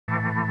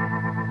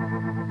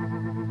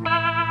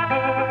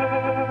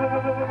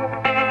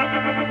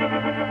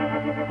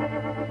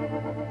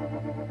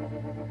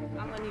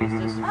We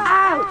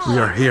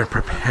are here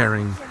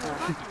preparing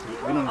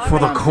for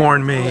the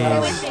corn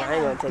maze.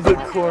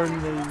 The corn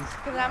maze.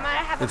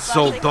 It's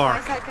so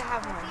dark.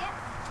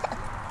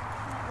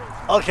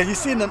 Oh, can you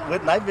see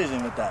with night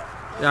vision with that?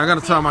 Yeah, I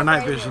gotta turn on my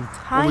night vision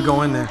when we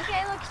go in there.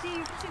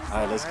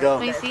 Alright, let's go.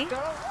 Can you see?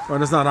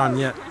 Well, it's not on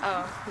yet.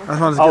 Oh. I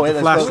just want to get the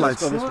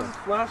flashlights. What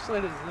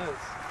flashlight is this?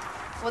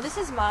 Well, this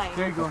is mine.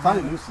 There you go.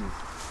 Probably Lucy's.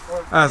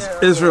 As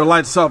Israel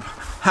lights up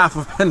half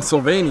of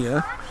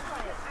Pennsylvania.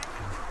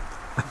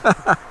 Yo, man,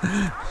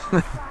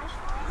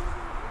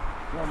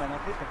 I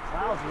hit the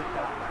clouds with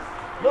that.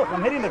 Look,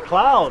 I'm hitting the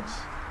clouds.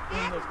 I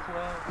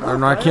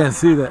don't know, I can't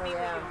see that.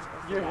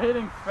 You're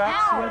hitting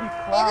fat, sweaty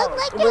clouds. It looks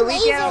like When you're we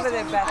lazy. get over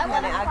there, Beth,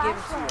 honey, I'll give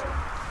it to you.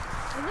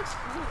 It looks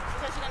cool.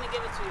 She's gonna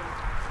give it to you.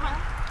 Come on.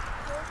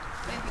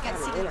 Wait, we gotta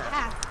see the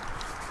path.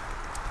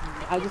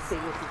 I'll just say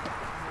it.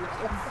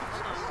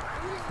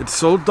 It's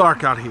so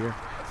dark out here.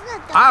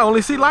 I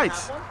only see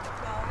lights.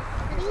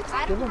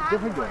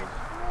 Different game.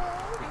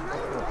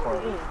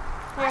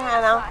 Here,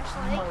 Hannah.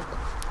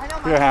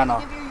 Here, Hannah.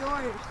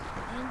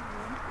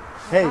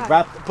 Hey,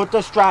 put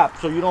the strap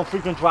so you don't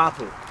freaking drop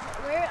it.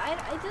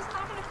 It's just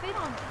not gonna fit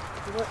on it.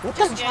 What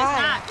the? It's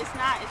not. It's too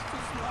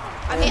small.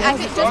 I mean, I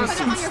could just put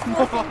it on your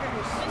 4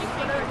 fingers.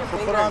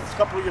 Put it on a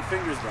couple of your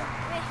fingers then.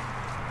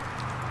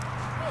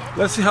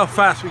 Let's see how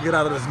fast we get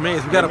out of this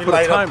maze. We gotta put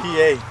a timer.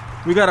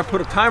 We gotta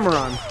put a timer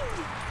on.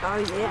 Oh,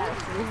 yeah.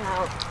 See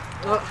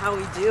how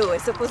we do.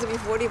 It's supposed to be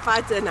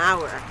 45 to an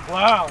hour.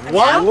 Wow.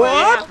 What?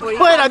 What? Wait,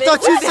 I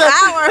thought you said.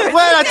 Wait,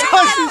 I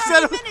thought you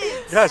said.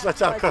 Yes,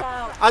 watch out.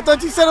 I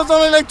thought you said it was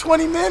only like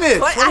 20 minutes.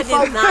 What? I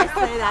did not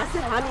say that. I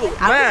said, honey,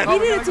 Man. I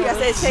repeated it to you. I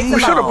said, it takes We about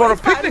should have brought a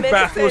 45 picnic minutes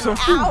basket with to some an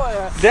food.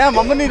 hour. Damn,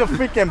 I'm gonna need a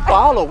freaking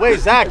bottle. Wait,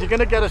 Zach, you're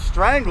gonna get us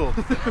strangled.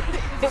 Wait, we're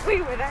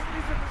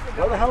actually supposed to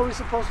go. Where the hell are we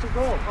supposed to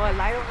go? Oh, a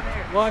light over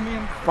there. Well, I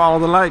mean, Follow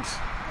the lights.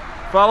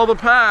 Follow the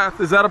path.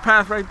 Is that a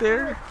path right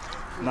there?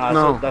 Nah,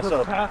 No. that's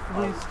the a path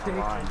leads take.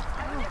 line.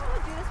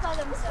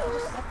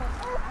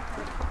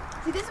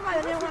 See, this is why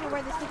I didn't want to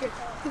wear the sneakers.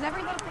 Because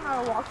every little thing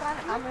I walk on,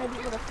 I'm going to be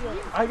able to feel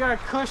it. I got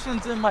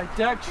cushions in my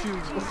deck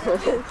shoes.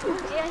 If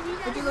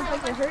you look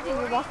like you're hurting,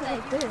 you're walking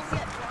like this.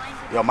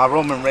 Yo, my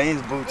Roman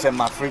Reigns boots and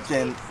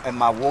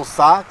my wool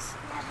socks.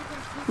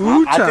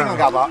 Ooh, I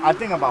child.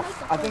 think I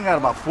got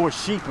about 4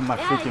 sheep in my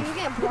Yeah, you freaking.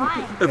 get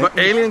blind. If an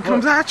alien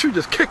comes at you,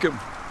 just kick him.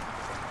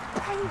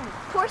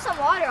 Pour some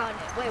water on it.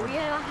 Wait, we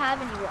don't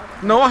have any water.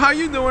 Noah, how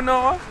you doing,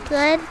 Noah?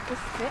 Good.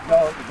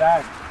 No,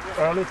 Zach.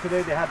 Earlier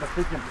today they had the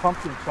freaking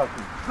pumpkin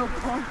chucking.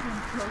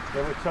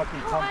 They were chucking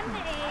pumpkins.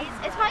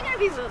 It's probably going to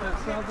be little. That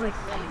sounds like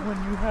when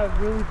you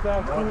have really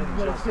bad food, you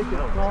gotta take it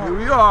Here off.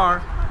 we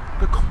are,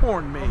 the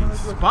Corn Maze,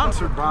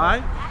 sponsored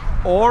by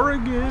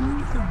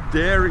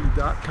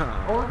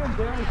OregonDairy.com. Oregon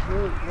Dairy is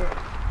really good.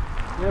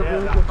 They're Yeah,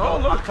 really good. Oh,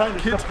 I'm look, telling you,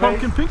 Kids it's the place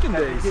Pumpkin Picking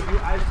that they Days. give you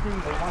ice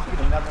cream. They want you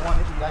to never want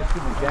to eat ice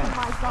cream again.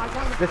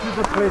 This is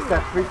the place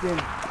that freaking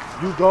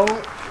you go and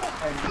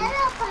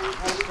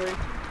you.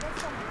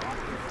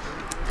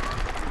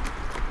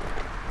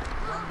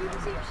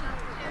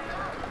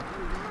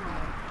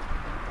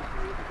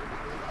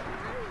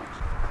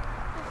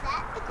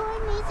 The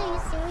corn maze, are you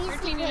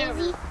seriously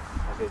crazy?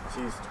 Okay,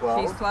 she's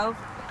 12. She's 12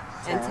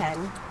 and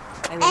 10.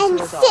 And And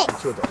 2 adults.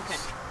 6. 2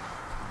 adults.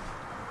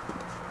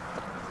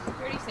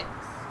 36. Would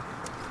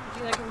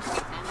you like a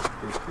receipt then?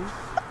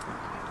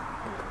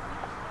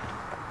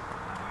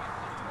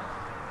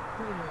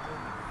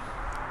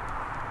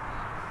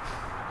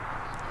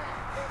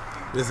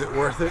 Is it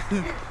worth it?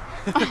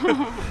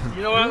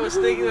 You know what I was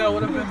thinking that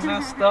would have been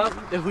messed up?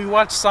 If we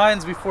watched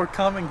signs before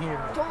coming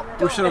here.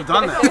 We should have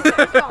done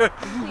that.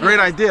 Great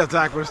idea,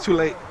 Zach, but it's too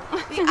late.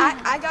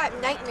 I got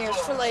nightmares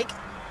for like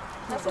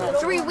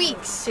 3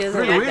 weeks She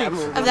doesn't 3 like that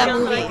weeks. movie. of that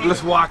movie.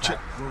 Let's watch it.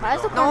 Why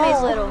is the corn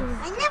maze little?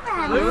 I never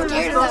had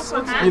nightmares.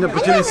 You know,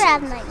 but you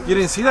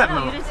didn't see that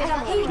movie.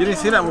 You didn't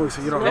see that movie,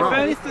 so you don't If know.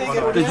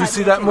 anything, Did you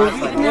see that movie?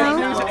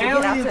 there's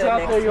aliens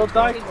out there, you'll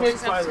die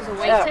quick by them.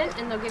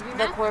 And they'll give you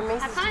the corn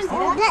maze. That's not even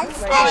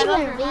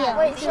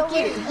real.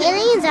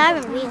 Aliens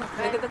aren't real.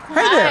 Hey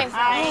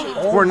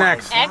there. We're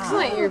next.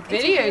 Excellent, you're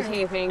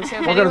videotaping. So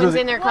if We're gonna do anyone's the-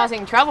 in there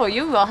causing trouble,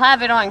 you will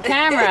have it on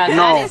camera. No.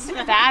 That is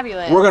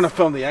fabulous. We're going to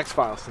film the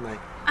X-Files tonight.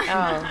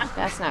 Oh,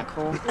 that's not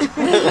cool.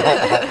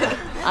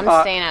 I'm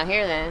staying out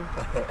here then.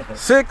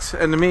 6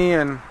 and me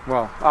and,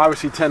 well,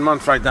 obviously 10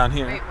 months right down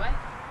here. Wait, what?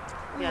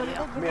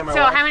 Me and my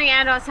So wife. how many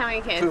adults, how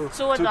many kids?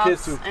 2 adults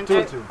kids, 2 and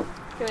and two.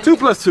 2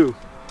 plus 2.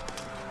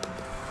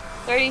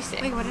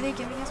 36. What are they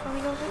giving us when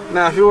we go there?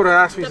 Now, if you would have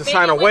asked me to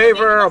sign a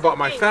waiver about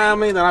my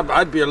family, then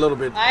I'd be a little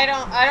bit. I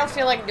don't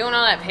feel like doing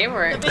all that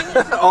paperwork.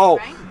 Oh,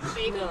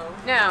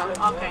 No.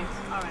 Okay,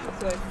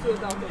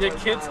 alright. Your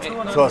kids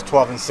too. So it's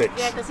 12 and 6.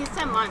 Yeah, because he's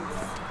 10 months.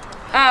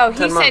 Oh, he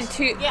 10 said months.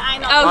 2. Yeah, I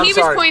know. Oh, I'm he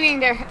sorry. was pointing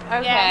to. Okay,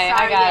 Yeah, I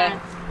sorry, got it.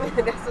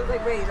 That's what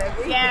like, wait, like,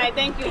 Yeah,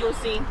 thank you,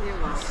 Lucy.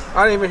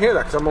 I didn't even hear that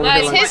because I'm over No,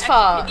 here. it's Like, his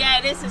fault. Yeah,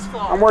 it is his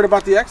fault. I'm worried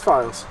about the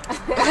X-Files.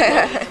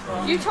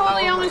 You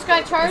totally almost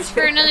got charged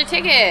for another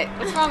ticket.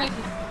 What's wrong with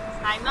you?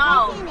 I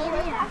know.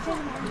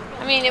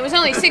 I mean, it was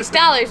only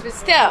 $6, but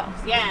still.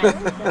 Yeah.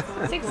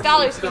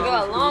 $6 can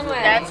go a long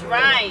way. That's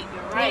right.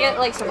 You get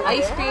like some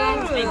ice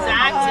cream.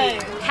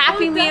 Exactly.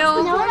 Happy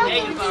Meal.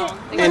 There you go.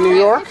 In New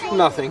York,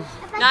 nothing.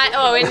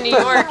 In New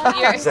York,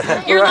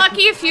 you're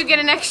lucky if you get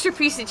an extra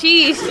piece of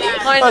cheese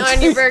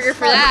on your burger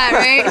for that,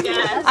 right?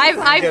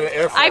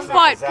 I've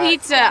bought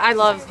pizza. I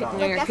love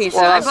New York pizza.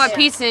 I bought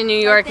pizza in New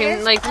York,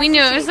 and like we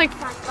knew it was like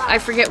I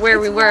forget where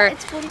we were.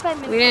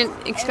 We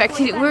didn't expect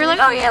to. We were like,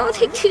 oh yeah, we'll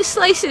take 2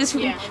 slices.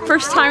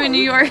 First time in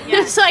New York,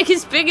 it's like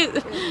as big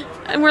as,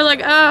 and we're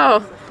like,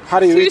 oh. How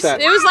do you eat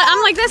that? It was like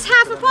I'm like that's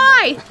half a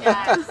pie.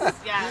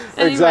 Yes.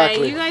 Anyway,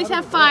 Exactly. you guys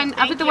have fun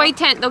up at the white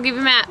tent. They'll give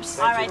you maps.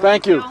 All right.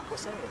 Thank you.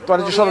 Do I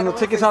need to show them the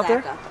tickets out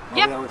there?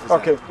 Yep.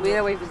 Okay. We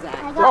gotta wait for Zach.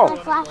 Oh,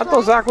 I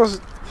thought Zach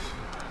was.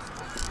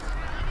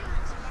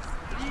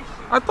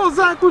 I thought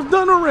Zach was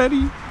done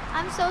already.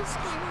 I'm so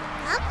scared.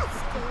 I'm not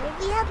scared.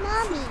 We have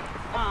mommy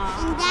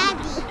and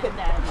daddy.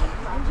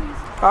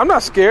 I'm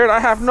not scared. I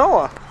have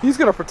Noah. He's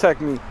gonna protect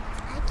me. I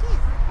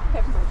can't.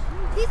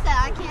 He said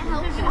I can't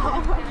help you.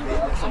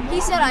 He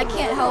said I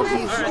can't help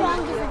you.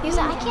 He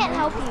said I can't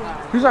help you.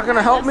 He's not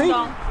gonna help me.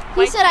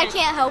 He said I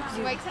can't help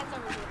you.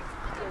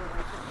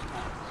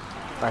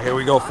 All right, here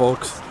we go,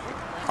 folks.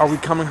 Are we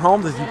coming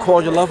home? Did you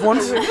call your loved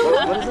ones?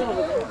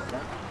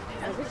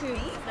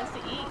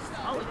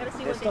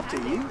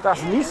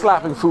 That's me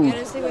slapping food.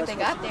 Let's see what they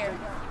got there.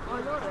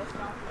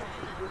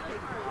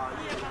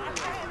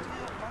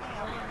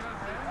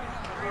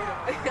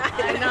 I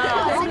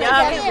know.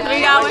 Yeah,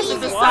 3 hours to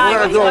decide. We're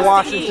gonna do a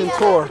Washington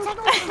tour. Oh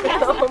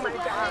my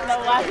God. No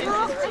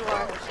Washington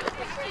tour.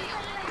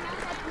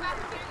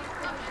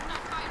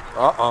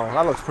 Uh-oh,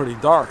 that looks pretty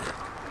dark.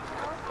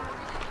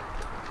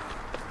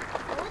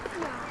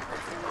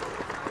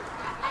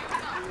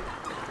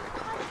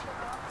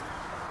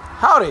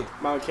 Howdy.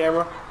 I'm on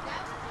camera.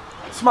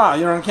 Smile,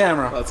 you're on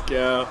camera. Let's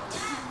go.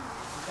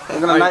 We're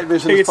gonna night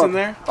vision. Tickets in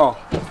there? Oh.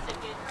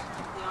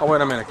 Oh,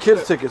 wait a minute.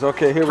 Kids tickets.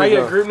 Okay, here Can I we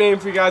get go. a group name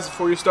for you guys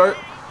before you start?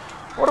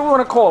 What do we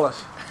want to call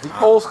us? The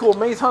old school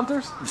maze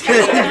hunters?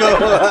 Right?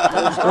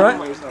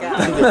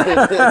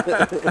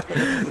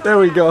 There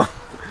we go.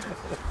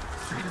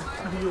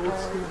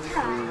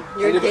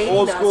 You're dating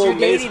old us. school You're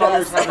maze dating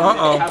hunters us.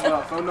 have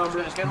a phone number.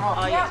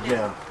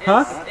 Yeah.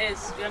 Huh?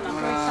 It's your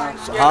number.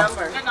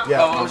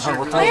 Yeah. Where's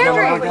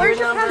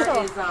your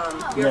pencil?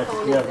 Yeah.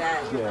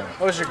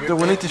 What was your group Do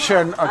we need to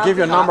share, give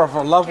you a number of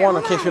a loved one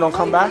in case you don't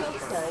come back?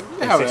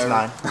 Yeah,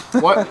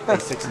 6'9". What?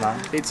 869.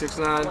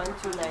 869.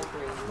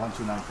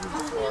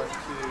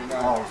 1293.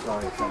 Oh,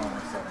 sorry.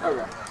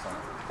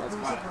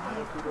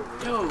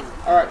 717.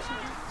 Alright,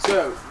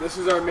 so this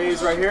is our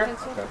maze right here.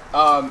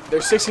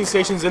 There's 16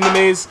 stations in the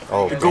maze.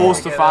 The goal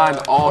is to find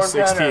all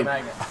 16.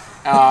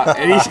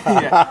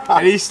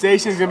 At each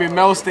station is going to be a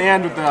metal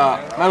stand with a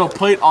metal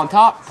plate on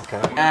top.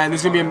 And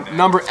there's going to be a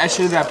number etched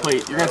into that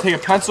plate. You're going to take a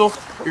pencil,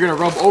 you're going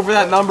to rub over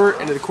that number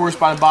into the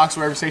corresponding box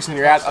wherever station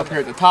you're at up here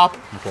at the top.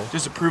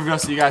 Just to prove to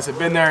us that you guys have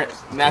been there,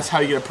 and that's how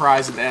you get a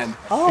prize at the end.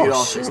 You get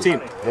all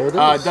 16. It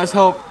does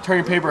help turn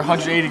your paper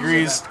 180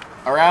 degrees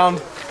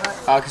around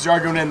because you are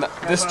going in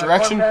this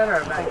direction.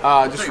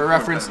 Just for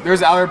reference,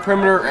 there's the outer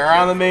perimeter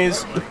around the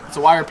maze. It's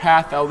a wire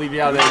path that will lead you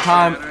out at any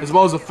time, as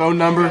well as a phone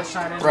number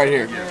right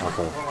here.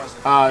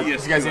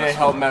 If you guys need any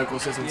help, medical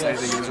assistance,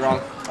 anything goes wrong.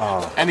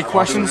 Any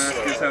questions?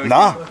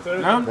 Nah.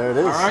 No? There it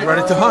is. All right.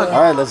 Ready to hunt.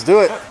 All right, let's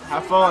do it.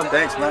 Have fun.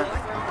 Thanks, man.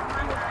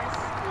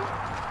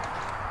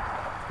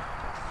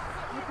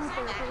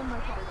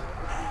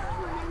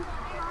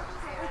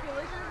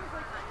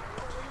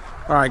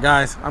 All right,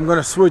 guys, I'm going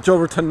to switch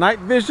over to night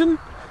vision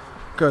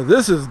because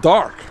this is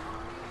dark.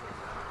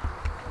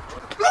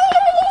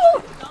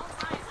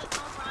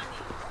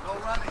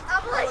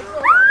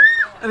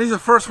 And he's the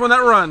first one that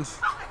runs.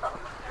 Oh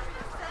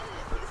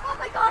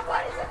my God,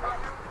 what is it?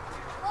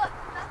 Look,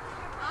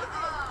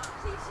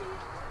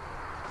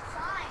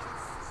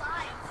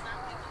 signs.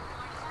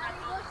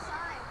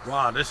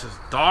 Wow, this is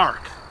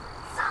dark.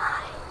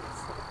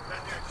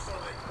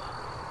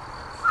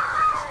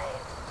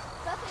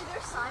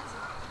 There's signs.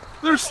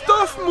 There's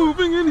stuff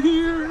moving in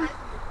here.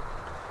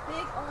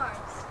 Big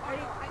arms.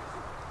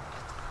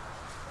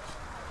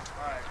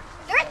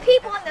 There's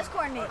people in this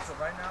coordinate. So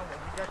right now, when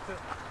we get to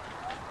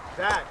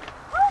Zach,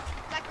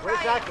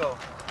 Where's Zach go?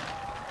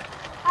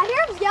 I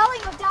hear him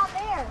yelling from down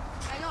there.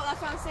 I know,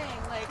 that's what I'm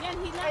saying. Like, yeah,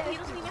 he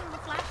doesn't even have a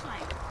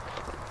flashlight.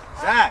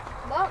 Zach.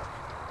 Well,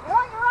 you're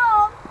on your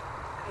own.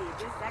 He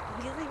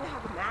doesn't even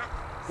have a map.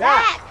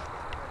 Zach.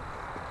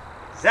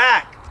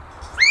 Zach.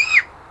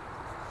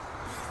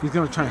 He's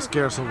going to try and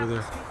scare us over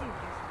there.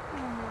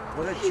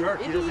 What a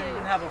jerk. He doesn't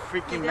even have a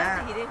freaking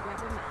map. He didn't grab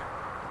a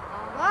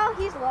map. Well,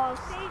 he's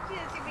lost.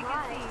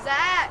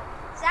 Zach.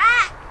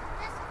 Zach.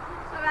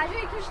 Imagine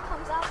he just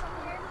comes out from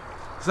here.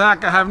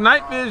 Zach, I have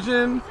night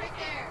vision. Yeah,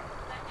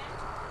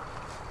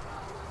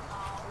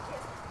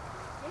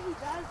 he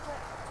does,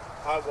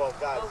 but... All right, well,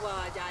 guys.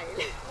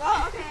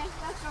 Well, okay,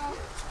 let's go.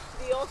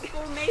 The old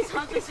school maze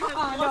hunters have no,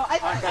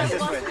 lost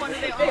one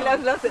of their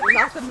own.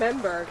 Lost a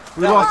member.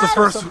 We lost the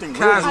first something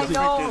casualty.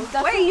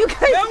 Wait, you guys.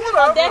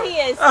 Oh, there he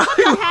is. What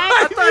the heck?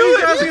 I thought you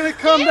guys were gonna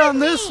come down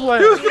this way.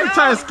 He was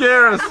trying to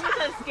scare us. He's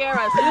gonna scare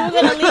us. We were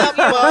gonna leave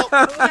you. We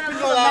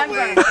were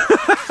gonna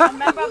lose a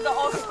member of the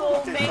old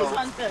school maze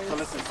hunters. So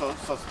listen,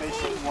 so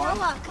station 1.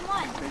 Noah, come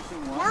on. Station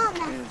No, 1 I'm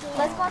not is. scared.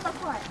 Let's go on the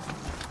floor.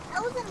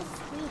 That was in the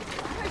street.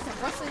 I heard some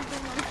rustling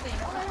thing on the thing.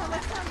 Oh,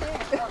 what's down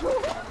there?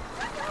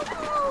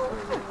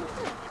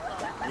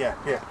 Yeah,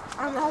 here.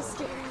 I'm not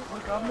scared.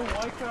 Look, I'm the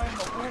white guy in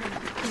the room.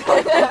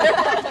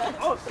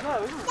 Oh,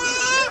 today's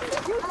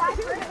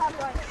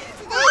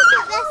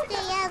the best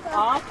day ever.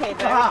 Oh, okay,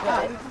 very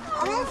good.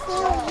 I want to see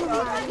what you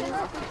do.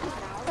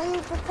 When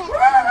you prepare.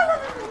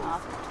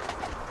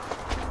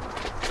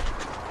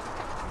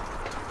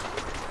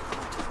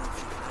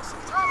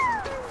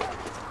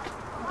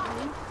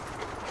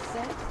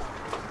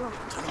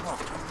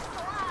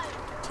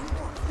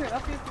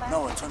 No,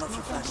 turn off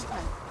your flash.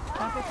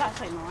 Turn your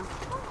flashlight, Noah.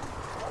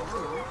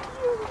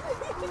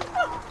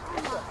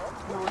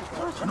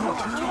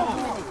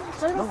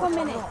 Turn it off for a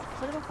minute.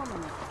 Turn it off for a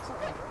minute.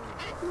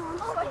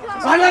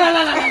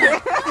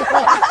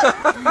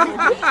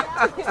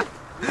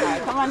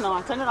 Alright, come on,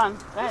 Noah. Turn it on.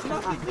 Go ahead, turn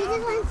it on. You just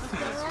want to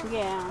see it?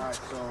 Yeah. Alright,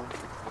 so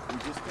we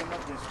just came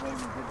up this way. We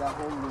did that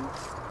whole loop.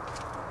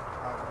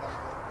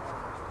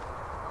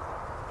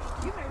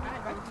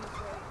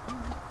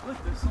 Look,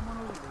 there's someone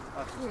over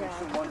there.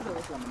 Station 1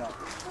 is coming up.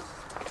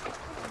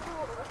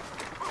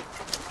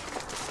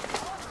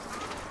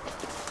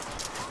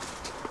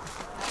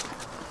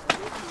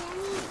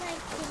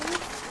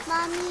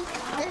 Mommy,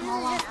 this is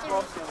just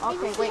a...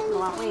 Okay, wait,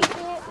 Noah, wait.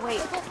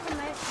 Wait.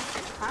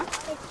 Huh?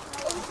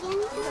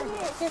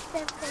 It's just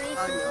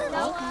decoration.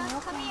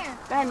 Noah, come here.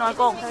 Go ahead, Noah.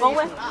 Go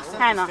with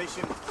Hannah. Go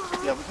Station,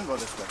 yeah, we can go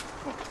this way.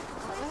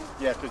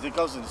 Yeah, because it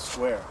goes in the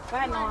square.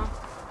 ahead, Noah.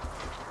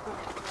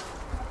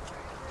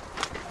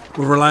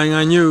 We're relying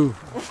on you.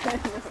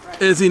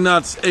 Izzy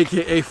Nuts,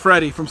 aka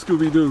Freddy from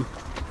Scooby Doo.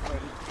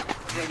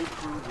 Freddy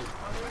Krueger.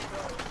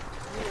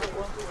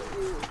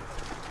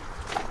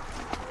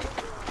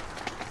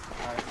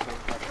 Alright, so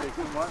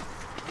station 1.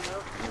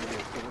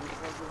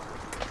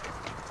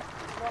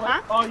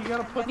 Huh? Oh, you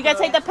gotta put. You gotta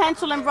take the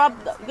pencil and rub.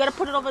 You gotta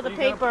put it over the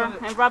paper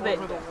and rub it.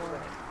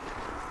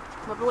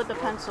 Rub it with the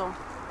pencil.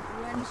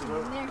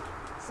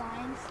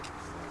 Signs.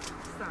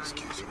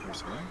 Excuse me, I'm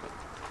sorry.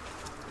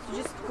 You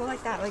just go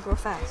like that, like real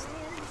fast.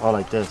 Oh,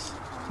 like this.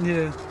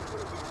 Yeah.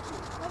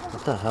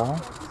 What the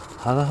hell?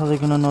 How the hell are they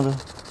gonna know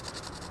that?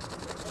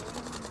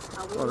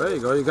 Oh, there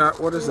you go. You got,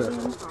 what is that?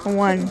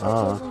 One.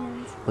 Oh,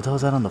 what the hell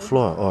is that on the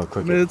floor? Oh, a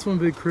cricket. Man, it's one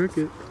big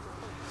cricket.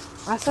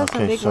 I saw some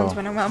Okay, big so- ones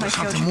when I went on my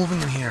field trip.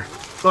 moving in here.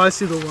 Oh, I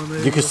see the one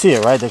there. You can see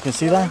it, right? They can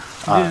see that?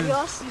 Yeah.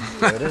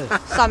 There it is.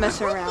 Saw mess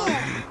around.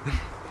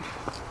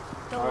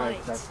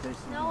 Alright, that's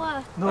station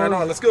Noah. All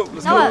right, let's go.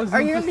 Let's Noah, go.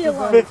 are you gonna be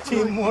alone?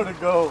 15 more to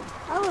go.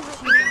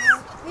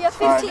 We have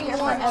 15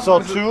 more. So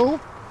 2?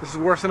 This is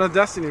worse than a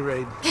Destiny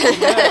raid.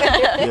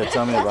 Yeah,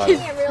 tell me about it.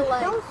 In real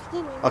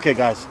life. Okay,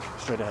 guys,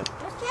 straight ahead.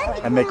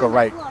 And make a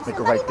right. Make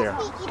a right there.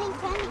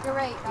 You're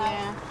right.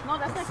 Yeah. No,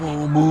 that's like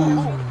Full moon.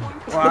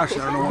 Well,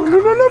 actually, I don't know what kind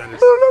of moon that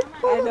is.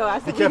 I know. I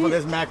Be said, careful,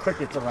 there's mad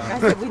crickets I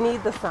around. said we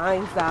need the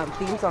signs,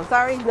 theme song.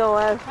 Sorry,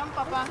 Noah.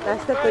 I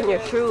stepped on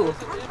your shoe.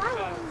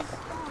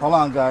 Hold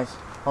on, guys.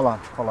 Hold on.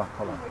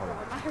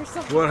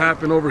 What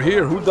happened over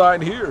here? Who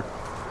died here?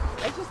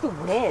 That's just the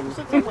wind. It's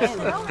a win.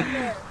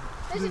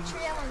 There's a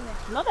trail in there.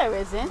 No, there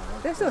isn't.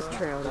 There's no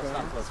trail there.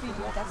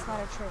 That's not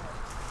a trail.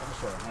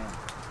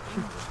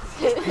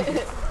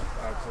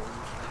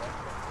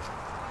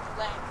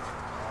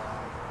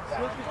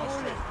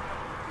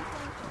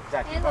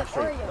 Zach, And keep on look,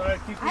 straight. Oreo.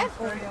 Alright, keep I have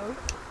Oreos.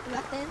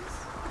 Nothings.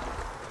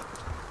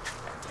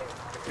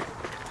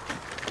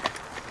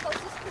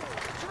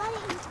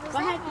 Go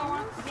ahead,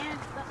 Noah. Again,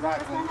 Zach,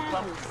 that's when you not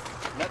come,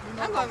 happening. let me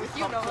know I'm when going we with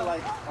you, come to Noah.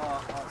 like a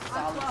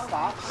solid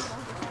stop.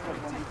 Because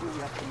when we do, we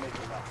have to make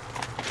it up.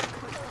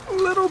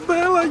 Little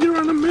Bella, you're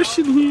on a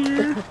mission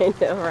here. I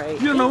know, right?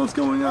 You don't know what's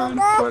going on.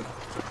 But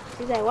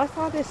She's like, what's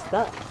all this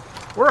stuff?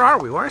 where are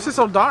we? Why is it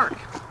so dark?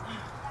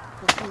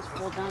 Those things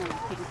fall down and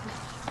take a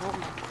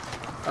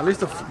piece. At least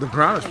the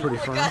ground is pretty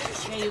firm. Yeah,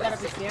 you gotta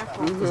be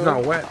careful. It's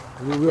not wet.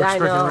 We were Yeah, I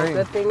expecting know. rain.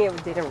 Good thing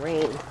it didn't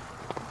rain.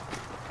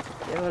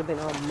 It would have been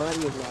all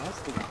muddy and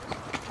nasty.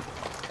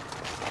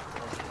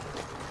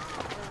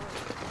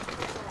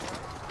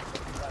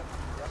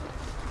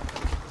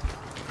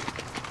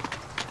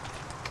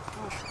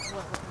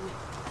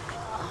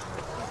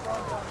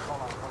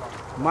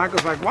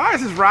 Michael's like, why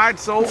is this ride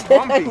so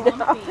bumpy?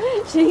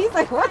 She's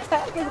like, what the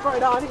heck is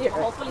going on here?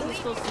 Hopefully he's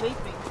still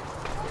sleeping.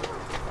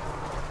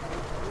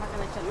 I'm not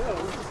gonna check the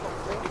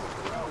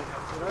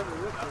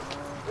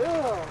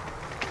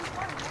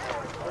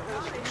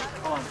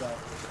Hold on, guys.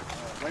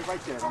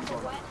 Right there. I'm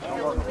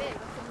going.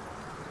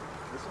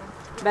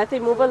 Bethy,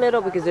 move a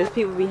little because there's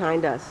people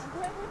behind us.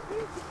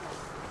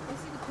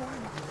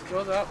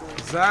 Go that way.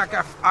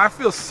 Zach, I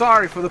feel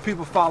sorry for the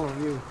people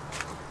following you.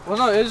 Well,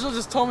 no, Israel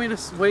just told me to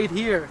wait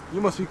here.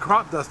 You must be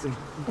crop dusting.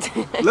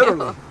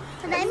 Literally.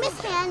 And I miss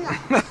Hannah.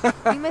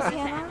 You miss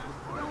Hannah?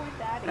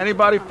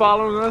 Anybody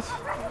following us?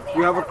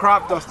 We have a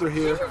crop duster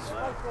here. What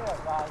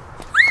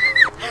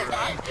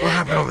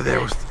happened over there?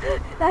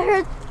 I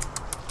heard.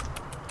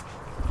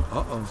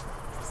 Uh-oh.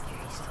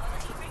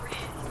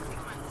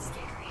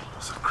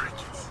 Some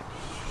crickets.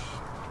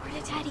 Where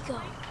did Daddy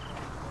go?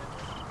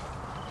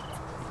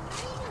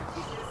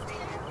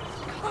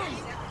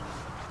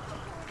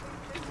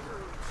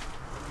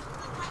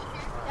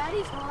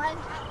 Daddy's gone.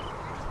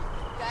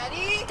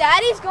 Daddy?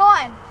 Daddy's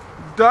gone.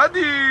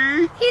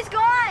 Daddy! He's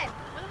gone.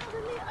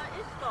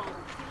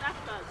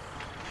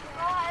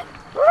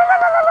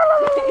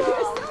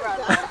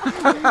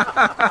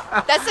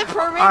 That's the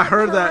perimeter, I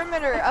heard that.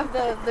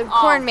 of the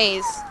corn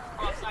maze.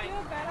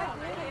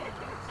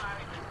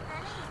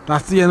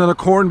 That's the end of the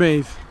corn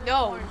maze.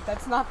 No,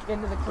 that's not the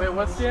end of the corn. Wait,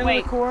 what's the end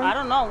of the corn? I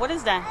don't know. What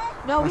is that?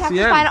 No, we That's have the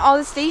to end. find all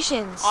the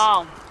stations.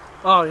 Oh.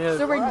 Oh, yeah.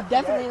 So we're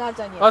definitely not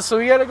done yet. Oh, so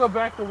we gotta go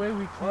back the way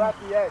we came. We're at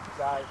the edge,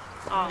 guys.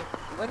 Oh.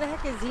 Where the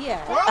heck is he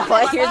at? Oh,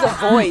 I hear the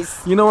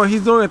voice. You know what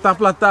he's doing? Está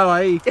platado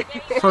ahí.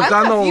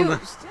 Soltando una.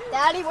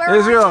 Daddy, where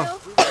Israel, are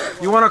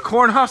you? you want a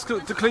corn husk to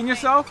clean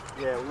yourself?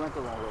 Yeah, we went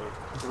the wrong way.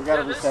 So we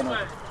gotta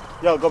recenter.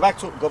 Yo, go back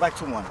to one.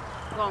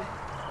 Go.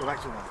 Go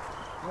back to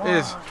one.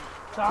 Is.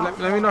 Let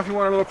me know if you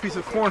want a little piece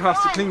of corn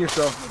husk to clean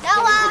yourself.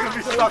 We're gonna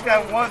be stuck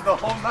at one the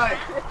whole night.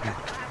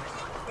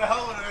 The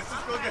hell with it.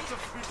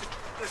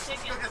 Let's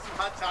just go get some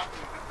hot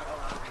chocolate.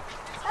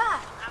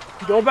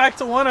 Go back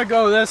to one or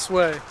go this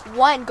way?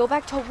 One, go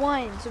back to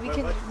one so we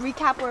can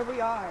recap where we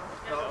are.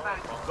 Go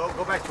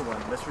back to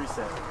one. Let's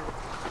reset.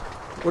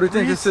 What do you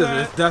think this is?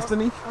 It's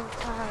Destiny?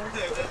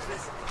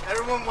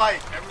 Everyone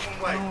white. Everyone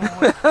white.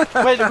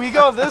 Wait, do we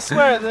go this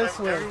way or this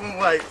way? Everyone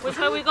white. Which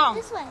way we go?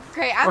 This way.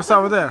 Okay, What's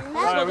over there?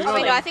 Alright, we Oh,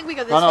 wait, go no, I think we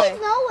go this No, no. way.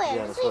 Nowhere.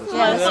 Yeah, This let's go way. this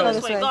Yeah, let's go This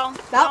this way. way. Go.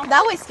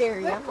 That way's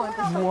scary. I'm going this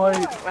way.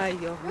 White. Ay,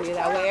 Dios mío,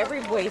 that way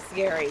every boy's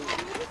scary.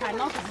 I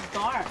know, 'cause it's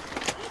dark.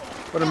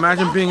 But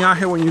imagine being out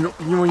here when you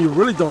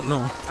really don't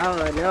know.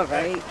 Oh, I know,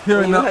 right?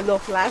 Hearing And you that- have no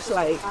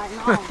flashlight. I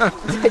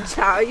know.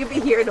 Child, you be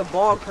hearing the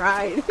ball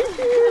crying.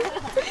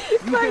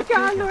 My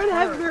God, Lord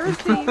have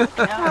mercy.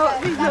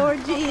 Help me,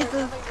 Lord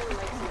Jesus.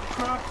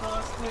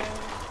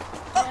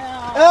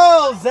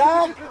 Oh,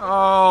 Zach!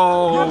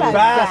 Oh. Come on,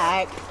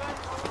 back.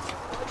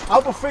 Zach. I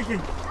would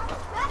freaking.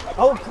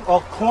 Oh, a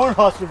corn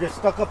husker get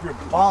stuck up your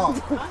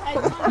bum. I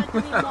don't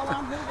even know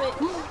I'm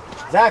moving.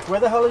 Zach, where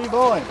the hell are you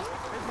going?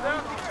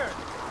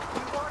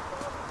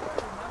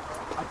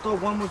 I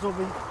thought one was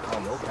over here. Oh,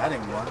 no, that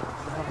ain't one.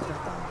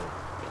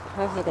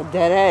 That's like a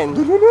dead end.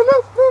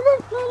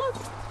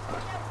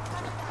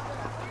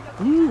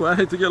 Ooh, I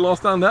hate to get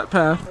lost down that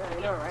path.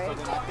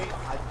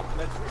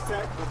 Let's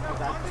reset.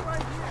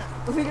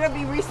 We're going to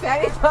be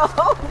resetting the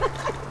whole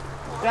night.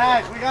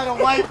 Zach, we gotta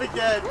wipe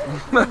again.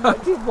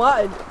 Do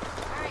what?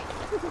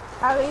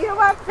 I mean, you know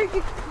what?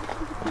 Freaking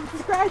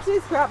scratch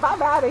this crap.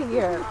 I'm out of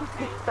here.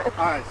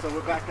 Alright, so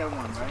we're back at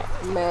one,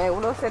 right? Man,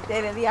 uno se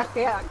tiene de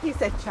aquí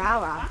se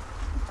echaba. I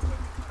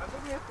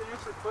think we have to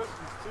answer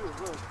questions too.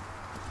 Look.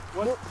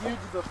 What year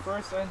did the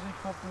first engine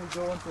company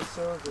go into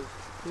service?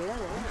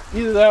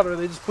 Either that or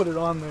they just put it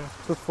on there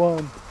for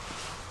fun.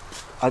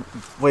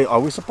 Wait, are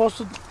we supposed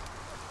to?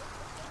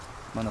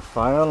 When a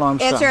fire alarm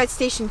Answer sound. at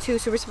station 2,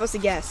 so we're supposed to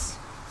guess.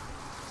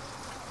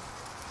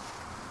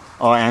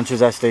 Oh,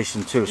 answers at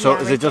station 2. So Yeah,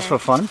 is right it just there.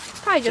 for fun?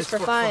 Probably just for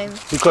fun.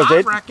 Because they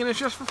I reckon it's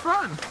just for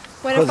fun.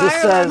 When a 'Cause it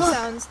fire alarm says,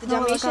 sounds, the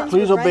Dalmatians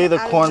please will obey run the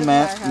out corn of the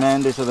firehouse.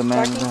 mandates of the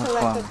man. Barking to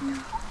let the-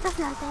 That's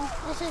nothing.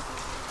 That's just.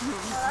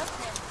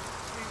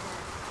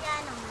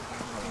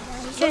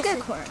 Look at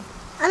corn.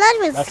 I'm not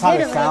even That's how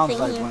scared it of sounds nothing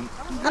like here. when.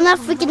 I'm not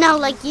freaking out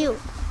like you.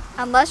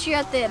 Unless you're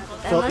at the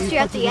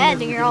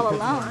end and you're all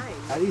alone.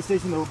 At each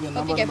station there will be a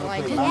number get of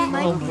blinded.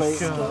 number plate,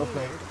 God. number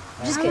plate.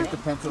 Just and kidding. the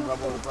pencil,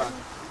 rubber, or black.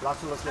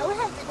 Lots of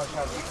locations. Must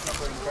have each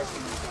number in question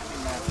in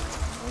 15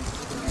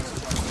 minutes.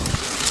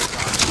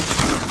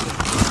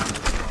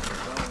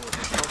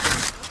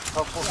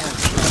 Helpful hint.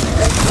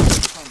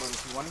 But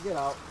if you want to get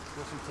out,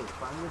 do some tape.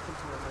 Find your tape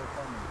to the other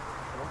phone.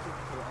 Don't take it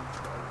to the end of the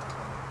other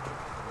phone.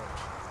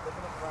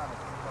 Sticking it around,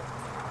 it's gonna help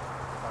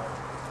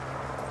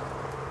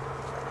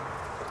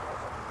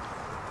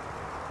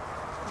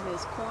you.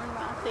 There's corn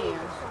right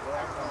there.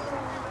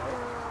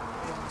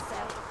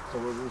 So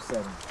we're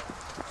resetting.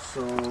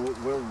 So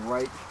we're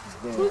right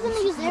there. Who's gonna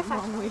use their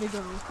phone? Way to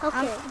go.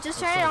 Okay, just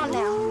turn it on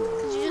now.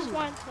 'Cause you just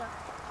want to.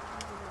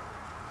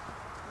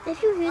 If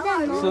you hear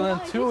that noise, So then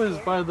 2 is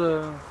by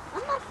the.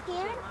 I'm not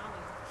scared.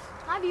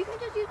 Maybe you can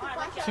just use the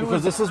flashlight.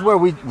 Because this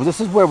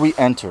is where we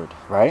entered,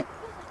 right?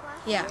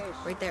 Yeah,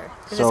 right there.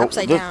 Because So it's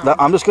upside this- down.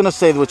 I'm just gonna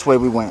say which way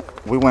we went.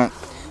 We went.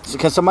 So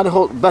can somebody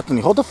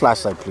Bethany, hold the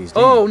flashlight, please.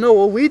 Oh no!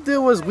 What we did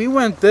was we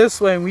went this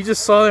way and we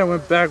just saw there and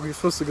went back. We were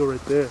supposed to go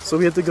right there, so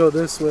we had to go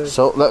this way.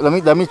 So let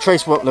me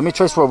trace where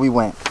we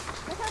went.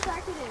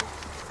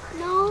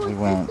 No, We it's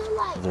went still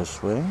light.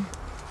 this way,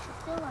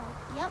 Still light.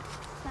 Yep.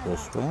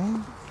 this way,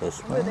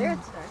 this way, this way,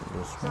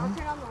 Turn on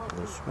the light.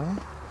 this way,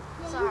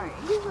 Sorry.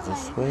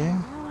 this way,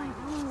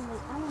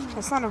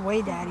 That's not a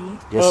way, Daddy.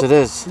 Yes, Up. it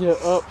is. Yeah,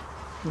 up.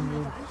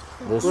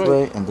 This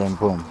way, and then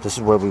boom. This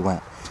is where we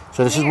went.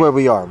 So this is where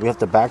we are. We have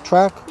to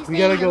backtrack. We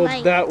gotta go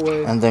that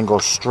way. And then go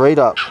straight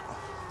up.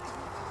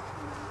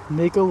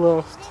 Make a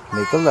left.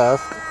 Make a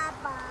left.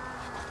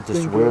 This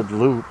Then go weird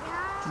loop.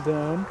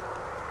 Down.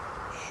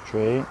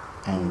 Straight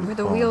and Where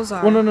the boom. wheels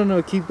are. Well,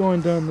 no. Keep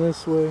going down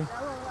this way.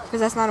 Because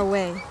that's not a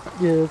way.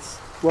 Yeah, it's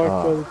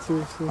blocked by the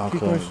two. So keep Okay,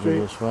 going go straight.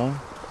 this way.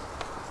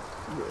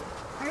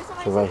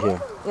 So right here.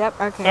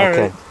 Yep, okay.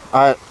 Okay.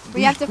 All right.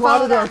 We have to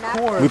follow that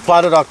map. We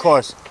plotted our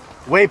course.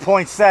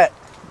 Waypoint set.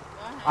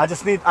 I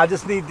just need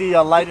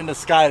the light in the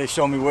sky to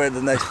show me where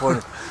the next point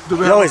is.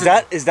 Yo, is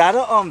that a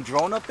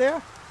drone up there?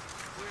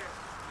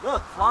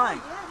 Look,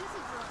 flying.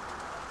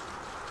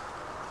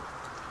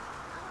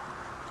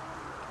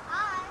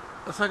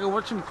 It's like a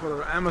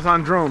whatchamacallit,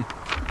 Amazon drone.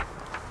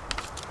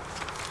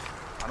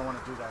 I don't want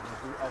to do that.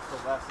 We'll do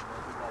SOS and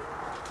we'll do like.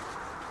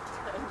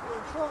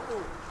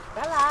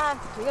 Relax.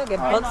 You're gonna get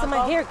bugs in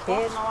my hair,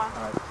 kid.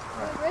 Alright.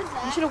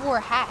 You should have wore a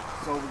hat.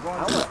 So we're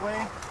going this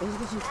way. You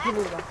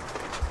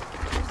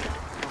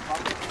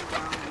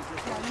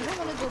don't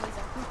want to go this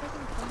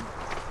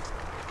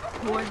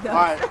way.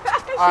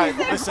 Alright,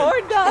 listen.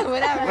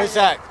 Whatever. Where's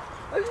Zach?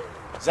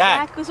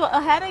 Zach. Zach was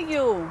ahead of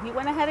you. He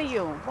went ahead of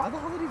you. Why the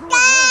hell did he go?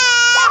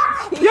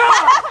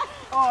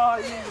 Oh,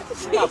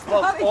 You got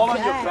bugs all on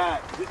your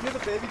back. Did you hear the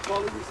baby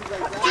calling you? She's like,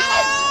 Zach.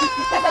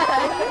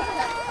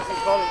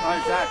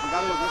 Alright, Zach, we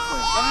gotta go this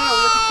way. No, we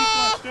have to keep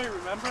going straight,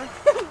 remember?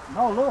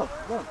 No, look.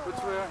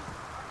 Which way?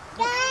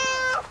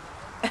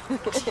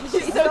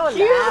 She's so loud.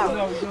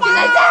 No, we're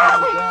going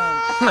down.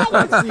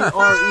 That's the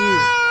RE.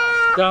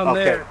 Down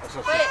there.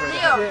 Wait,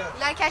 Leo, you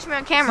gotta catch me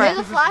on camera. There's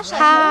a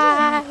flashlight.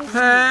 Hi.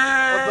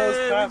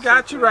 Hey, we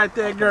got you right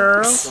there,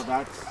 girl. So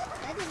that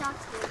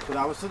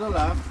was to the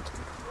left.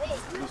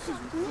 This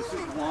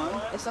is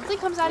one. If something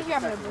comes out of here,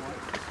 I'm gonna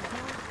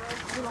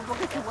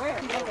book it.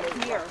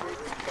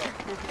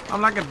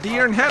 I'm like a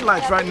deer in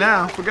headlights right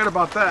now. Forget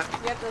about that.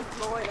 You have to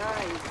slow it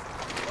eyes.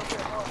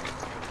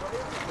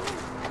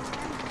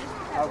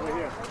 Over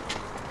here.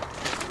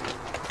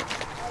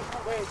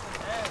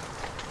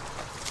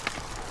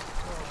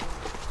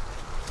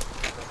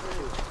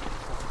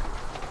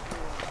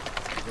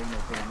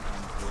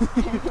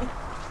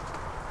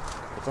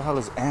 What the hell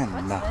is N?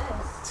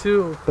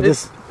 Two. But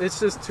It's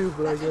just two,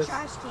 but I guess.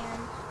 Trash can.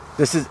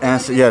 This is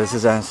answer. Yeah, this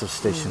is answer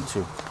station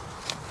 2.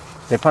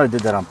 They probably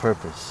did that on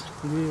purpose.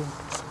 Yeah.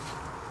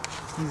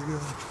 He's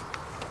good.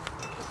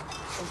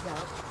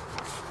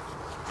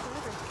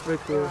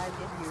 Right there.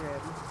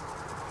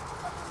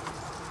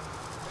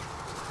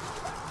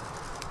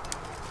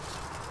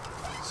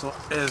 So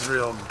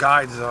Israel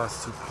guides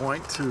us to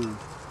point 2.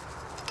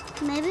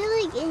 Maybe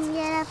we can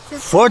get up to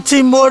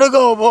 14 more to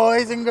go,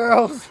 boys and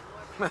girls.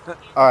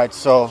 All right,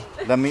 so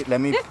let me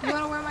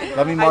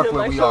mark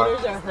where we are.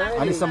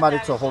 I need somebody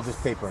to hold this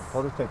paper.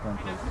 Hold this paper in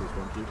place, please.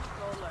 Thank you.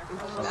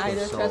 I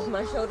don't trust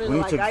my shoulders We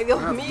need like to, I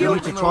don't we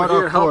need to chart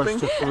our course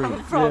to 3.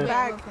 from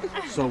back.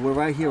 So we're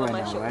right here right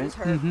now, right?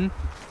 Mm-hmm.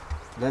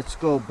 Let's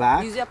go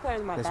back.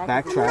 Let's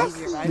backtrack.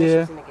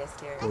 Yeah.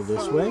 Go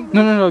this way.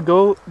 No.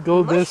 Go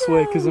this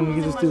way, because then we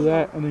can just do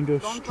that and then go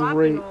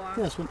straight.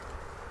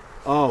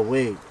 Oh,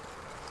 wait.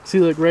 See,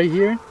 like right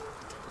here,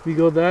 we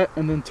go that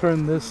and then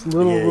turn this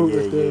little route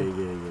right there.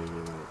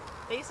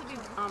 They used to be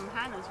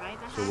Hannah's, right?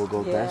 So we'll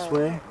go this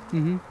way,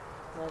 Mm-hmm.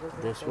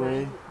 this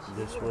way,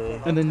 this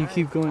way. And then you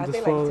keep going, just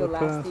follow the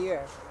path.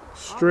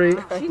 Straight.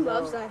 She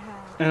loves that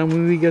hat. And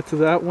when we get to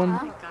that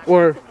one,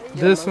 or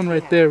this one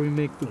right there, we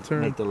make the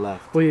turn. Make the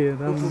left. Oh yeah,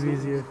 that one's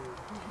easier.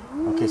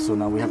 Okay, so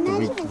now we have to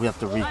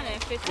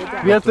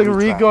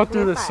re-go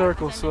through the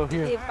circle. So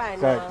here.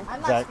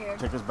 Zach,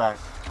 take us back.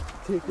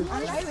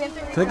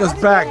 Take us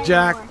back,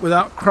 Jack,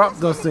 without crop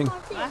dusting. Go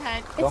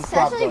ahead. It's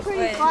actually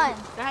pretty fun.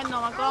 Go ahead,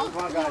 Noah, go. Come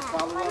on, guys,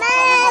 follow us.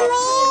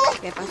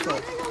 Hey,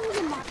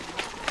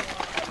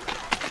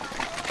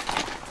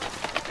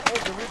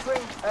 did we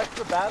bring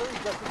extra batteries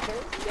just in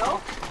case?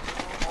 No.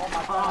 Oh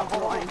my God,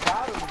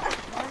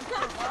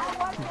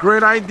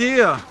 Great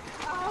idea.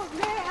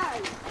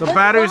 The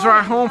batteries are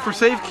at home for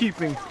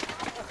safekeeping.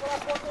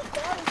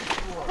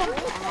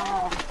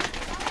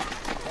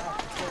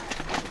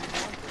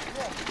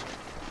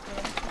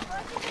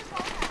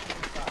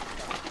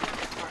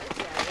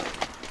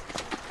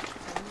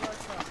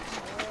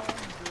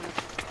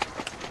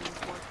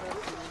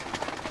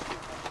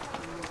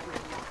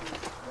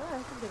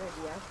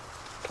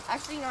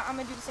 Actually, no, I'm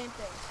gonna do the same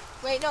thing.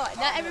 Wait, no,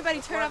 not everybody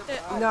turn up the.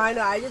 No, I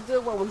know. I just do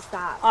it when we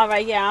stop. All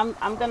right, yeah,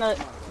 I'm gonna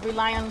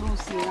rely on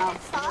Lucy now.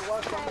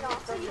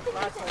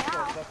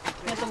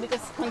 Yeah, so we can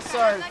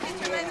conserve.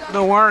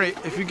 Don't worry,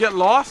 if you get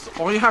lost,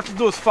 all you have to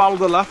do is follow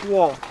the left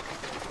wall.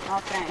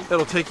 Okay.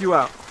 It'll take you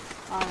out.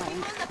 All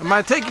right. It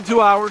might take you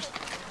 2 hours. Yeah,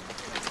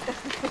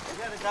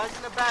 the guys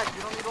in the back,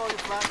 you don't need all your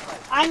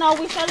flashlights. I know,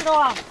 we shut it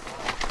off.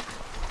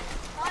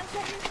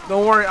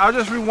 Don't worry, I'll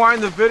just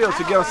rewind the video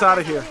to get us out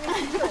of here.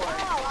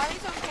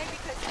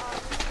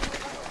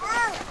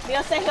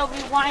 They'll say he'll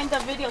rewind the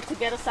video to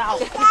get us out.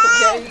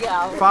 There you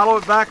go. Follow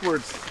it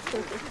backwards.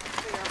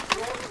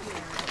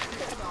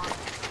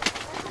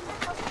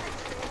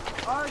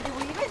 did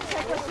we even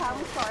check what time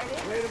we started?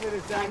 Wait a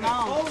minute, Zach.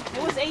 No,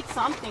 it was 8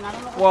 something. I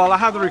don't know. Well, I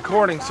have the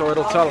recording, so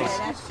it'll tell us.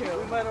 That's true.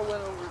 We might have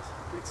went over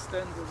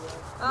extended.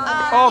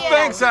 Oh,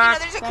 thanks, Zach.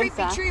 There's a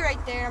creepy tree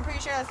right there. I'm pretty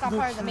sure that's not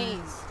part of the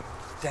maze.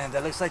 Damn,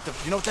 that looks like the.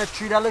 You know what that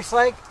tree that looks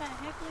like?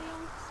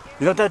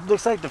 You know what that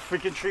looks like? The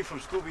freaking tree from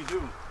Scooby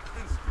Doo.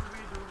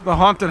 The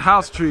haunted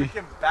house tree.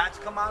 Freaking bats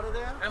come out of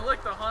there. And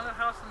look, the haunted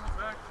house in the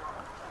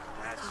background.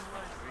 That's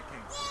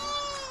freaking.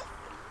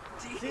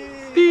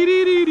 Dee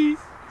dee dee dee.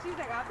 She's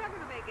like, I'm not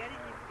gonna make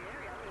anything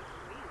scary. I'm gonna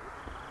scream.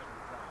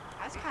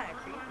 That's kind of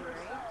creepy,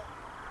 right?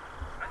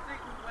 I think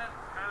we went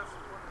past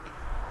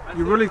one.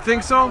 You really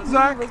think so,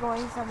 Zach? We're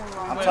going somewhere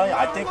wrong. I'm telling you,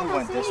 I think we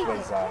went this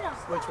way,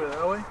 Zach. Which way?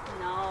 That way?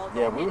 No.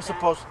 Yeah, we were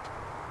supposed.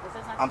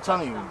 I'm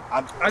telling you,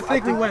 I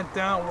think we went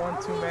down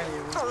one too many.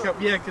 We just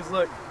kept, yeah, because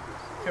look,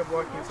 kept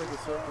walking. It's like a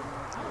circle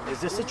now. Is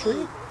this a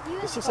tree?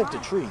 This looks like the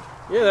tree.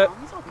 Yeah,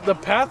 the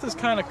path is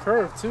kind of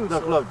curved too.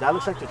 Look, so. look, that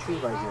looks like the tree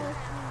right here.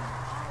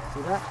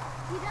 See that?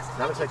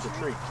 That looks like the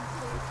tree.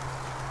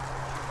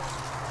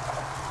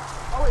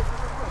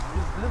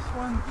 This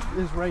one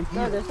is right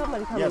here. No, there's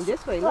somebody coming Yes.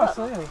 this way. Yes,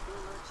 Look, I am.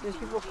 there's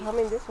people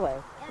coming this way.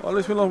 Well, at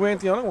least we know we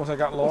ain't the only ones that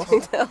got lost.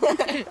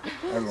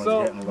 Everyone's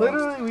So getting lost.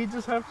 literally, we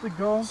just have to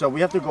go. So we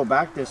have to go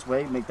back this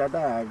way, make that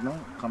diagonal,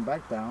 come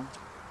back down.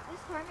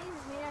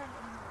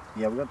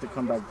 Yeah, we have to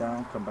come back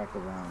down, come back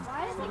around.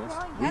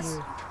 See this?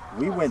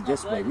 We went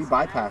this way. We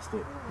bypassed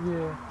it.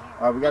 Yeah.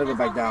 All right, we gotta go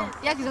back down.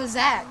 Yeah, because it was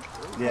Zach.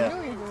 Yeah.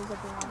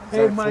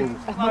 Hey,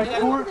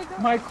 Zach,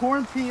 my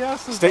corn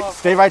PS is Stay, off.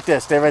 stay right there.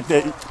 Stay right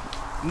there.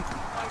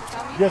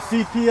 Your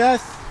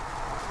CPS.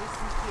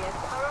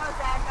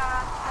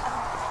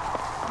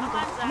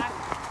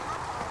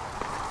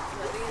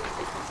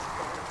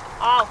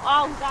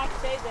 Oh, Zach,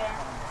 stay there.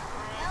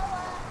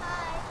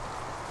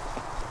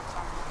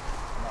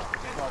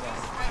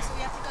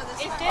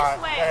 It's this All right,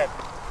 go way. ahead.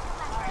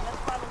 Alright, let's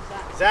follow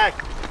Zach. Zach.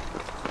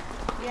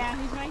 Yeah,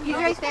 he's right He's here.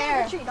 right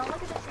there. Don't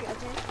look at the tree,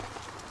 okay?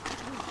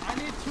 I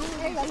need two.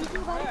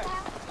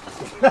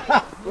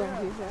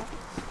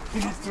 He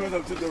just threw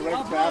them to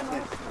direct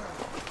traffic.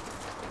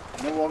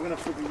 And then we're gonna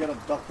freaking get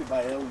abducted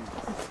by aliens.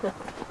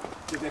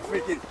 Cause they're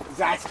freaking,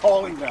 Zach's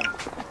calling them.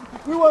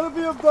 We want to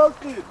be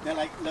abducted. They're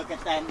like, look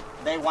at them.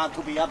 They want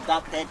to be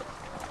abducted.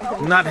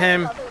 Not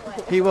him.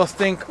 He will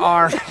stink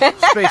our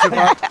spaceship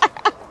up.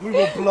 We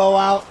will blow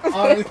out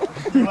our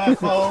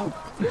UFO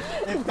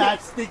if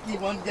that sticky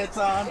one gets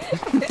on.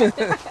 Take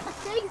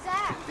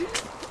Zach.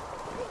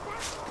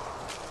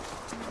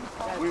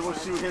 We will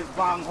shoot his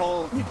bong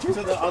hole to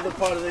the other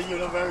part of the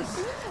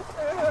universe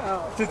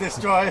to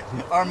destroy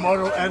our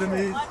mortal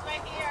enemies,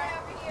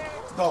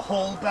 the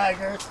whole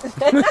baggers.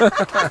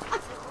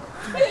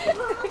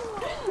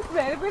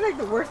 Man, we're like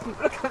the worst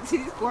people to come see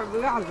these horror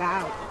movies out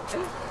loud.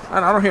 I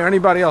don't hear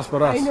anybody else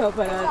but us. I know,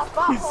 but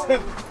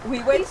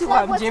we went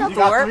to Jim You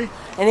got Thorpe, three?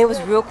 and it was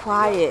real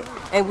quiet,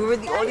 and we were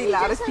the only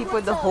loudest people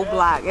in the whole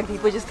block, and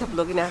people just kept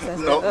looking at us.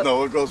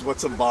 No, it goes,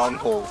 what's a bong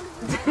hole?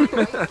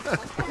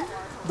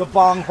 The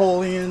bong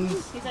holians.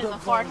 He says a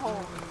fart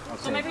hole.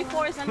 So maybe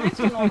 4 is the next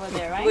one over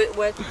there, right?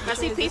 I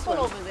see people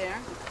over there.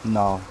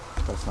 No,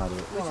 that's not it.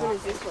 Which one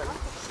is this one?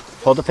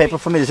 Hold the paper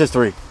for me, this is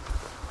 3.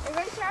 You're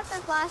going to turn off their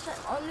flashlight.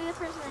 Only the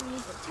person that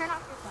needs it. Turn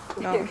off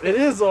your flashlight. No, it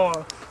is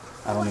on.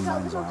 I don't need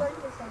mine's on.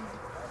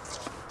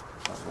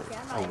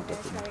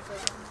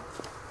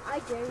 I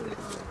dare you.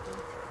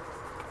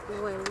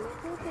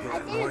 I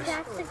dare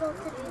Zach to go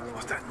to the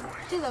What's that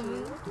noise? To the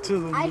moon. To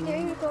the I dare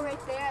you to go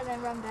right there and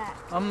then run back.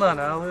 I'm not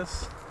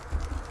Alice.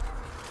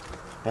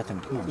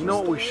 Bethany, come on. You know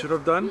what we should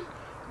have done?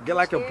 Get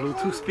like a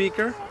Bluetooth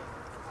speaker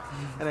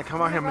and then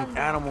come out here and make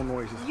animal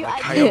noises,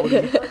 like coyote,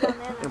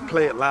 and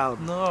play it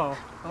loud. No.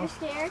 You're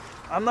scared?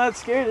 I'm not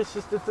scared. It's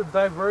just it's a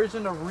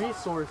diversion of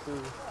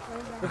resources.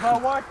 If I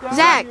walk down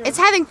Zach, here, it's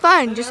having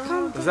fun. Just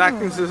come. Zach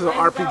thinks this is an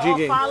RPG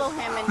game. Follow him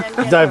and then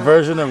get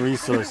Diversion of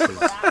resources.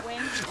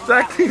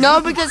 Zach thinks No,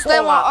 this is because they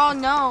will Fallout. all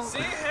know.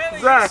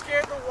 Zach,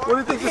 what do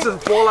you think this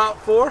is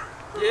Fallout 4?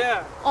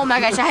 yeah. Oh my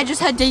gosh, I just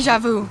had deja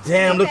vu.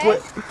 Damn, look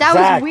what. That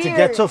Zach, was to weird.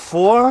 get to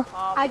 4?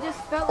 I just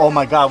felt Oh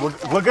my god,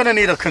 we're gonna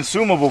need a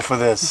consumable for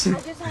this. I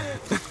just had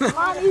a...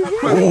 Mommy,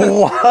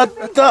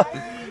 What the?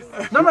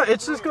 No,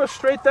 it's just go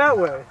straight that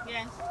way.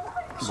 Yeah.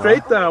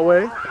 Straight that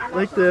way,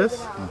 like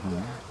this.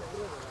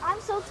 I'm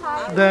so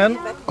tired. Then,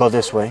 Go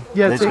this way.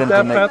 yeah, It's take gonna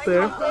that make path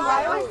there. I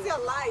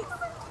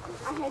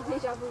had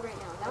deja vu right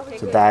now. That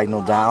was the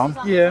diagonal down,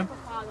 Yeah,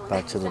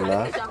 back to the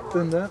left,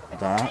 then that.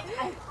 that.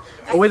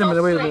 Oh, wait a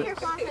minute, wait a minute.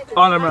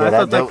 Oh, no, Yeah, I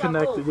thought that that-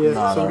 connected. Yeah,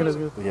 No, so we're no, gonna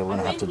do. yeah, we're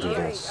gonna have to do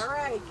this.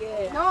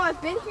 No,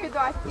 I've been here though.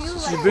 I feel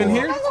like... You've been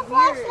here?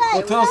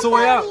 Well, tell us the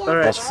way out. All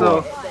right, That's so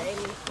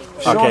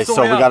Okay, us the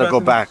so way we out, gotta go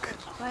Bethany. back.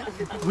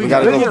 we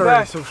gotta been go here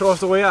Alright, so show us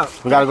the way out.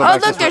 We gotta go Oh, back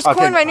look, this way. there's Okay.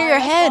 corn right near your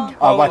head.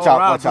 Oh, watch out,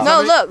 watch out.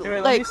 No, look. Here,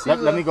 let me Like, see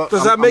Let me go.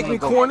 Does that make me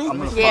corny?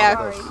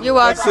 yeah, you're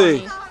welcome. Let's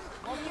see.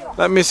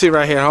 Let me see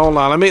right here. Hold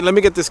on. Let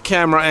me get this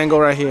camera angle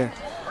right here.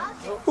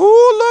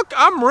 Ooh, look,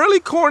 I'm really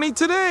corny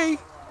today.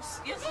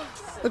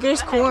 Look at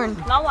this corn.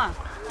 Noah.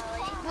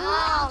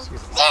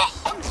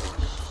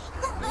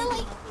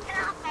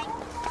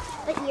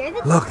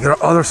 Look, there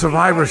are other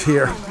survivors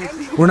here.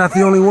 We're not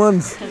the only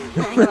ones.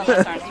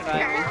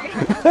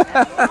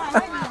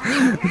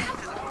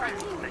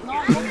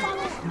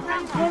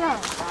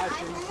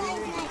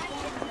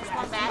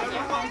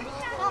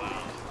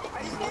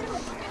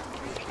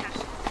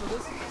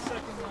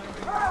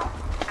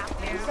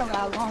 Still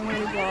got a long way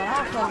to go.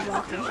 I'll go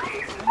walking.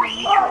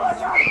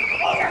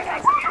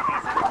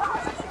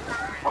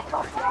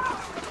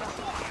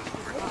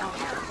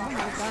 Oh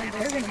my God,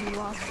 they're gonna be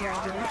lost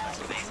right here.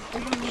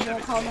 They're gonna be able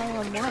to call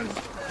 911.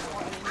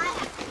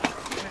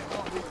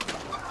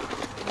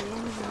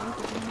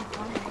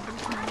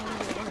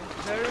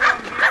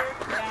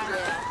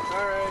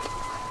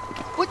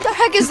 What the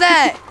heck is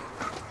that?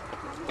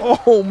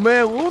 Oh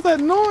man, what was that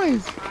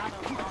noise?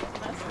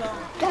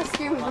 That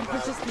scared me.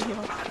 It's just me.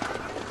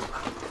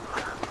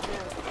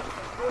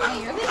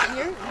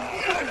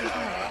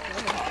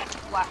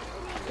 What?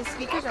 The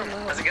speakers are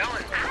low. How's it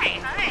going?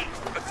 Hi.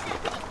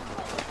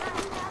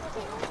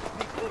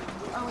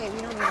 Oh wait, we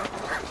don't need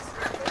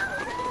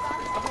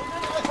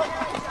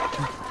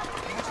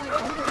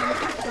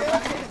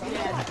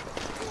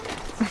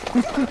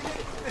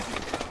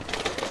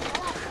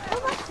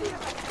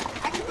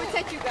I can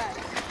protect you guys.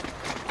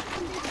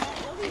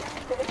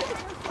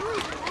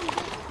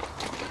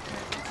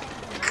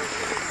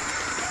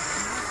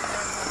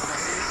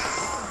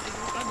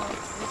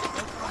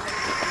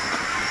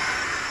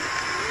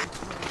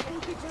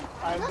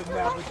 Look, the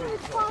mushroom is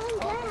falling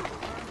down.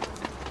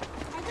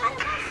 I got a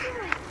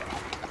mushroom.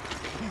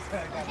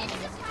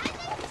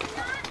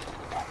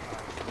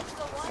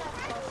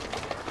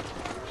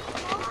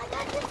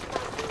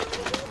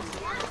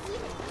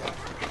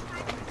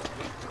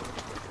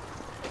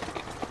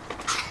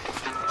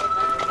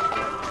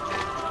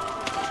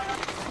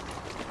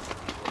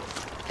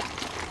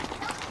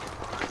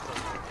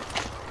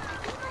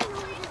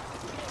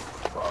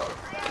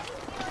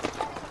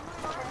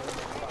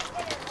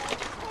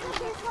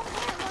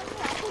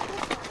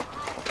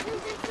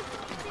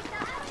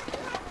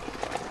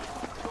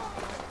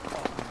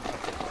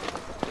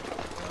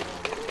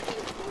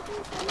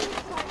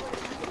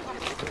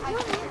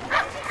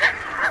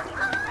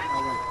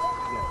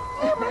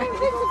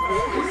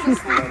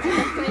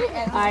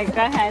 Alright,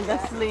 go ahead,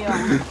 that's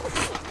Leon.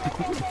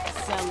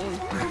 Silly.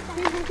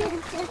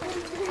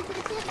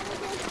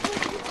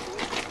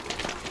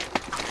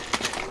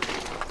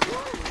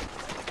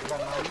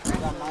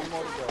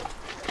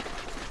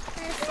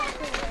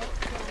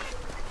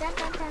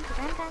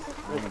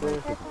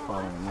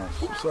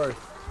 I'm sorry.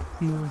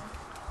 No.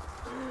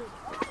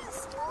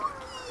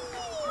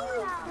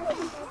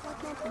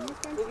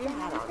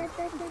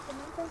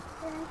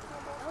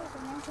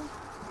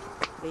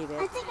 I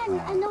think I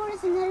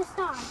noticed another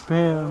star.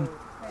 Bam.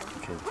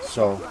 Okay,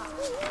 so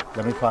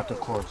let me plot the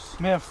course.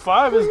 Man,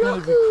 5 is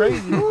gonna be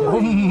crazy. Oh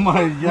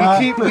my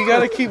God. We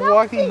gotta keep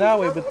walking that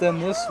way, but then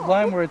this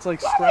line where it's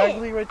like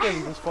straggly right there,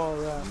 you just fall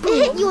around.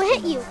 It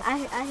hit you. I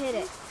hit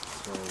it.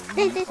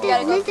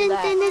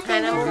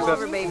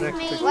 over, baby.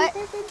 What?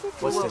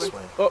 What's this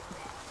way?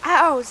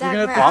 Ow, Zach.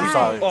 You're gonna Oh, I'm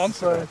sorry. Oh, I'm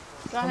sorry.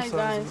 Go ahead,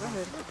 guys.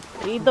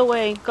 Lead the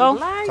way. Go.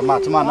 Come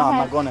on, no, I'm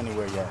not going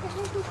anywhere yet.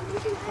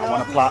 I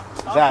want to plot.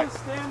 Zach.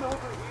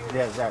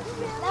 Yeah, Zach.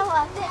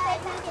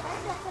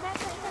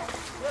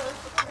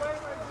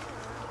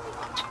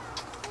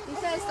 He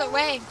says the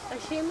way.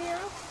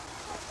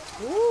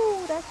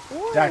 Ooh, that's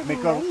good. Zach,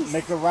 make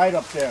a right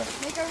up there.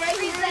 Make a right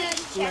here.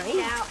 Check it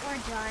out. We're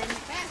done.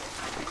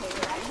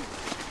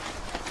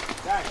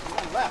 Zach, you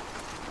went left.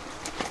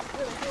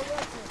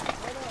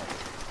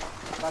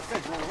 That's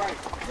it, you went right.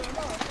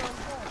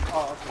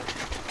 Oh, okay.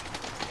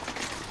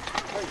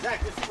 Wait, Zach,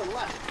 this is the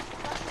left.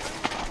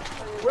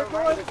 We're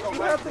going, we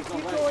have to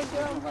keep going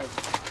down.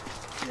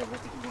 Yeah, we'll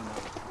keep going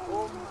down.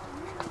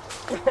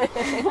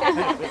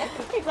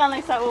 He sounds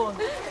like Saul.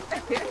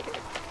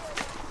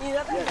 She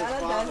does?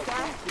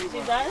 She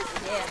does?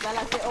 Yeah, but I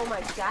say, oh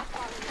my God.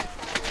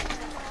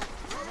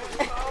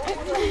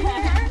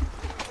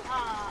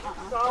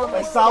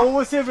 If Saul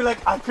was here, be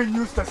like, I can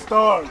use the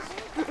stars.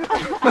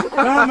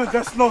 Damn it,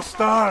 there's no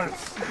stars.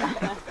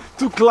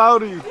 Too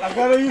cloudy. I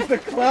gotta use the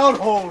cloud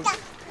hose.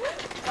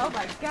 Oh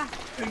my God.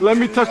 Let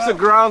me touch the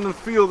ground and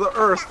feel the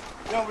earth.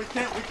 No, we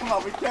can't lose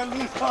up. We can't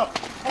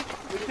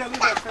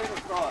lose our train of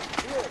thought.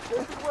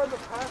 This is where the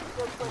path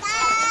gets like...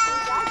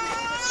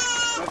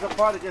 There's a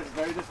part that gets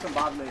very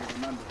discombobulated,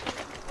 remember.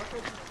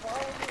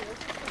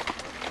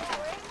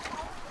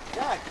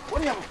 Jack, what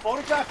do you have, a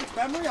photographic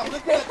memory? I'm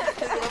looking at this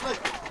thing and I'm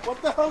like, what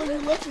the hell are you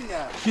looking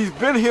at? He's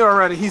been here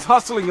already. He's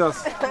hustling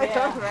us.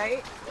 Yeah.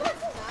 Right?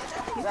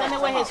 He's done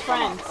it with his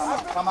friends.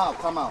 Come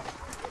out.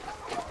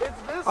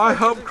 I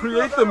helped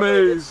create the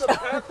maze.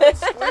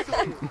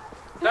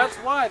 That's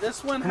why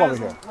this one Come has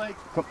over here. like...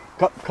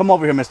 Come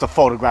over here, Mr.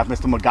 Photograph,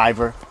 Mr.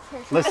 MacGyver.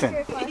 Listen,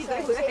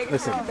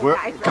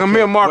 Come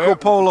here, Marco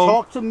Polo.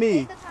 Talk to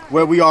me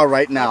where we are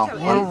right now.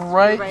 We're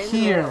right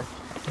here.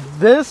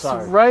 This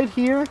right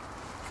here.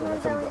 So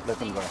let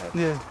them go ahead.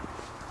 Yeah.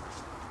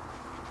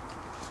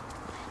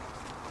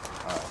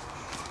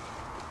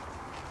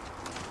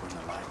 We're in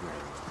the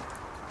library.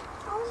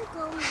 How's it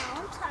going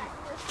now?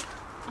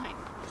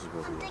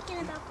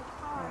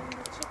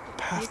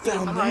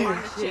 down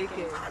there.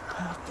 Chicken.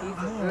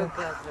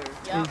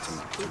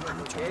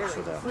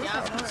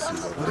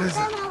 What is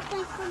it?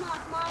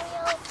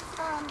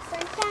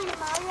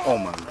 Oh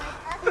my God.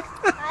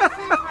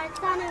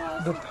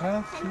 The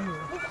path here.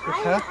 The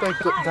path that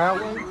that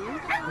way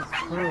is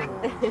curved.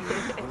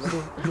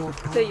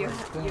 So your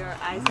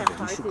eyes have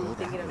hearts and you're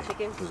thinking of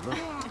chicken?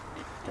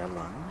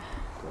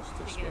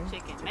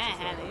 Chicken. Man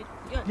had it.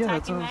 You're Yeah,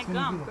 that's attacking what I was that gonna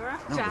gum, do. girl.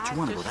 No, but you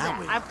want to go that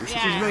way.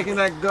 She's making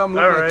that gum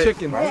look like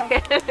chicken.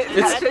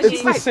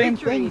 It's the same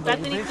thing.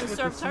 Bethany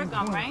conserves her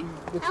gum, right?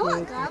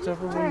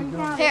 Whichever way you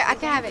go. Here, I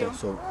can have it.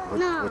 So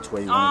which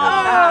way you Oh,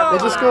 want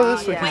Let's just go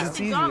this way because it's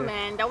wasted gum, easier.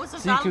 man. That was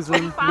See, because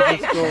then you $1.25.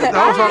 just go.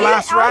 That was our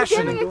last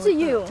ration. Giving it to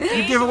you.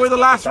 You give away the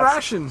last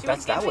ration. to go?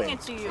 That's that Giving way.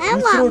 it to you. I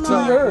You threw want it to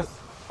the more. earth.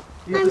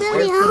 I'm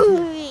really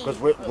hungry. Because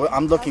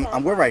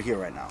we're right here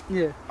right now.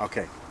 Yeah.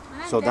 Okay.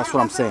 So that's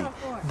what I'm saying.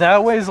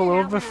 That way is a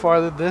little bit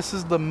farther. This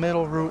is the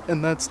middle route,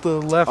 and that's the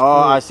left Oh,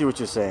 I route. see what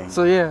you're saying.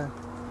 So yeah.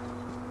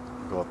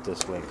 Go up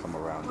this way and come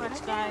around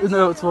it.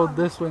 No, it's well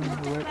this way,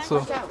 right?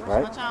 So.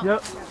 Right?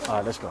 Yep. All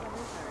right, let's go.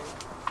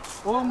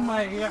 Oh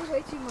my God.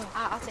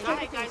 I'll take All it.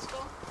 right, guys, go.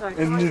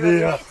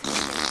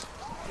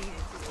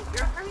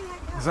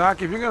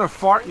 Zach, if you're gonna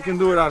fart, you can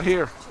do it out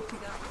here.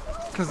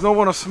 Because no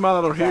one will smell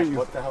it or hear you.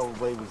 What the hell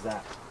way was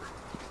that?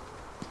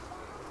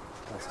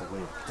 That's the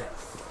way of death.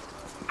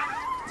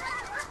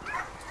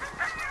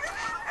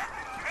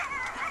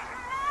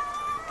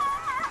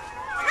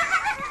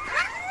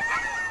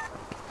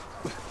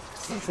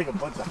 Seems like a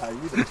bunch of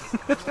hyenas.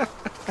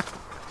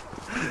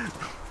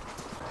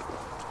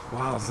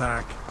 Wow,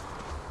 Zach.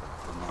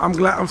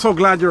 I'm so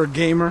glad you're a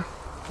gamer.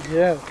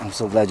 Yeah. I'm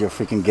so glad you're a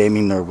freaking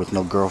gaming nerd with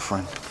no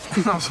girlfriend.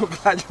 I'm so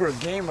glad you're a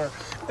gamer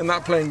and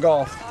not playing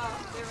golf.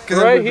 'Cause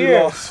Right then we'd be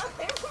here. lost.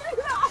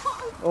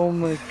 Oh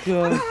my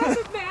God.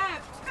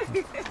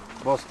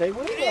 Well, stay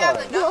with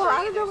us. No,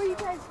 I don't know where you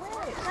guys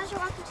went. You guys are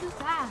walking too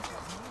fast.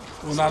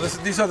 Well, now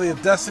these are the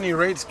Destiny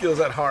raid skills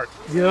at heart.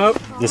 Yep.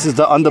 This is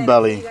the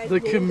underbelly. The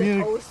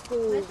community. Old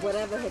school,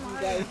 whatever have you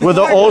guys. We're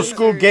the old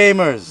school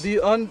gamers.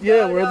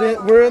 Yeah,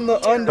 we're in the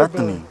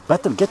underbelly.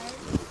 Bethany,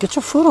 get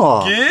your foot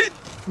off. Get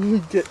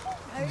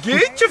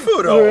your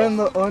foot We're off. in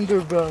the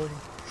underbelly.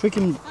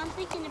 Freaking I'm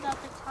thinking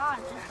about the car.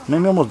 made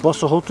me almost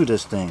bust a hole through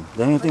this thing.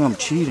 They didn't think I'm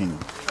cheating.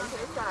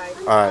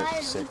 All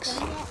right, 6.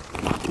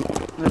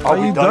 Are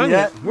we done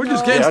yet? We're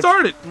just getting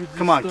started.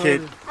 Come on,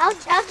 kid. I'll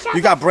chop.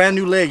 You got brand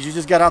new legs. You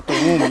just got out the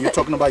womb and you're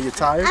talking about you're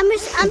tired? I'm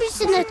just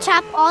gonna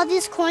chop all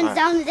these corns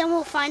down and then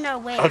we'll find our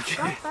way.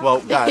 Okay.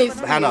 Well, guys,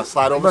 Hannah,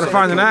 slide over. Better so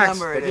find you an can- axe.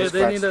 Yeah,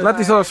 they need Let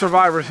these other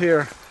survivors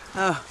here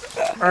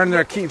earn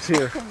their keeps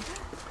here.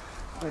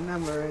 What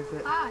number is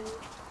it?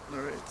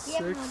 Alright, 6.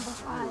 Number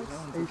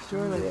 5. Are you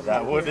sure that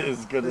That one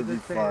is gonna be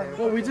fun.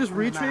 Well, we just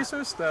retrace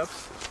our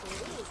steps.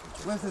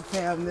 What's it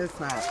say on this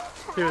map?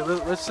 Here,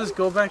 let's just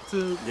go back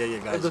to Yeah,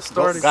 guys. the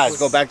starting Guys,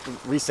 go point. back to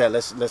reset.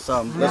 Let's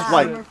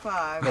wipe. Number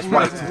 5. Let's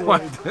wipe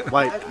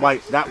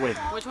that way.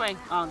 Which way?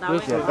 Oh, that way.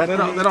 Yeah, They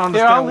don't Here,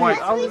 understand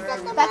white.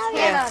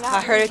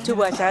 I heard it too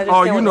much. I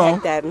Oh, you understand know.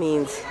 what that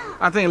means.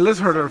 I think Liz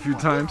heard it a few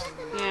times.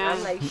 Yeah.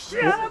 Like,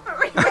 shut up.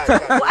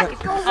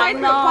 I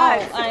know.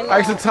 I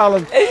used to tell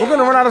him, we're going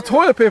to run out of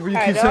toilet paper. You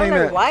keep saying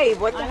that. Wipe.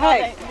 What the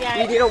heck? Yeah.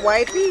 You need a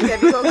wipey? Then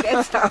you go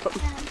get some.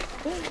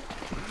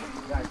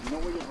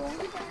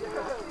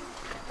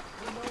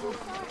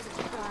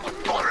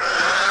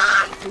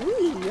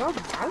 Ooh, you're a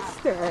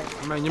monster.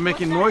 Man, you're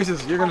making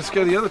noises. You're going to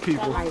scare the other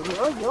people. I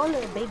know, you're a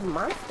little big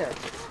monster.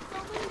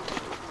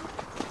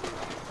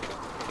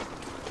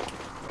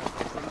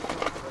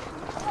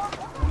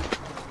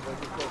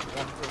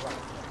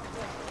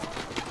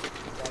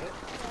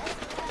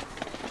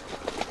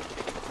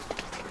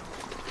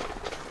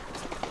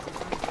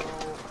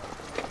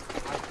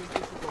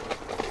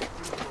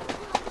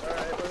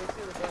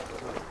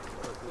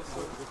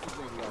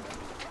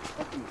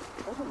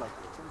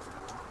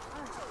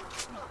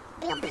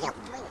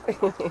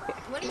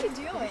 What are you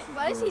doing?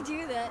 Why does he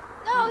do that?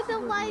 No, the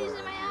light is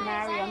in my eyes.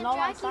 Mario, I no am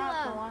one stop. No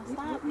Dracula. one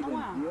stop. No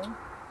one.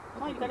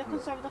 No, you gotta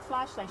conserve the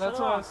flashlight. That's Shut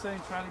it what I was off.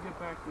 saying, trying to get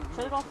back to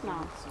Shut it off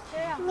now.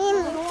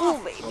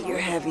 Oh, baby, you're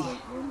heavy.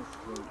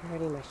 You're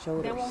hurting my They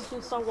shoulders. won't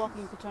you start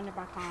walking. You can turn it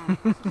back on.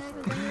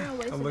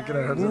 I'm looking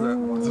at her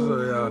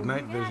through the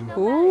night vision.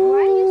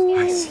 Ooh.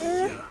 I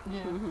see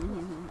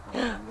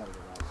you.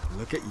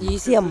 Look at you. You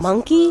see a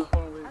monkey?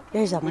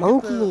 There's a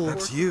monkey.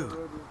 That's you.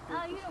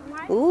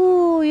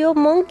 Ooh, you're a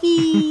monkey.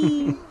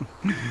 You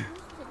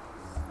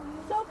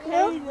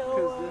never did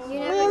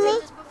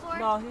this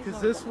before? Because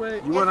this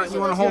way, You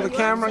wanna hold the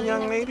camera,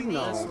 young lady?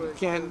 No, you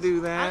can't do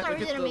I that. thought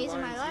you did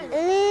amazing my life.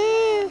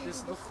 this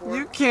is the fork.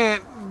 You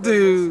can't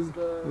do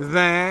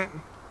that.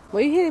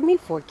 What are you hitting me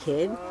for,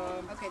 kid?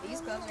 Okay, these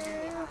gloves are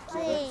gonna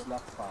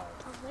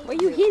What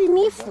are you hitting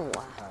me for?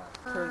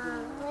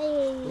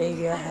 be. Leave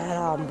your head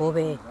on,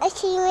 booby. A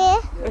shimmy.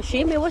 A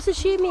shimmy? What's a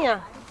shimmy? Oh,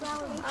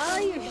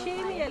 you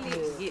shimmy.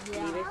 Leave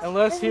it.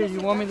 Unless here, you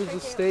want me to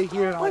just stay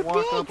here and I'll We're walk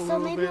big, up a so little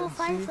maybe bit we'll and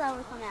find see?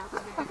 flower come out.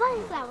 A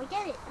flying flower,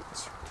 get it.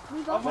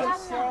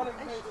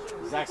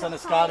 Zach's on a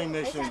scouting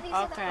mission.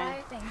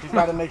 Okay. He's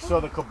got to make sure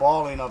the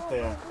cabal ain't up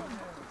there.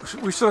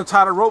 We should have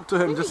tied a rope to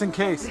him just in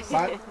case.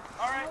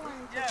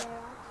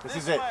 This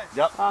is it.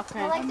 Yep.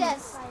 Okay. Like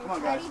this. Come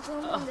on, guys. Ready,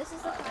 boom, boom. This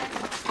is the card.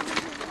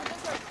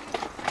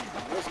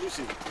 Where's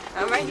Lucy?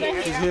 I'm right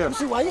here. She's here.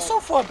 Lucy, why are you so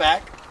far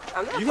back?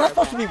 I'm not You're not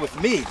supposed to be with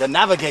me, the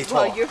navigator.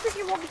 Well, you're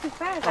freaking walking too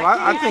fast. Well,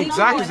 I think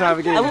Zach is I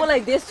navigating. went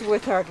like this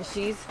with her because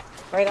she's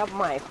right up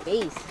my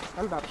face.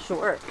 I'm about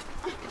short.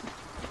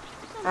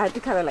 I had to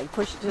kind of like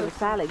push it to the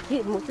side, like,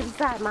 kid, move to the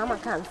side. Mama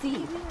can't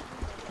see.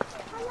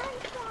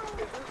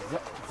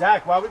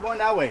 Zach, why are we going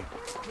that way?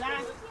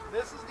 Zach,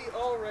 this is the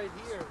O right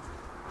here.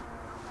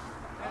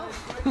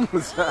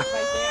 What's that?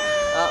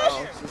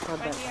 Uh-oh. She's so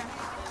bad.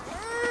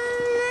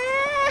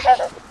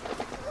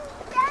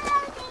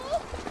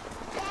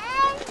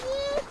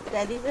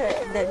 Daddy's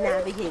the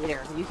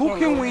navigator. You Who can't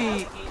can go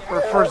we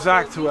refer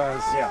Zach to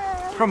as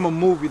from a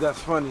movie that's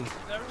funny?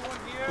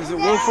 Is it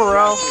Will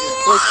Ferrell?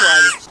 Which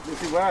one?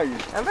 Lucy, where are you?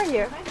 I'm right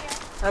here.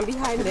 I'm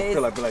behind this. Be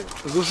like.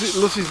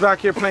 Lucy's back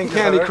here playing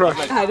Candy Crush.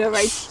 I know,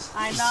 right?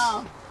 I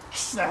know.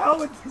 The hell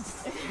with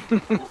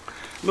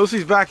this?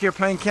 Lucy's back here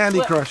playing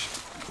Candy Crush.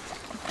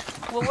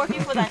 We're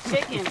working for that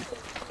chicken.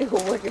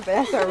 We're working for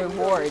that's our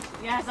reward.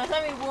 Yes, that's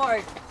a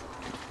reward.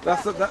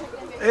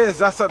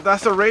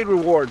 That's a raid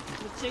reward.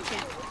 The chicken.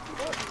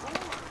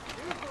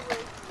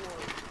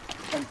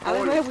 I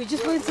don't know. We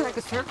just went into like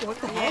a circle. What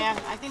the heck?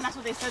 Yeah, I think that's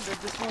what they said. That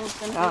this one was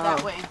gonna go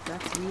that way.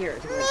 That's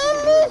weird.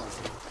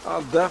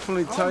 I'll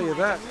definitely tell you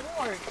that.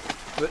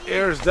 The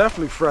air is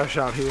definitely fresh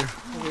out here.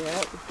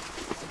 Yep.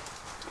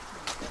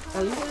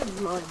 At least it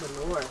smell like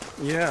manure.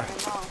 Yeah.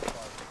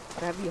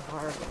 That'd be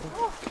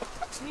horrible.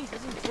 Geez,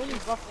 this is really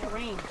rough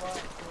terrain.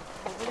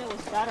 Over there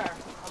was better.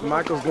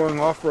 Michael's going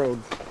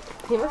off-road.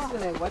 He must have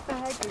been like, what the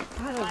heck? What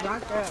kind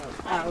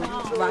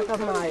of rock up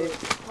my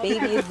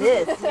baby is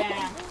this?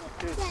 Yeah.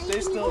 They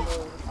still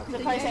know.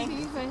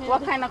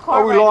 What kind of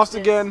car Oh, we ride lost is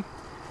this? again.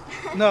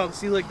 No,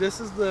 see, like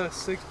this is the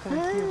 6.2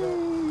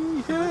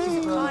 though. So this is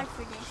the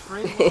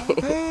straight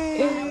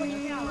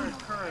line.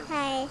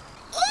 Hey.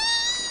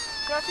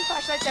 Throw two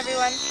flashlights,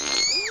 everyone.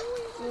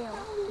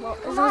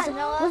 Was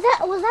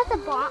that the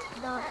box?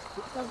 No,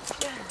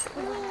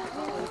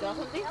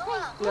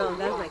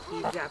 that's my key.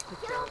 Yeah,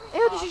 picture.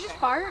 Ew, did you just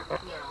fart?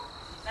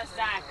 That's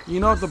Zach. You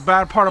know what the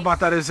bad part about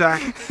that is,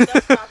 Zach?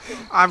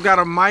 I've got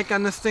a mic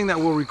on this thing that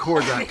will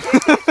record that.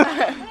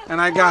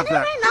 And I got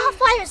that. Not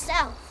by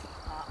herself.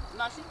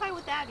 No, she's probably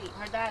with daddy.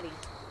 Her daddy.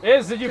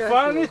 Is, did you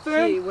find She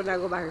anything? would not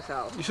go by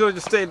herself. You should have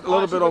just stayed a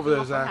little bit over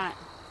there, Zach.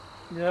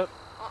 Yep.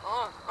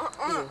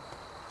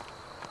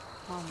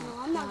 No,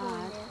 I'm not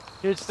going there.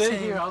 Here, stay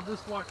here. I'll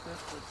just walk this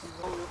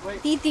way.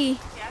 Wait. Titi,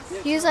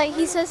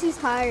 he says he's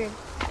tired.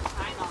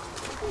 I know.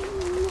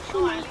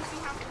 No, at least you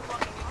have to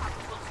walk and you don't have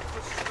to push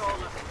the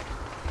stroller.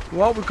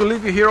 Well, we could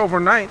leave you here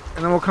overnight,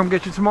 and then we'll come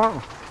get you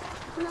tomorrow.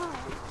 No.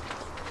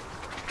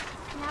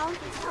 Now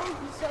he's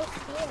so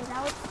scared.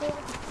 Now it's stay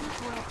with the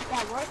people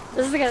that work.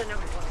 This is the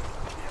number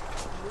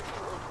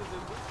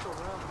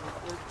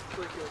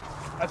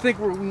I think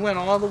we went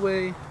all the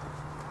way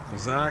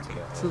Zach,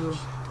 to the.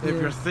 if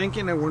you're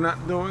thinking that we're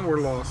not doing, we're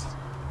lost.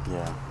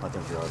 Yeah, I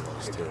think we are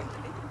lost too. Do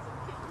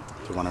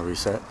you want to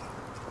reset?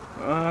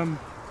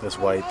 Let's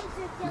wipe.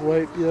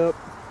 Wipe, yep.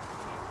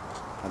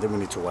 I think we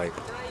need to wipe.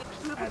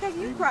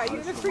 You cry.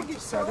 You're the freaking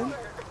 7.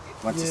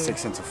 Went to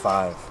 6 into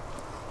 5.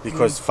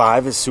 Because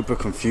 5 is super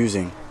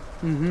confusing.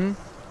 Mm-hmm.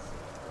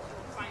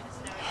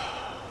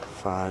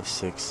 5,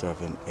 6,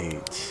 7,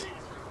 8.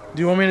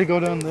 Do you want me to go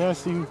down there?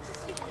 See.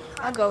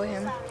 I'll go with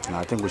him. No,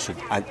 I think we should.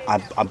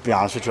 I'll be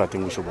honest with you. I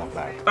think we should walk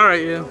back. All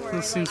right, yeah,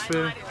 that seems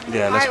fair.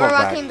 Yeah, let's Alright, walk we're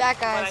back. walking back,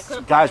 guys.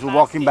 Guys, we're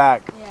walking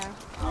back. Yeah.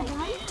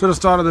 To the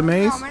start of the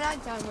maze? No, we're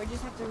not done. We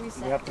just have to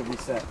reset. We have to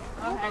reset.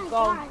 Okay,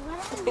 go.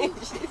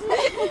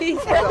 He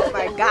said, oh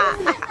my God.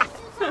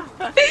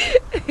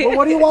 Well,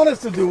 what do you want us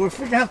to do? We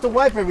freaking have to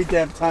wipe every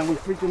damn time we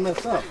freaking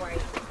mess up.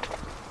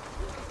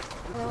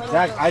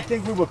 Zach, I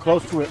think we were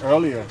close to it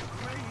earlier.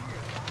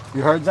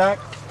 You heard, Zach?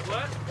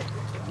 What?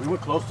 We were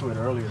close to it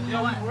earlier.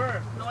 Yeah, we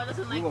were. Noah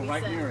doesn't We like were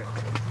right reset. near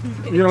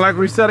it. You don't like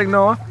resetting,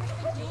 Noah?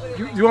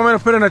 You want me to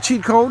put in a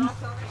cheat code?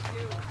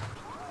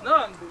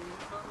 None.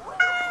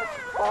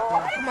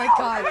 Oh my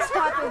god,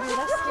 stop it, dude.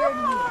 That scared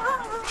me.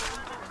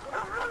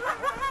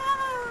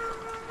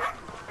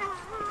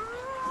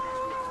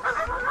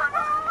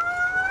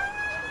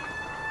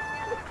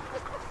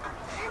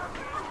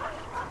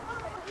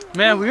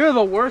 Man, we are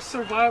the worst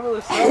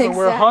survivalists ever.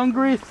 We're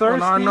hungry,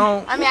 thirsty. Well, I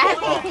know I mean, I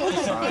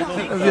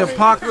have if the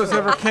apocalypse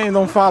ever came,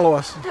 don't follow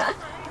us.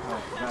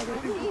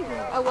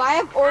 Oh, I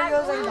have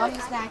Oreos and gummy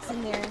snacks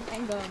in there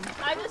and gum.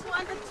 I just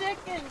want the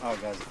chicken. Oh,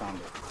 guys, found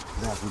it.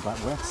 Yeah,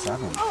 we're at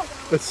 7.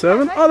 At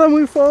 7? Oh, then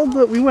we followed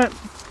the. We went.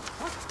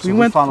 So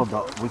we followed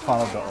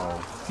the O.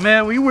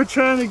 Man, we were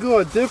trying to go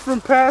a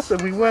different path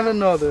and we went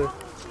another.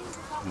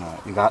 No,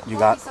 you got.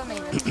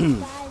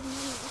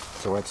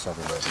 So we're at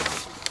 7 right now.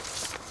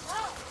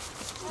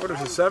 What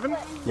is it, 7?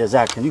 Yeah,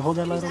 Zach, can you hold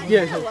that light over?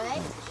 Yeah.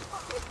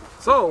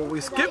 So, we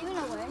skipped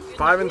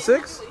 5 and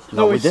 6?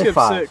 No, we did skipped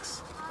 5.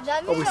 6.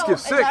 Oh, we skipped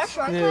 6.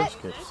 Yeah.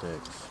 Skip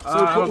 6.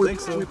 I don't think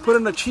so. We put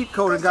in the cheat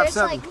code and got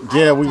 7.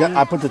 Yeah,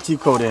 I put the cheat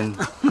code in.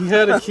 He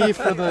had a key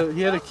for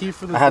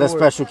the. I had a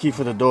special key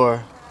for the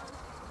door.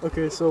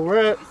 Okay, so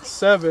we're at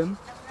 7.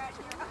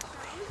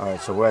 All right,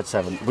 so we're at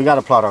 7. We got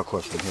to plot our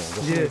course from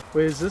here. Yeah.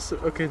 Wait, is this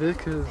okay? This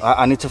because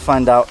I need to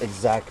find out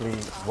exactly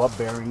what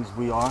bearings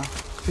we are.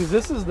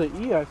 this is the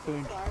E, I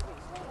think.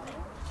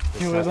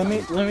 Anyway, let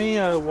me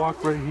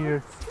walk right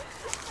here.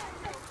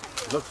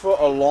 Look for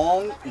a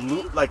long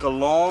loop, like a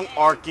long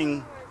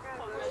arcing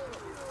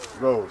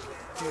road.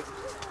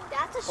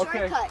 That's a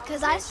shortcut,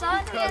 because I saw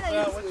it the other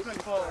day.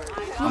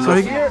 So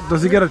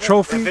does he get a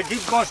trophy? If it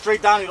keeps going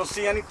straight down, you don't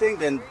see anything,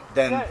 then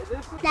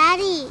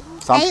Daddy,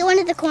 I ate one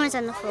of the corns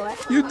on the floor.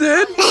 You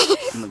did?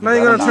 Now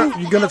you're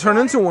gonna turn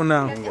into one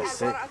now. You get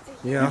sick.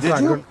 Yeah, that's Did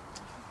not you? good.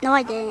 No,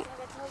 I didn't.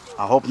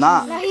 I hope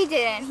not. No, he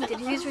didn't.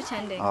 He was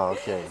pretending. Oh,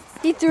 okay.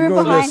 He threw You're it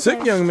gonna get behind sick,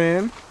 him. young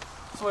man.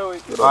 All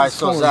right,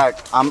 so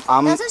Zach,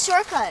 That's a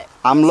shortcut.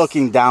 I'm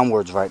looking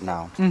downwards right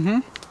now.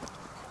 Mm-hmm.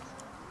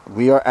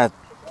 We are at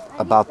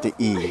about the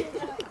E.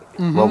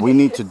 What we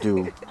need to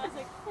do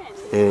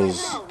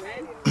is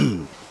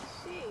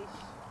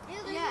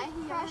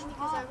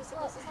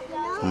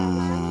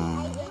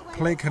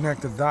Play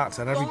connect the dots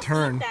at every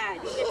turn.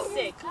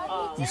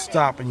 You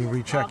stop and you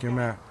recheck your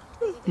map.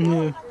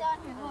 Yeah.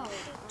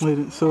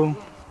 Wait, so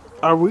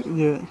are we?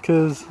 Yeah,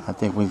 because I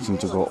think we need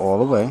to go all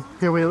the way.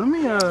 here. Wait, let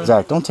me.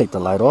 Zach, don't take the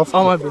light off.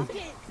 Oh my bad.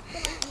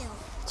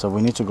 So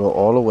we need to go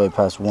all the way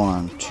past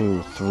 1,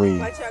 2,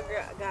 3.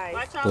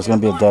 There's gonna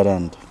be a dead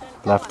end,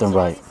 left and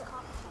right.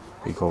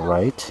 We go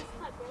right,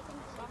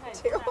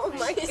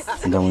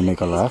 and then we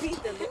make a left,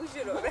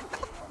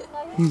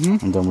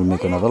 and then we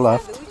make another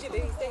left.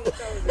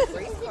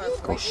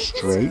 Go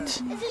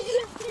straight.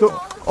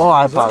 Oh,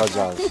 I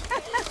apologize.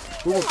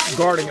 We were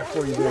guarding it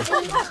for you there.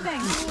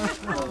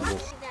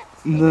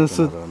 That's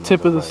the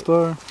tip of the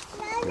star.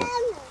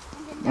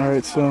 All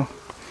right, so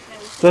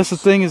that's the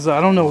thing is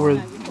I don't know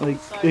where like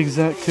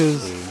exact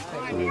because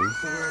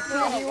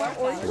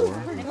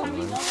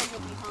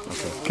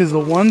the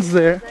ones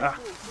there.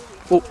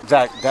 Oh,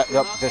 Zach, that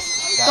this.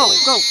 Go.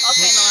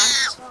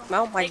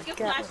 Oh my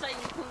god.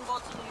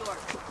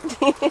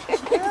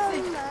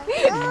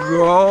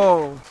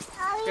 Go.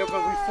 Yeah,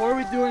 but before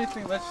we do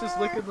anything, let's just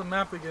look at the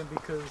map again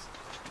because.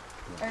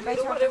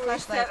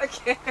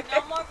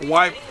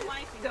 Wipe.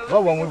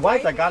 Well, when we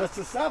wiped, I got us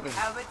to 7.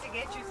 I went to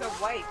get you some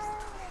wipes.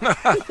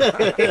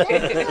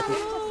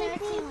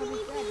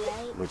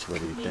 Which way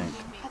do you think?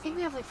 I think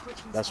we have like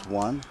 14. That's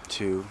 1,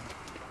 2.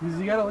 Because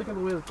you gotta look at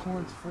the way the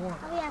corns form. Oh,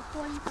 we have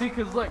 40. See,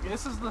 because look,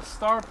 this is the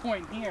star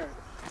point here.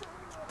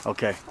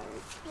 Okay.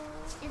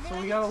 So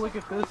we gotta look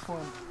at this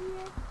one.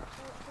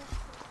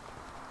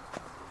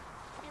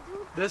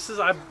 This is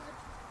I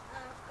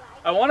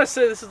want to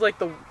say this is like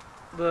the.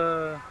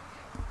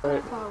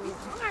 Right.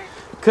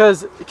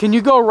 Cause can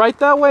you go right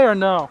that way or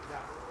no?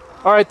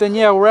 All right, then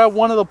yeah, we're at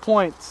one of the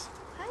points.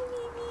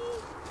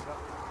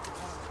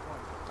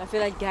 I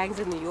feel like gangs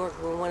in New York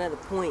were one of the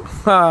points.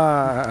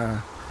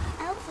 Ah.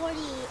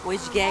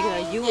 Which gang are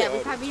you Yeah, in?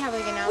 we probably have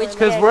like an hour.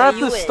 Because we're at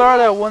the start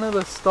at one of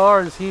the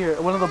stars here,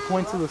 one of the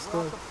points of the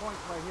star.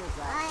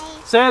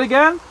 Say it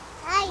again.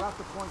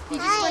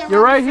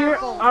 You're right here.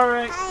 All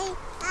right.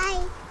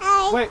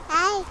 Wait.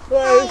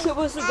 Where are you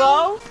supposed to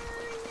go?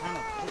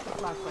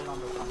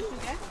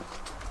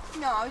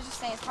 No, I was just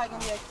saying it's probably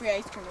gonna be like free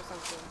ice cream or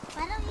something.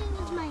 Why don't you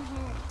use my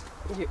hand?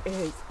 Your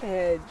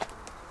head.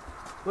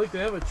 Look, they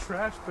have a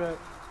trash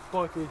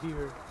bucket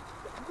here.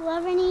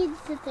 Whoever needs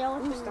to throw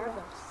it in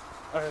Starbucks.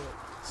 All right.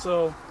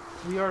 So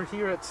we are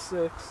here at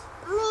 6.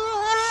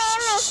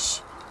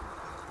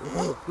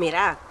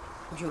 Mira,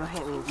 you don't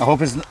hit me. I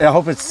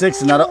hope it's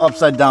 6 and not an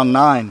upside down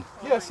 9.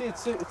 Yeah, see,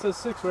 it's a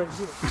 6 right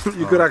here.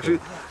 You could actually,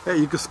 hey,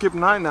 you could skip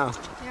 9 now.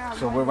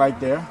 So we're right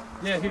there.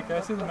 Yeah, here, can I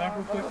see the map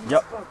real quick?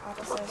 Yep.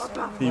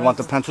 You want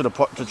the pencil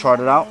to chart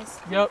it out?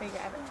 Yep.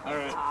 All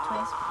right.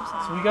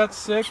 So we got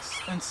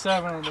 6 and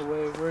 7 on the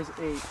way. Where's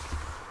 8?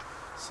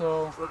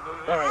 So,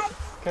 all right.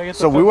 Can I get the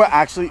So we're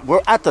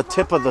at the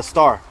tip of the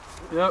star.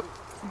 Yep.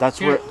 That's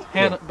Here, where.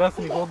 Hannah,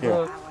 Bethany, hold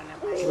Here.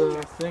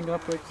 the thing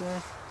up right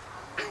there.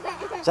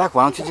 Zach,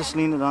 why don't you just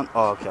lean it on?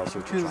 Oh, okay, I see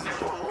what you're trying to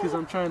do. Because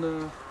I'm trying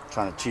to.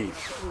 Trying to cheat.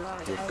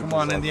 Come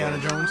on, Indiana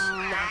Jones.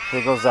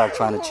 Here goes Zach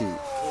trying to cheat.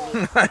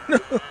 I know.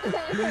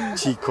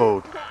 Cheat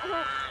code.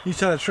 He's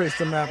trying to trace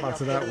the map out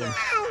to that one.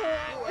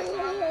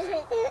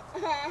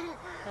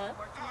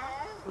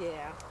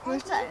 Yeah.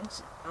 Where's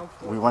that?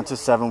 We went to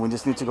 7. We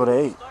just need to go to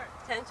 8.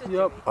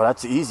 Yep. Oh,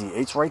 that's easy.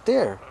 8's right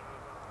there.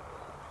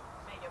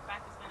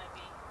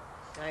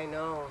 I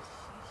know.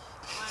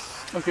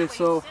 Okay,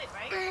 so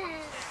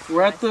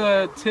we're at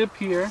the tip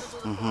here.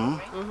 Mm-hmm.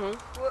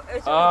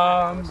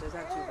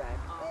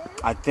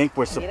 I think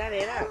we're.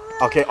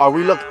 Okay, are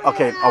we up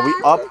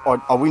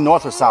or are we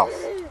north or south?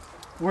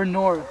 We're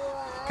north.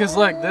 Because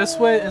like this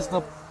way is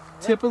the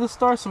tip of the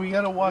star, so we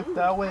gotta walk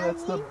that way.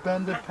 That's the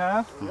bended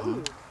path.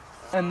 Mm-hmm.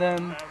 And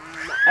then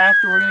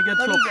after we're gonna get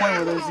to a point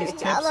where there's these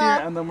tips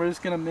here, and then we're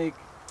just gonna make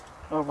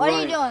a right. What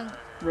are you doing?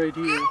 right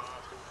here.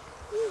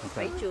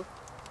 Right, you.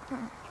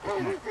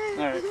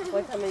 Alright.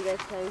 What time are you guys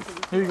planning to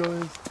be? Here you go,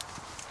 Liz.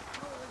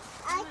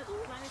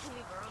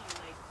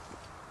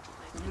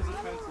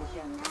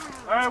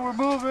 Alright, we're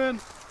moving.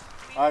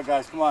 Alright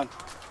guys, come on.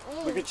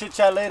 We can chit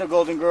chat later,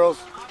 Golden Girls.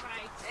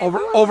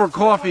 Over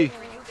coffee.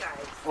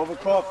 Over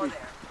coffee.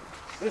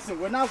 Listen,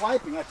 we're not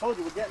wiping. I told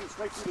you, we're getting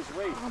straight through this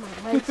raid. Oh,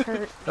 my legs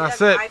hurt. That's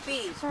it.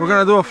 We're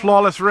gonna do a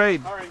flawless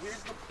raid. Alright,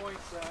 here's the point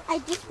set. I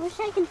just wish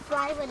I could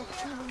fly with a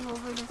team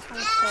over this whole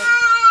thing.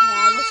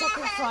 Yeah, I wish I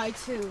could fly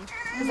too.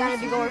 Because I'd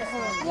be going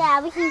home.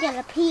 Yeah, we can get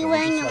a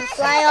P-wing and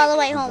fly all the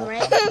way home,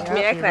 right?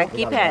 Mira,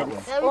 cranky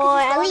pants. Well,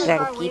 at least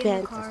Cranky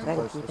pants.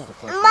 Cranky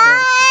pants. Mom!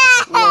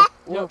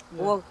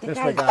 Whoa, This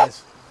way,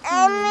 guys.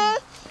 I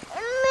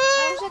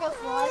wish I could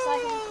fly so I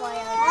can fly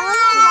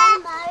out.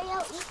 Mario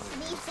eats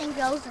beef and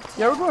goes to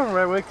Yeah, we're going the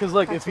right way, because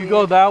like, if you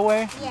go that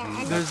way,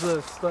 Yeah, there's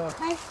the stuff.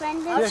 my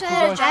friend Yeah, is keep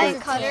going straight.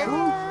 cutter.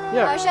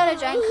 Yeah, I wish I had a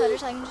giant cutter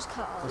so I can just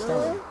cut all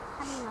of it.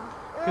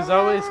 because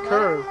that way it's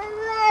curved.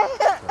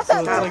 So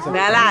it's like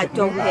Nala,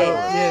 don't hit.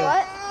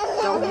 yeah.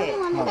 Don't hit.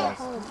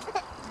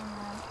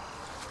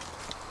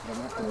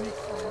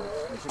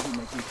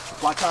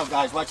 Watch out,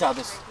 guys. Watch out.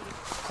 This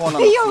corner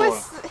on the floor.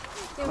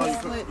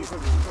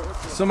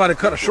 Somebody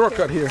cut a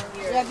shortcut here.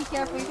 Yeah, be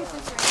careful. You can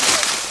switch around.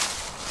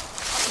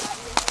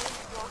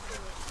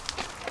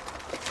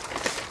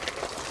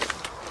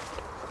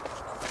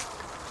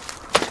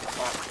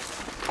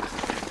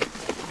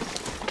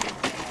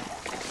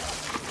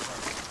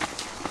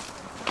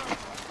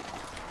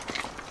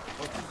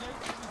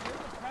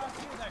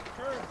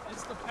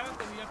 It's the path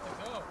that we have to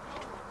go.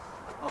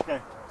 Okay.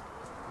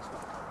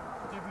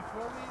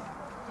 Before we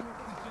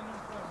continue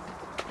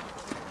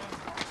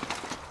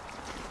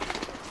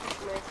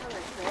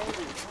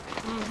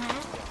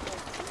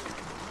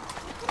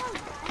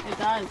It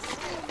does.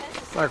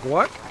 Like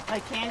what?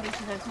 Like candy,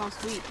 because it's not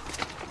sweet.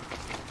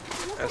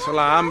 Eso es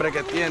la hambre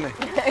que tiene.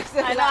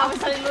 I know, I was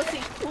telling Lucy,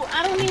 "Well,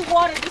 I don't need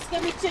water, just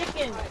give me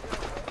chicken."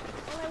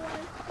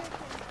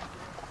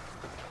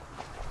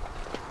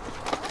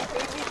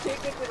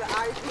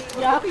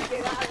 Yeah.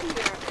 Get out of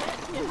here.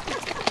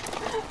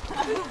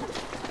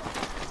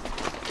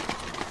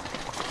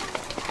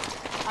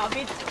 I'll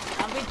be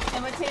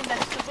imitating that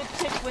stupid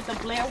chick with the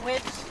Blair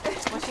Witch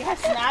when she has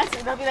snacks,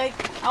 and they'll be like,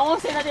 I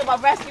won't say nothing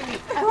about rescue me.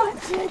 I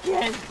want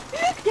chicken.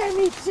 Give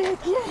me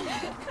chicken.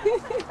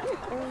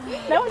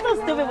 That was so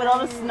stupid with all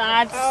the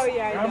snacks. Oh,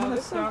 yeah, I know.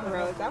 It's so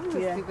gross. That was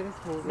the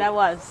stupidest movie. That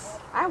was.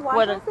 I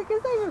watched it. I was like,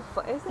 it's not even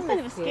fun. It's not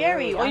even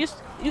scary. Or it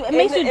In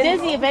makes the- you in-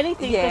 dizzy, if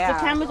anything, because yeah. the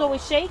camera's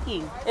always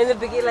shaking. In the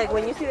beginning, like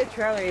when you see the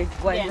trailer, it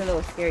was Yeah. a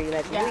little scary. You're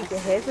like, Yeah. wait, ¿qué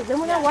es eso? Then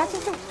when I watch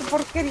it, ¿qué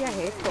porquería es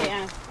esto?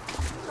 Yeah.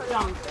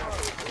 Junk.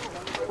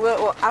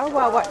 Well, I don't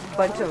know what a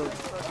bunch of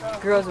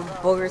girls with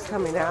boogers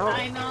coming out.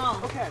 I know.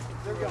 Okay,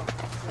 there we go.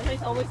 That's what I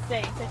always say.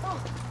 It's like, oh,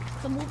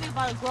 it's a movie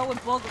about a girl with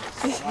boogers.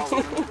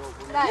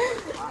 That'd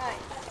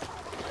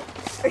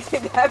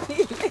be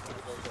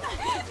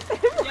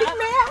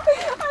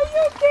Man, are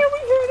you okay?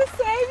 We're here to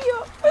save you.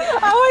 I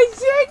want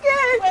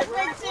chicken. Where's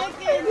my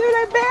chicken? You're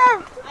like, ma'am.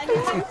 I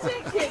need my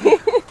chicken.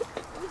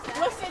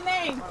 What's your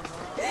name?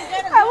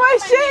 I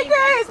want chicken. I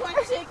just want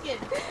chicken.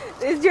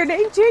 Is your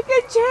name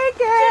Chicken?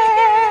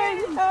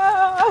 Chicken.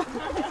 Oh.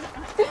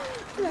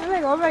 I'm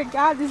like, oh my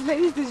God, this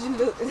lady's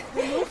delusional.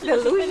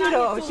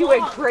 She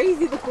went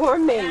crazy, the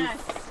corn maze. Yes.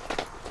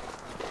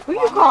 Who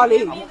you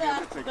calling?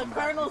 The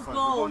Colonel's We're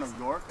gold. going to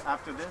New York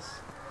after this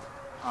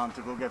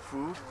to go get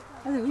food. I said,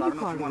 So I who you don't know if you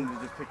calling? wanted to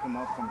just pick them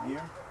up from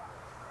here.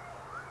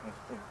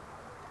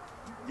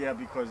 Yeah,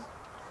 because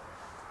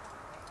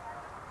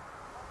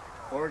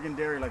Oregon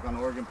Dairy, like on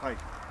Oregon Pike.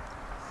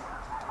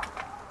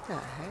 The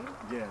heck?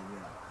 Yeah.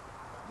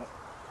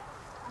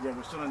 Yeah,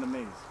 we're still in the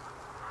maze.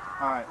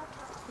 All right.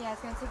 Yeah,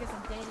 it's gonna take us a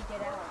day to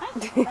get out.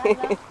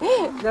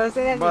 Don't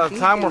say that. By the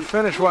time we're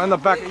finished, we'll end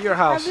up back at your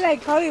house. I'm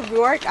like, calling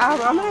York.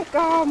 I'm like,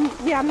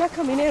 yeah, I'm not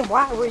coming in.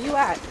 Why? Where you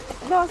at?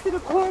 Lost in the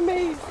corn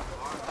maze.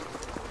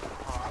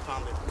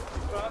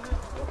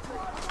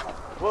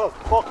 Well,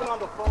 talking on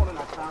the phone and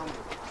I found it.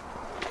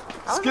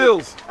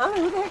 Skills. I don't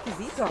know who the heck is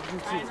he talking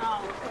to. I know.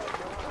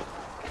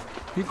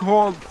 He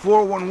called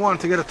 411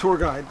 to get a tour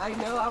guide. I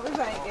know. I was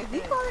like, is he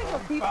calling for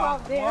people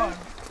out there?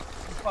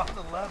 He found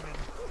 11.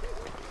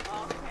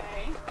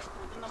 Okay.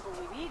 The number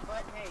we need,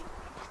 but hey.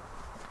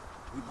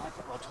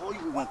 I told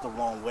you we went the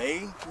wrong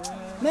way.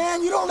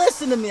 Man, you don't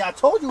listen to me. I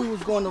told you we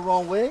was going the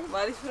wrong way.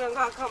 Well, at least we don't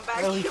gotta come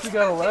back. At least we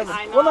got 11.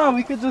 I know. Well, no,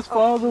 we could just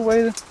follow the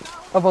way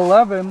of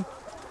 11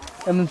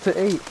 and then to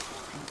 8.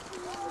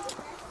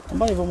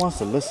 Nobody even wants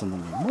to listen to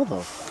me.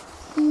 Mother.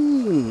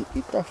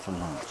 Eat that for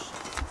lunch.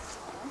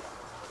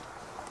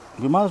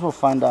 We might as well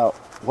find out.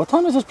 What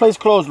time is this place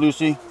closed,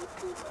 Lucy?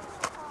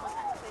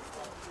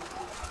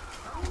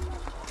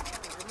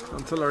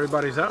 Until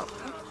everybody's out.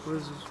 What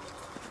is this?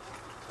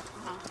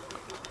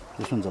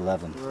 This one's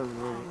 11.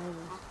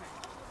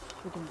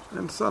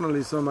 And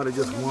suddenly somebody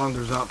just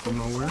wanders out from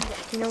nowhere.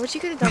 You know what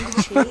you could have done to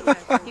the sheet?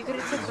 You could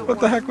have took the What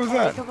the heck was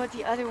that? Think about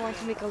the other one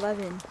to make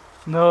 11.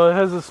 No, it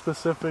has a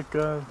specific.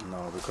 No,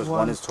 because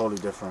one is totally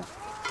different.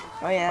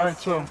 Oh yeah. All right,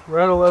 so we're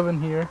at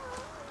 11 here.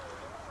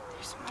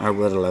 All right,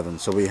 we're at 11.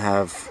 So we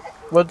have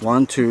What?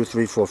 1, 2,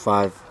 3, 4,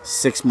 5,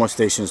 6 more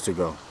stations to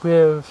go. We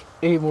have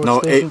 8 more No,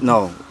 stations. 8.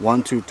 No,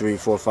 1, 2, 3,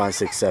 4, 5,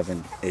 6,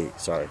 7, 8.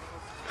 Sorry.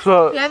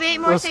 So We have 8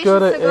 more let's stations go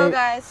to to go, 8.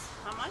 guys.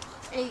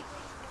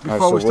 Before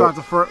Alright, so we start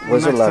the first.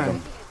 where's next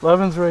 11? time.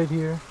 11's right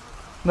here.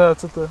 No,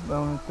 it's at that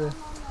one right there.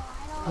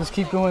 Just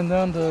keep going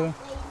down to.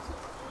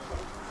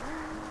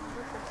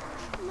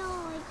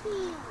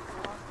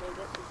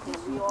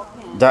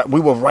 That we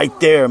were right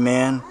there,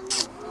 man.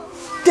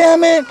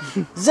 Damn it,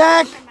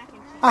 Zach!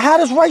 I had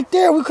us right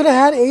there. We could have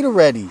had 8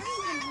 already.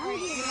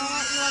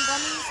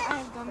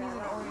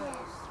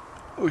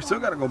 Oh, we still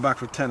got to go back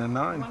for 10 and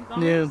 9.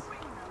 Yeah.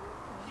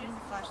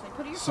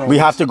 So We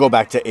have to go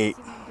back to 8.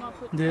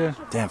 Yeah.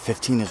 Damn,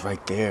 15 is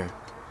right there.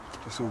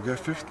 So we'll get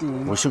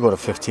 15. We should go to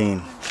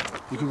 15.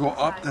 You could go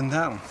up and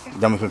down.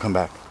 Then we can come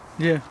back.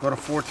 Yeah. Go to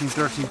 14,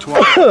 13,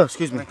 12.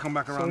 Excuse me. And then come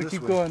back So around we this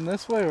keep way. going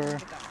this way or?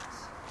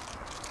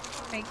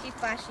 Okay, keep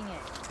flashing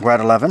it. We're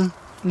at 11?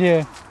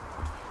 Yeah.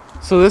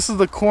 So this is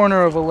the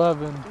corner of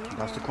 11.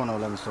 That's the corner of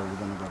 11, so we're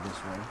gonna go this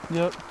way.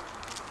 Yep.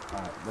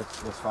 Alright,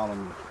 let's follow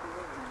me.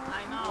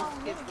 I know.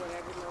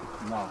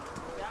 No.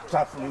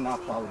 Definitely not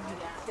follow me.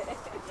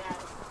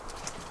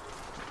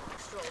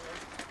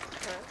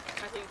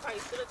 I think probably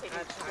should have taken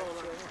a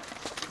stroller.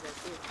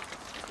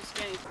 Just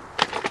getting.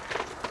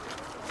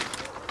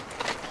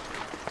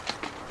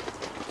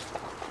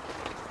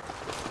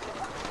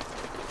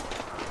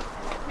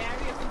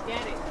 Carry it,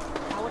 forget it.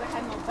 I would have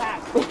had no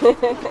back. I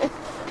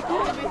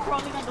would have been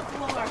crawling on the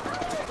floor.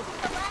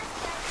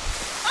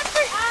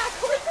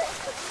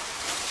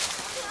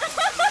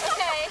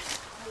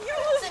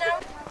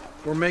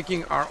 We're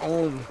making our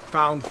own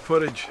found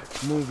footage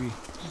movie.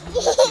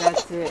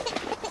 That's it.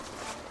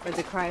 For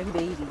the crying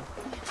baby.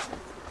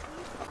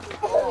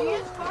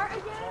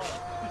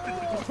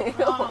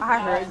 I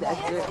heard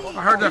that too.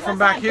 I heard that from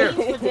back here.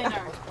 For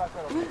dinner.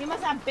 He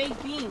must have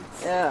baked beans.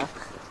 Yeah.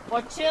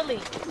 Or chili.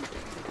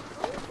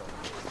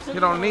 You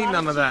don't need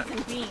none of that.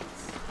 And beans.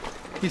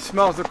 He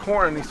smells the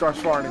corn and he starts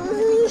farting.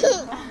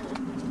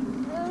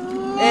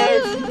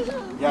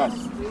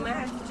 Yes. We might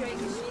have to try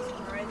because she's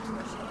already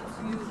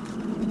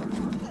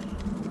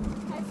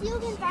I see you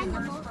can find the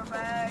most.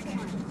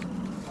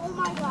 Oh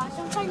my gosh,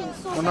 I'm finding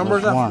so What number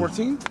is that? One.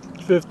 14?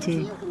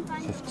 15.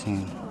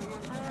 15.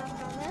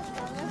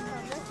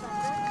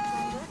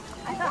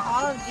 I got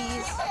all of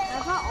these.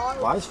 I got all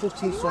of Why is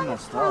 15 so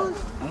messed up?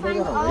 Anybody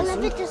got a all of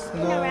razor? it just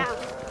spin around.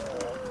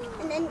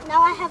 And then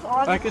now I have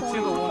all the I could see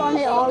the corn. one. Found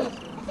it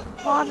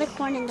all the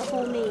corn in the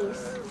whole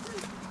maze.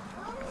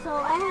 So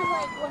I have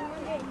like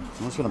 100.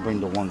 I'm just gonna bring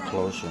the one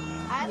closer,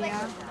 man. I have like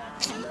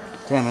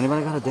Damn,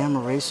 anybody got a damn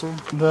eraser?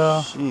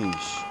 No. Sheesh.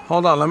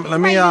 Hold on,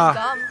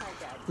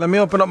 let me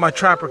open up my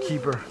Trapper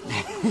Keeper.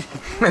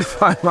 Let's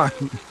find mine.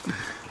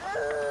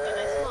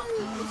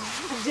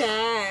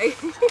 Dang.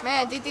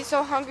 Man, Diti's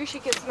so hungry she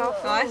can smell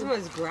food. Oh, I smell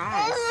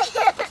grass.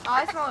 All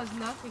I smell is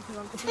nothing because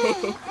I'm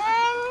sick.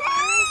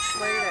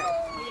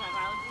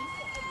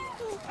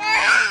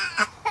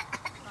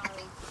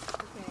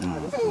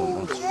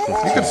 You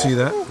can see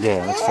that.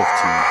 Yeah, that's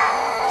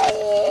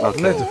 15.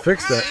 You have to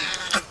fix that.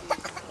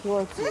 You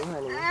want to,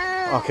 honey.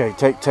 Okay,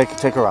 take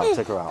her out.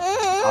 Take her out.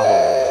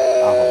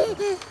 I'll hold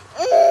her.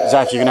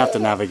 Zach, you're gonna have to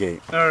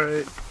navigate. All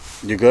right.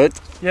 You good?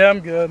 Yeah, I'm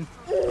good.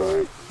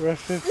 We're at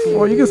 15.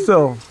 Well, you can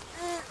still.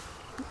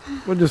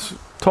 We'll just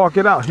talk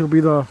it out. He'll be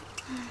the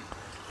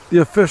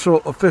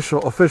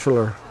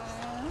officialer.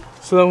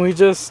 So then we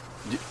just,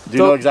 Do you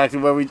know exactly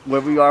where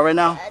we are right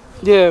now?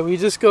 yeah, we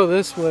just go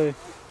this way.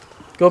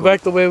 Go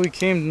back the way we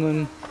came and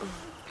then,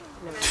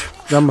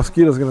 That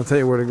mosquito's gonna tell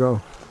you where to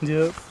go.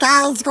 yep.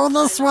 Guys, go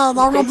this way.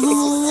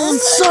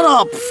 Shut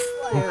up.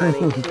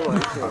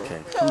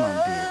 Okay, come on,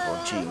 vehicle,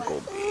 jingle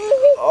bell.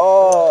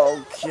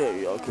 Oh,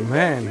 okay.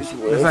 Man, it's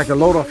like a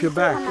load off your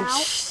back.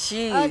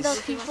 Jeez.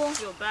 those people.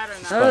 Feel better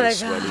now. Oh my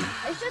Sweaty. god.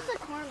 It's just a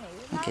corn maze.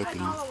 It's not Okay, like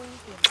Bean. Halloween.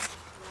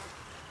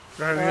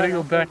 All right, we gotta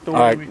go back the way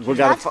All right, we came. we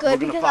gotta. That's we're good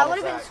gonna because I follow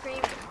would have been Zach.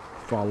 screaming.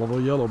 Follow the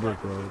yellow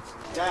brick roads.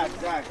 Zach,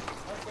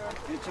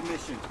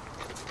 intermission.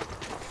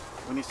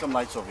 We need some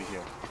lights over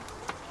here.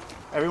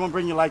 Everyone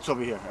bring your lights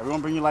over here.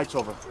 Everyone bring your lights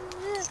over.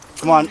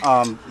 Come on,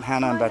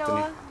 Hannah and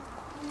Bethany.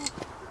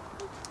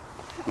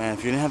 Man,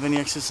 if you didn't have any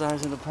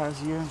exercise in the past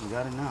year, you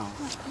got it now.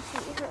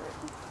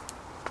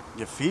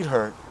 Your feet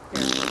hurt.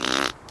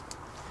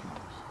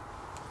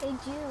 They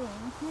do.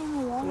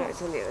 No,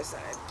 it's on the other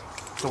side.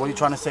 So what are you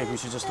trying to say? We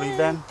should just leave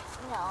then?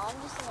 No, I'm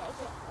just like.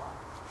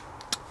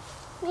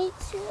 Me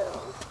too.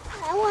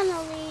 I want to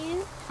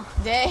leave.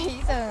 Yeah,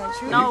 he's a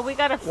true. No, we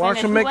gotta finish. Why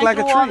don't you We make went like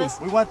a through all tree? this-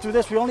 We went through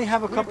this. We only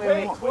have a couple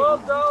more.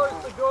 $12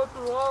 to go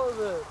through all of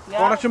this.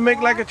 Why don't you make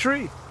like a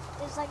tree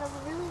It's like a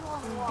really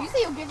long walk. You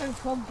say you'll give him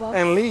 $12.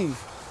 and leave?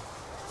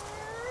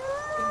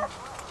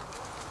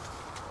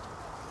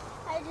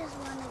 I just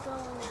want to go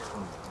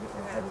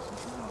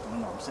now.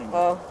 No, I'm saying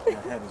Oh. your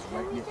head is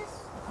right here.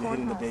 You're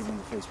hitting the baby in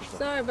the face with that.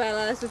 Sorry,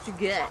 Bella, that's what you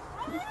get.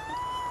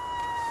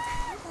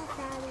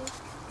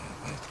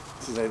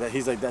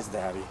 He's like, that's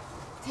daddy.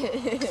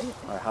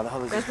 Alright, how the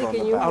hell is this Leslie, going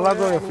can you back? I'm not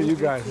doing it for you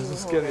guys. This is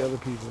scary other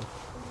people.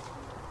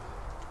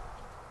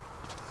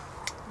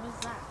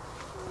 What's that?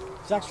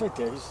 Zach's right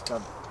there. He's got a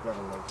leg.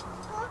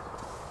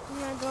 You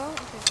wanna go?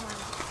 Okay, fine.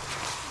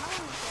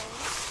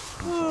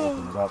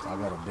 Open it up. I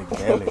got a big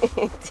belly.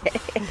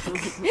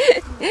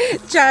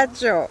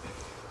 Chacho.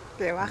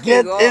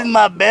 Get in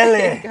my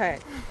belly. Go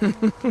ahead. You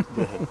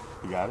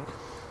got it?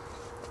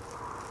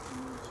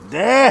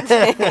 Damn.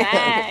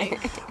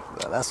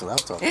 Well, that's what I'm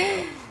talking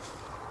about.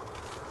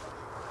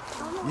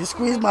 You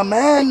squeeze my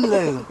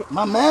manliness.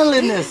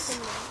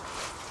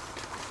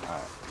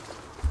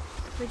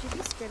 Would you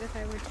be scared if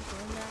I were to do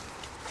that?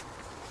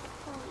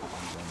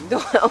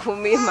 Don't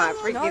open me my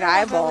freaking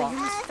eyeball. You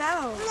just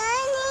fell.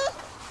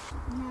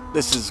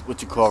 This is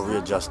what you call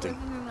readjusting.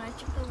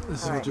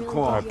 This is what you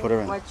call. All right, put her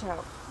in. Watch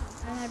out.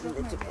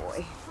 Little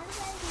boy.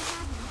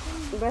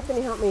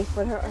 Bethany, help me.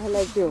 Put her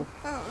leg through.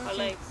 Her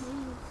legs.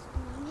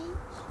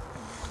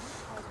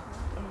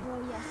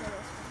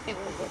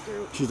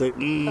 She's like,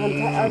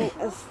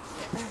 I'll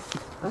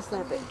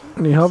snap it.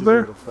 Any help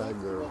there? Look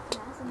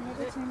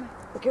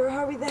at her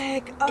hurry the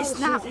heck up. It's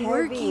not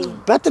working.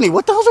 Bethany,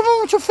 what the hell's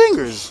wrong with your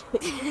fingers?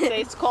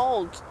 It's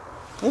cold.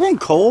 It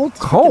ain't cold. It's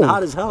Cold.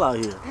 hot as hell out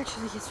here.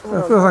 Actually, it's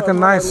That feels like a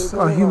nice,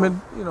 humid,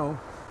 you know.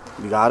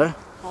 You got her?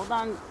 Hold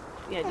on.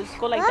 Yeah, just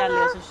go like that,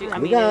 Leo. So she, I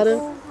We mean, got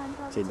it's- her.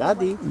 Say,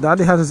 Daddy.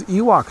 Daddy has his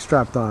Ewok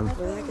strapped on.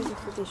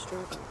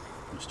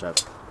 I'm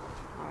strapped.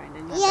 All right,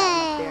 then you have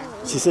that up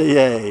there. She said,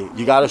 yay.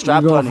 You got her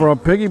strapped, You're going honey? for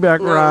a piggyback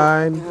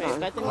ride. Wait,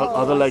 Bethany, Her go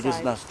other on leg one is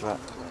side. not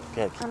strapped.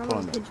 Okay, keep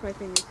pulling it. Pinch my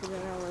fingers because I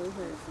don't want to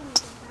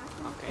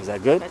hurt. Is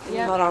that good? Bethany,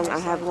 Hold on, I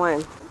have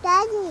one.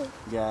 Daddy.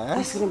 Yes.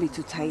 That's gonna be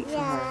too tight for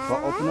her.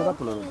 Well, open it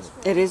up a little bit.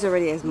 It is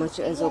already as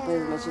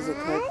open as it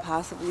could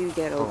possibly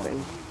get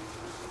open.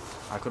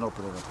 I can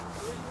open it up.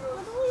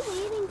 What are we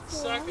waiting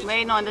for?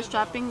 Wait, no, the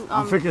strapping.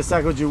 I'm freaking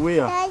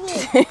Sacagawea.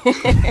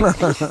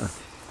 Daddy.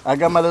 I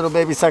got my little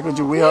baby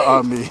Sacagawea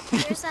on me.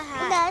 There's a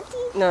hat.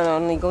 Daddy. No,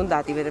 ningún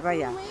dati, vete para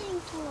allá. What are we waiting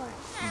for?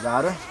 You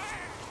got her?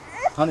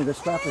 Honey, the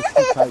strap is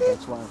too tight,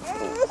 that's why.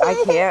 I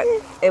can't.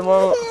 It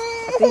won't. I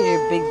think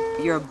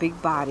you're a big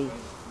body.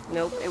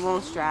 Nope, it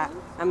won't strap.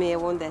 I mean,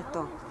 it won't de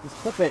esto. Just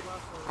clip it.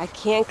 I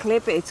can't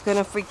clip it. It's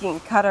gonna freaking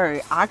cut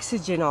her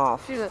oxygen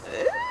off. Just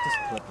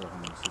clip it,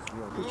 honey. She's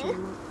real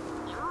good.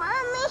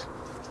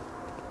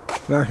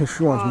 Now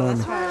she wants Oh, that's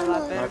money. probably a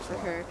lot better for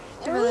her.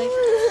 Really?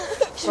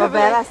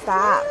 Roberta,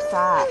 stop.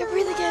 I can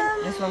breathe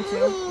again. This one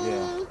too?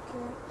 Yeah,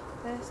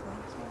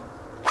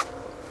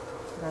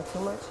 Not too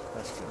much?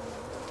 that's good.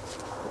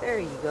 There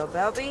you go,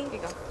 Belby. Here you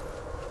go.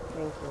 Thank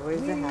you.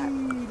 Where's the hat?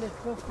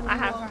 I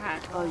have her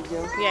hat. Oh, you do?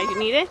 Yeah, you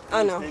need it?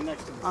 Oh, no. Stay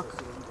next to me. I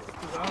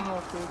don't know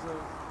if there's a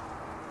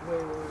way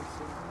where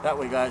it's... That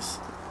way, guys.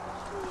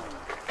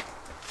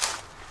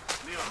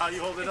 Leo, how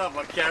you hold it up?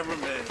 My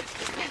cameraman.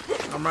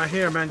 I'm right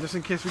here, man, just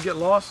in case we get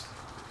lost.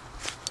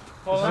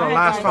 Hold This is on. our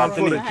last found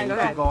Anthony, footage. can you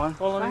keep going?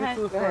 Hold on, let me get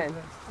to the Go ahead.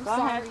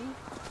 front.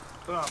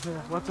 Go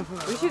ahead. What's the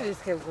We should have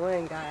just kept going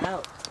and got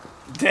out.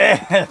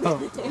 Damn.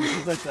 This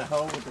is like the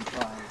hell with the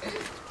prime.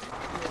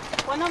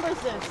 What number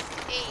is this?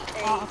 8.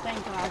 Oh,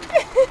 thank God.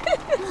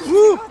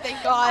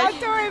 Thank God. I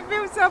thought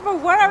it was up, but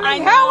what are I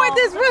we? How know. is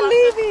this? We're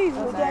leaving.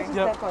 I'm sorry.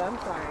 I'm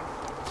sorry.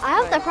 I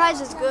hope the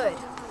prize is good.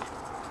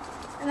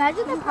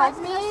 Imagine the prize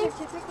made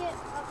certificate.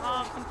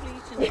 Oh,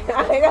 completion. I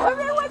know,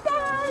 man, what the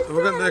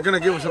hell? They're gonna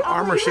give us an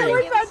armor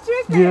shade.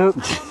 Yep.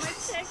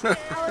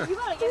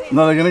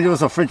 No, they're gonna give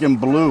us a freaking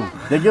blue.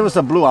 They give us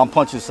a blue, I'm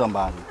punching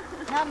somebody.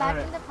 Now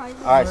imagine the prize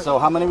is Alright, so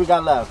how many we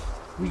got left?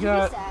 We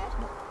got... sad.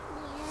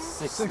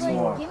 6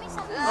 more. Give me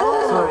something.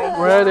 So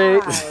we're at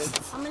 8.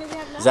 How many we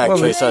have left? Zach,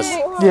 trace us.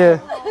 Yeah.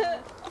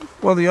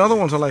 Well, the other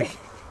ones are like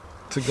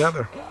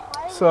together.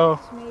 So...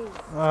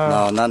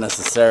 No, not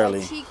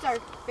necessarily. Cheeks are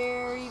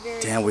very, very.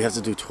 Damn, we have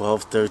to do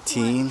 12,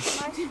 13.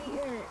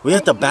 We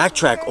have to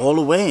backtrack all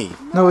the way.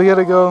 No, we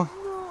gotta go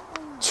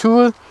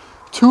two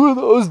of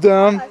those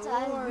down,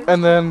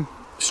 and then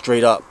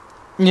Straight up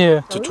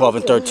yeah. to 12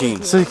 and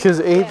 13. So because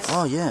eight's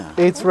Oh, yeah.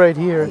 right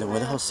here, And then where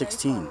the hell's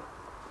 16?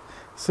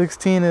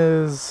 16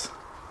 is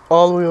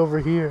all the way over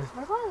here.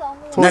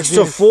 Towards Next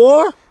to here.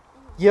 4?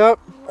 Yep.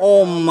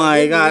 Oh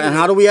my god. And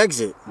how do we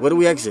exit? Where do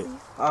we exit?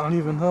 I don't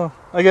even know.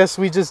 I guess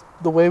we just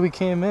the way we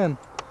came in.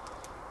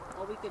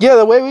 Yeah,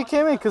 the way we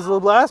came in, because the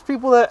last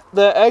people that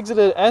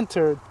exited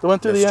entered. They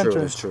went through the That's true,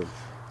 entrance. that's true.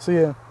 So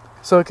yeah.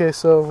 So okay,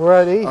 so we're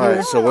at 8 here.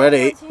 Alright, so we're at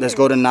 8. Let's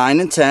go to 9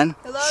 and 10.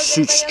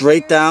 Shoot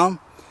straight down.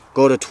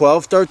 Go to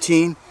 12,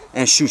 13.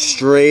 And shoot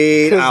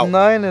straight Because out.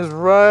 9 is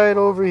right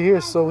over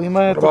here, so we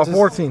might have What about to just,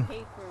 14?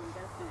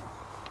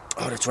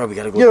 Oh, that's right. We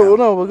gotta go Yeah, down. well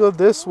no, we'll go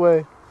this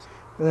way,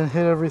 and then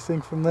hit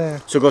everything from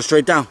there. So go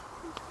straight down.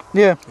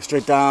 Yeah.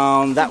 Straight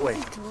down that way.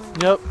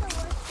 Yep.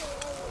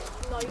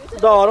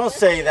 No, don't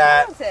say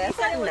that.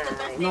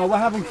 No, we're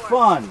having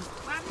fun.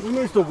 We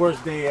mean it's the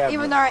worst day ever.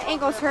 Even though our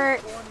ankles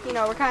hurt, you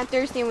know, we're kind of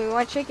thirsty and we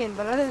want chicken,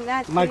 but other than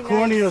that, it's My pretty nice.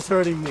 cornea is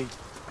hurting me.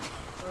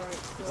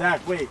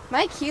 Zach, wait.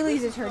 My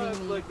Achilles is hurting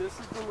me. Like this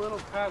is the little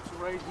patch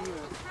right here.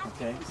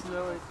 Okay. You see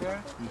that right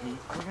there?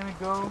 We're gonna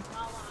go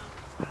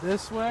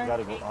This way? You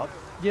gotta go up.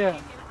 Yeah.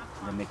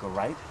 And then make a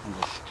right and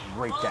go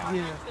straight down.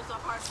 Yeah.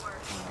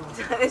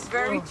 It's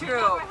very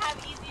true.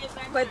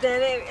 But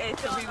then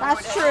it's a reward.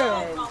 That's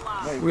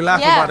true. We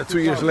laughed Yeah. about it 2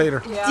 years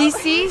later.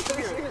 DC? So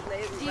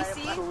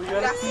we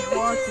gotta keep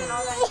walking.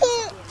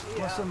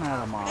 What's the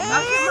matter, Mom? Mom,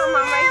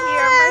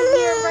 right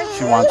here.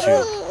 She wants you.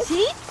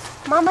 See?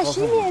 Mama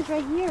Shimmy is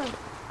right here. And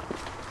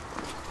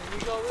we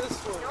go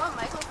this way.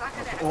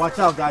 Oh, watch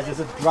out, guys. There's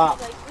a drop.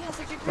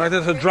 Right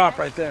there's a drop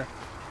right there.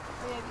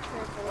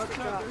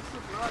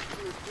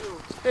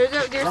 There's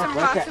some Right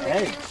rocks at in the the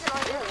edge.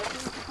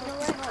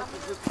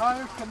 The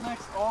tire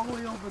connects all the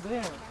way over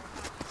there.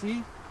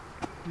 See?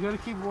 You gotta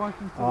keep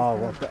walking. Oh,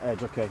 what's the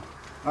edge? Okay.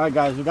 All right,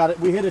 guys. We got it.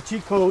 We hit a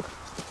cheat code.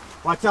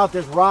 Watch out.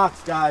 There's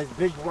rocks, guys.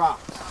 Big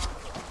rocks.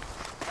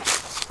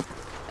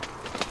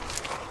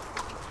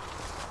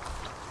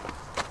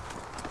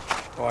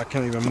 Oh, I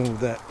can't even move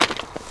that.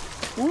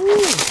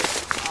 Ooh.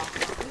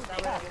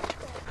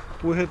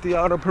 We hit the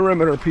outer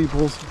perimeter,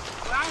 peoples.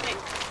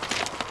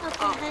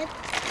 Up ahead.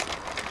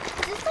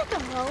 Is this like a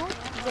road?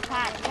 It's a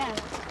path, yeah.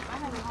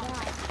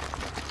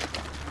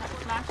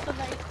 Flash the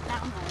light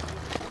down there.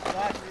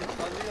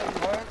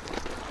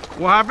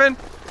 What happened?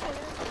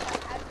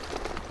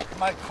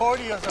 My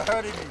corneas are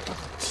hurting me.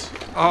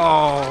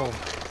 Oh.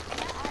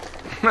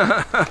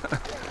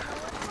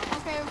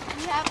 Okay,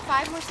 we have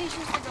 5 more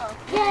stations to go.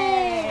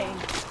 Yay!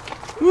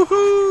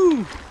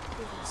 Woohoo!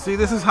 See,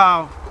 this is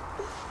how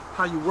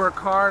you work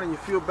hard and you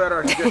feel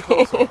better as you get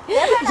closer.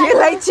 You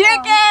like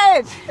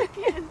chicken?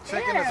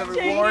 Chicken is a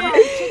reward.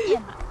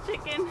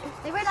 Chicken.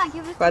 They might not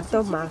give us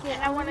Cuanto más?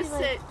 And I want to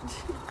sit.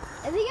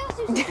 I think it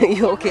was just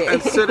You okay?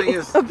 And sitting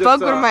is just Bug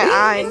with my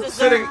eye.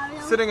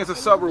 sitting is a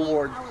sub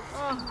reward.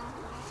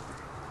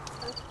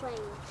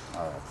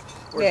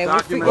 Okay,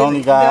 We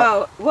only got.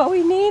 No, what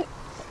we need?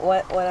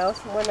 What else?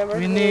 What number?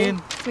 We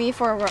need We need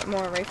 4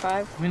 more, right?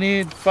 5? we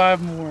need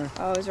 5 more.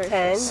 Oh, it was right.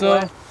 10.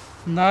 So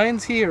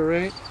 9's here,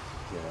 right?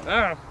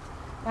 Ah.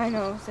 I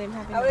know, same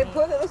happened. I would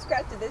put little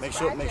scratch to this. Make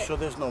sure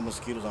there's no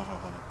mosquitoes on her,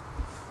 honey.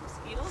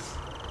 Mosquitoes?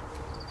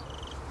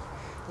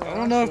 I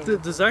don't know if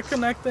does that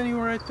connect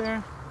anywhere right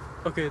there?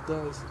 Okay, it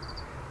does.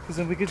 Because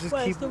then we could just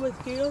keep.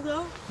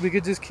 We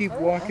could just keep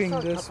walking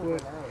this way.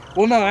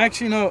 Well, no,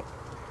 actually, no.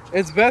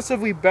 It's best if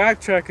we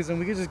backtrack, because then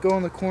we could just go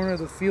in the corner of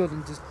the field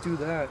and just do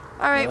that.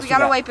 Alright, What we else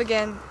gotta you got? wipe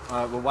again. All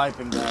right, we're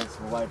wiping, guys.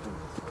 We're wiping.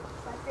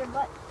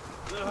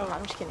 Oh,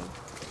 I'm just kidding.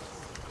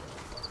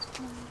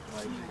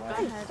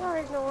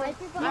 Sorry, no one.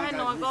 Go ahead,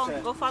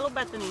 Noah. Go follow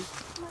Bethany.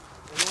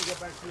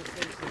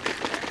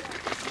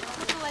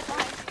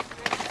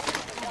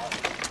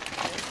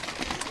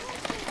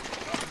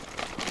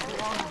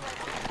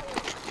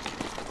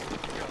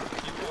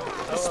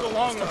 That's still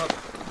long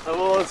enough.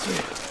 Well, let's see.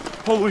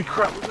 Holy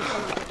crap.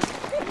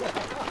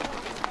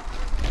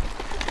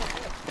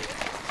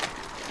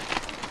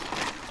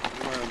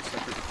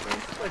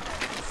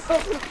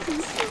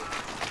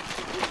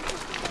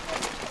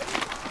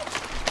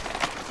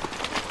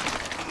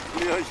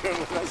 You know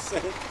what I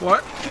said?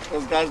 What?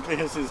 Those guys been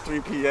here since 3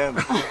 p.m.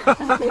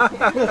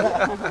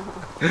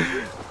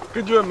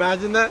 Could you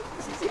imagine that?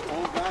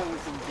 Old guy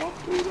with some one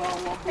boot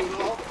on, one boot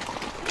off.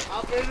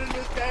 I've been in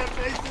this damn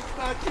place since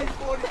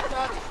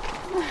 1947.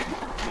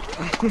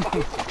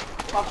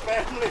 My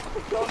family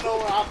don't know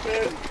where I've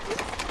been.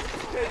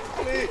 Can you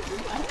please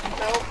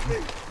help me?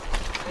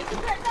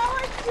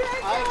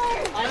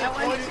 I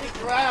avoided the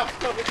draft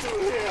coming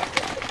through here.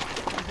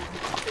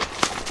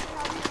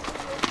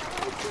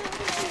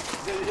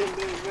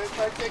 Where's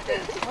my chicken?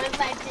 Where's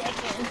my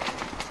chicken?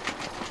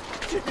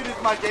 Chicken is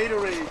my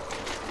Gatorade.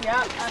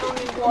 Yeah, I don't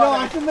need No, water.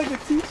 I can make a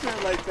t-shirt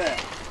like that.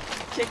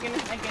 Chicken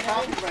is my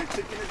Gatorade. Copyright,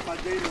 chicken is my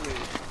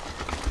Gatorade.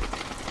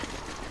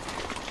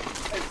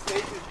 And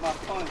steak is my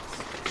punch.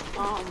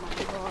 Oh my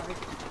lord.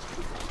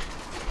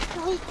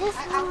 Wait, this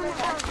one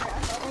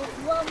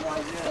one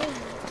more thing.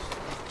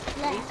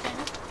 Left.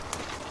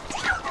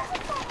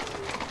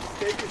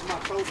 Steak is my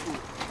tofu.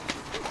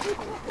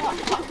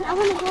 I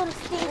want to go to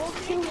stage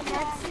 2.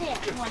 That's it.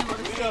 You want to go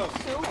to stage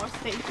 2 or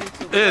station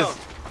 2? Is.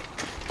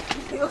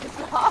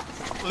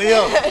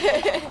 Leo,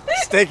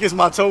 steak is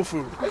my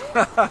tofu. No, I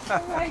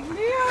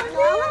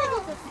want to go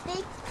to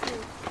steak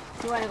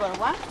 2. You want to go to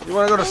what? You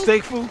want to go to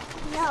steak food?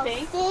 No,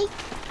 Steak? steak.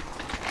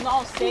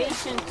 No,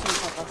 station 2.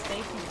 Papa,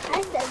 station 2. I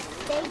said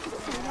steak 2.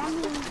 That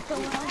means the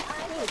world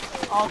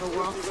steak. All the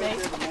world steak.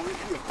 The moment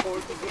you record,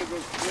 it's going to go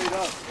straight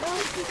up.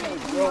 It's going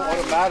to grow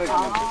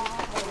automatically.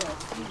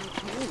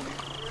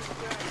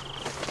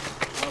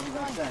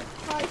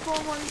 Probably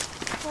 4 more.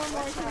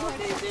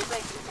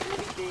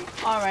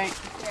 All right.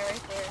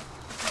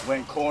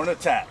 When corn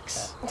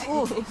attacks.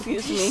 Oh,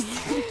 excuse me.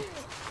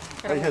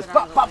 Right here.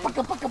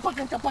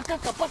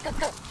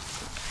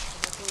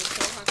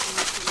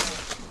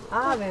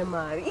 Ave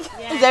Maria.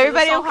 Yeah, Is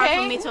everybody it was so hard okay?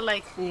 for me to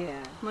like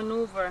Yeah.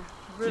 maneuver. You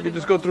Really can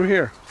just go through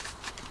here.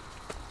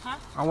 Huh?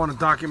 I want to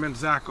document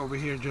Zach over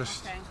here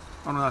just, Okay.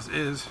 I don't know what that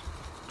is.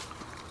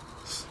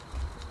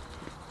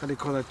 How do you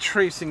call that?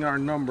 Tracing our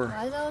number.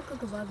 Why does that look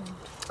like a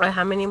button?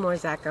 How many more,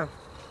 Zaka?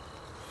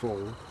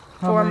 4.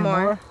 4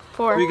 more.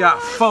 4. We got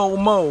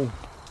FOMO.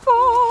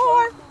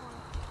 4.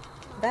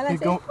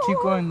 Keep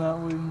going that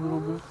way a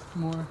little bit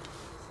more.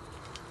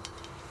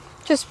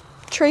 Just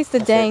trace the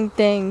dang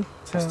thing.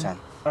 10.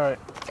 All right.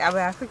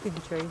 I freaking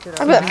traced it.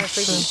 I bet- I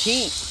freaking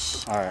cheat.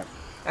 All right.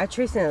 I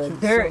traced it in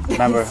the dirt.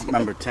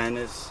 Remember 10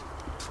 is.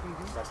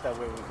 That's that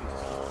way we can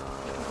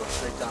go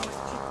straight down.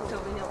 So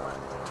we know what?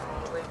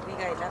 We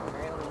got 11,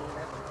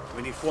 right?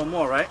 We need 4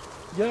 more, right?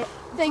 Yep.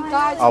 Thank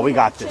God. Oh, we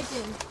got this.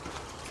 Chicken.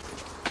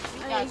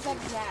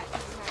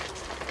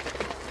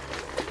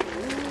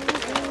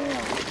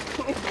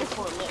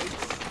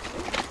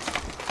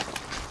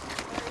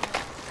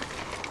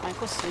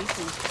 Michael's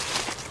sleeping.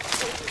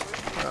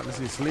 Is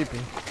he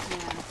sleeping?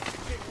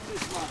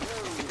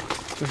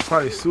 This is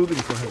probably soothing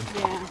for him.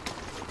 Yeah.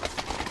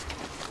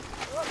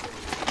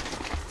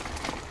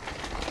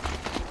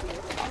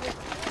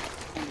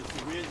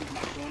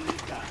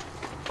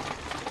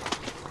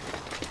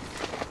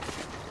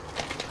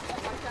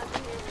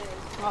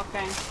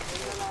 Okay.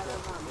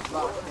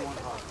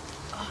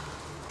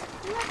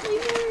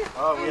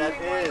 Oh, we have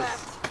is.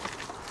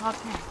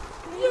 Okay.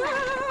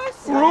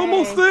 We're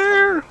almost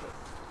there.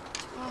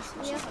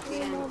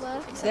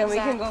 Then we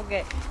can go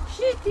get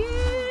chicken.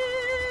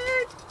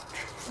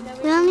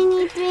 We only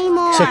need 3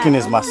 more. Chicken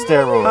is my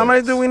steroid. How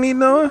many do we need,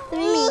 Noah?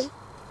 3.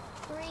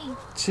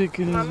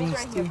 Chicken is my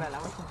stew.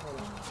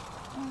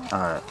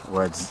 Alright,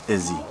 where's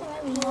Izzy?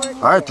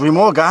 Alright, 3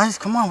 more, guys.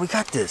 Come on, we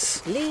got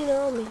this. Lean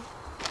on me.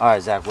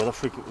 Alright, Zach, where the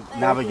freak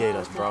navigate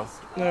us, bro?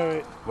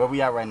 Alright. Where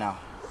we at right now?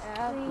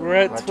 We're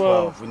at We're at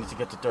 12. We need to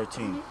get to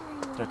 13.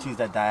 13 is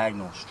that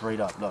diagonal, straight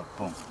up. Look,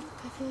 boom.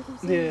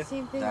 Yeah.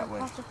 That way.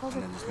 And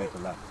then just make a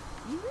left.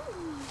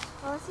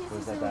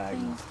 Where's that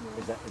diagonal?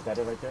 Is that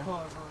it right there?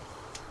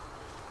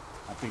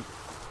 I think.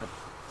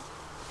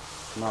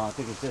 No, I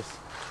think it's this.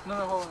 No,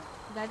 hold on.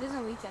 That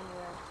doesn't lead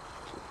anywhere.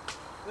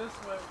 This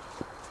way.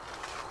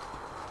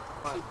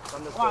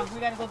 Wow, we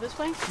gotta go this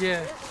way?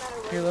 Yeah.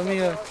 Here, let me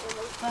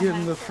get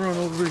in the front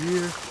over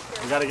here.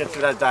 We gotta get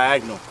through that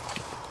diagonal.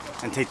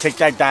 And take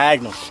that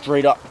diagonal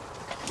straight up.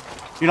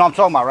 You know what I'm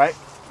talking about, right?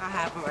 I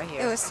have them right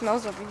here. It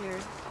smells over here.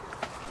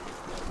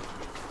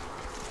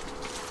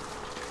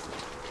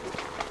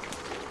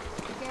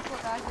 Careful,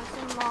 guys. There's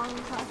some long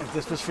If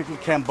this was freaking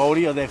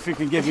Cambodia, they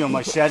freaking give you a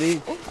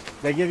machete.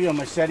 They give you a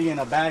machete in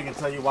a bag and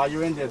tell you while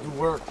you're in there, do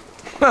work.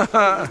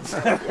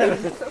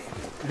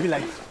 Be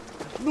like,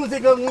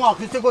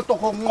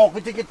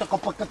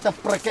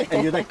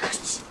 and you're like,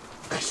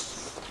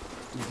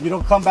 if you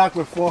don't come back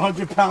with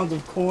 400 pounds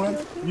of corn,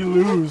 you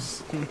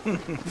lose. Why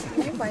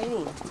are you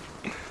biting?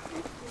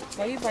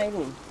 Why are you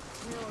biting?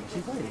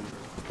 She's biting.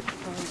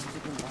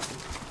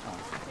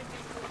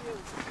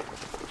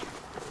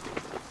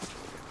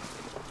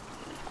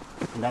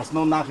 And that's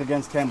no knock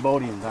against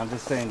Cambodians. I'm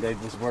just saying they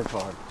just work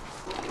hard.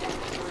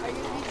 Are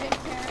you Jim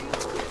Carrey?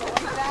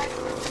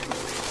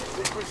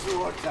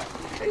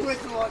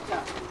 Like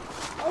that?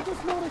 I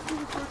just noticed you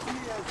referred to me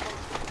as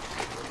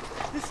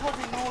this is how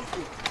they know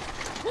you.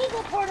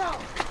 Legal portal.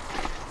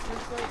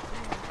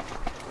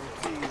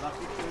 13,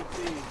 lucky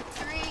 13.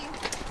 3.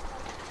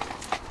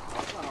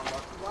 That's not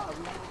unlucky. Wow,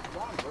 we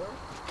won, bro.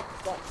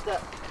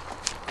 Step.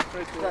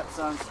 Step,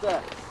 son,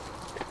 step.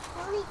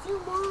 Only 2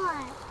 more.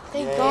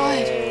 Thank Yay.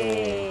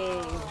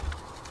 God.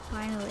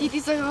 Finally.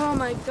 Didi's like, oh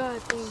my God.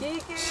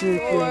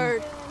 Chicken.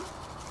 Lord.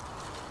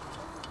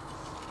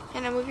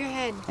 Hannah, move your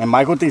head. And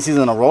Michael thinks he's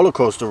on a roller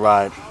coaster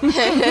ride.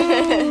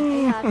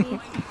 Hey, Happy.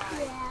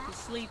 He's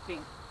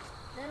sleeping.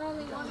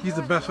 He's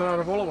the best one out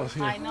of all of us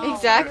I here. know.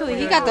 Exactly.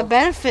 He got the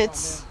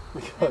benefits.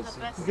 You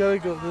gotta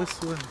go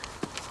this way.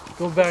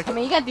 Go back. I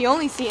mean, you got the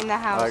only seat in the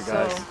house. Alright,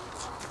 guys. So.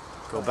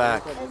 Go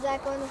back. Is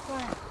that going in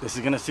front? This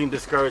is going to seem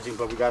discouraging,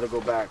 but we got to go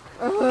back.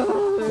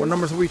 What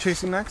numbers are we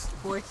chasing next?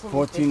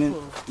 14 and...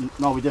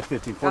 No, we did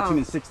 15. 14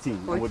 and 16.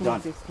 And we're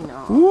done. 16,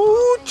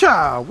 Ooh,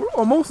 child. We're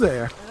almost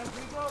there.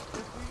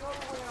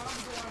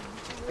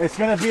 It's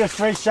going to be a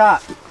straight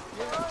shot.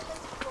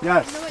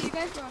 Yes. You know what? You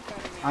guys go in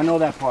front of me. I know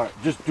that part.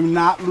 Just do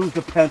not lose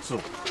the pencil.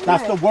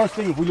 That's the worst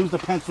thing if we lose the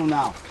pencil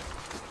now.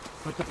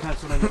 Put the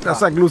pencil in the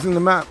That's like losing the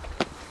map.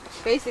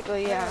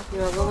 Basically, yeah.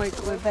 You want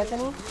to go with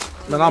Bethany?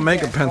 Then I'll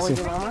make a pencil.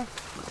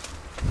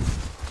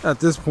 At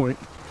this point.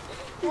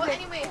 Well,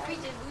 anyway, if we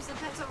did lose the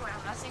pencil,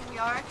 I'm not saying we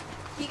are.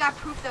 He got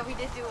proof that we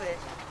did do it.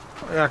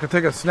 Yeah, I could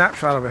take a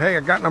snapshot of it. Hey, I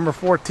got number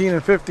 14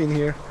 and 15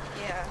 here.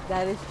 Yeah.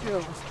 That is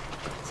true.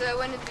 So it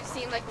wouldn't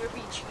seem like we're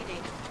being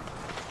cheating.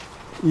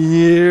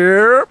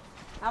 Yep.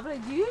 I'm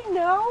like, do you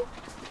know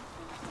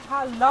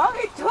how long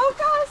it took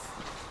us?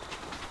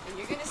 And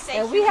you're gonna say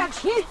And we have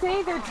kids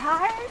saying they're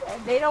tired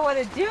and they don't want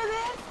to do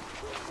this.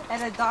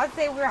 And adults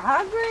say we're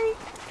hungry.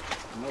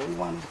 No, we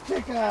want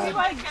chicken. We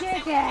want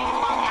chicken.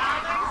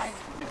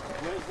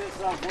 Where's this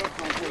work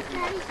on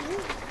chicken?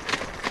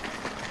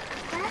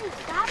 Daddy,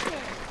 stop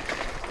it.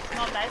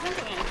 No, that isn't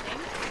doing anything.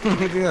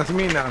 I think that's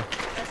me now.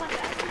 That's not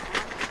that.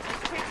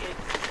 It's cricket.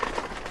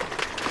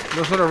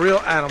 Those are the real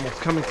animals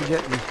coming to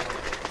get me.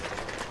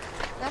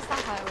 That's not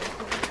how it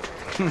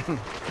works.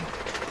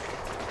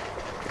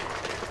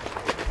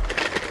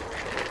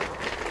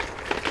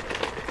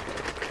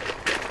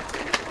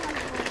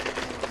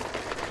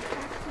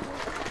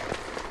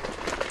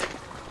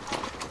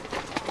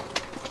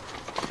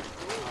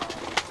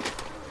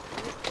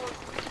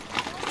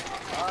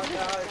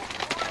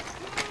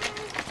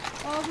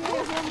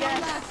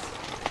 Yes.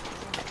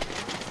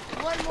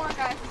 One more,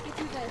 guys. We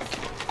can do this.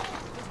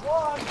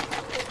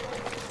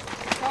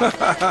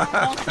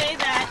 Don't say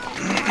that.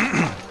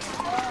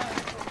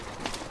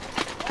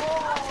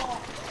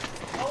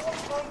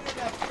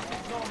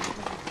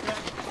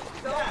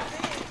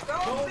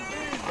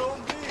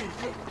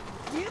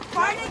 You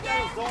fart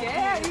again?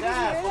 Yeah, you can hear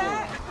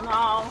that?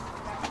 No.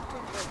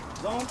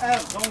 Zone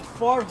F, zone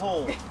fart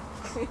hole.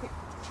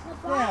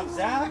 Damn,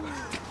 Zach.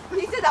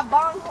 He said a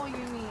bong hole, you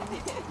mean?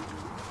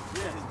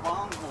 Yeah, his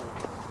bong hole.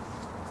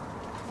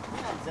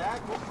 Damn, Zach,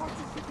 what part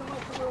you freaking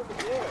like over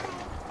there?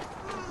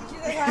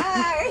 She's like,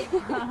 hi.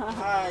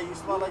 Hi, you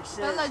smell like shit.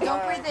 No,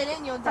 don't breathe it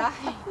in. You'll die.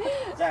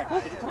 Zach,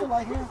 did you put the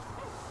light here?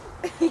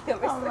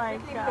 Oh my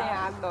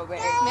god.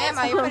 Ma'am,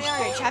 are you putting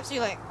on your chaps?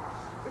 You're like,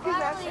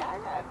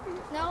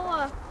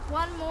 no,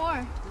 one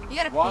more. You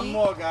gotta pee. One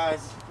more,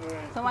 guys.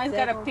 Somebody's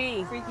gotta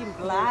pee. Freaking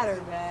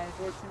bladder, man.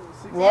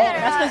 Well,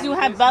 That's because you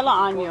have Bella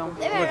on you.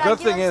 the good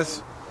thing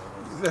is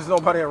there's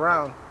nobody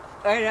around.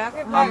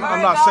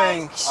 I'm not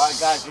saying. All right,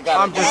 guys, you got.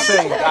 I'm just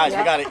saying. Guys,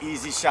 we got an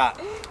easy shot.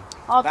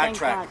 Oh, thank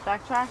Backtrack. God.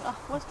 Backtrack? Oh,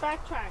 what's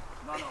backtrack?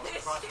 No,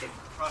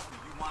 trust me,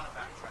 you want to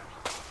backtrack.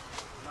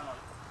 No,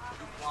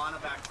 you want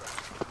to backtrack.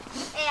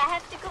 Hey, I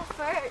have to go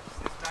first.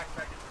 This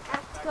backtrack is I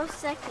have to go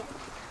second.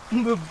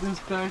 This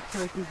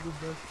backtrack is the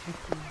best.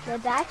 The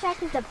backtrack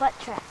is the butt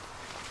track.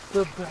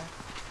 The back.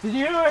 Did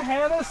you hear what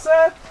Hannah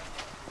said?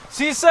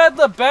 She said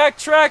the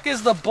backtrack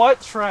is the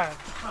butt track.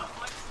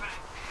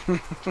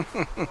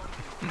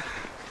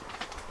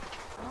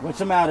 What's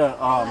the matter,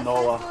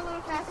 Noah?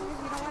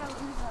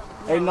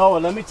 Hey, Noah,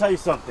 let me tell you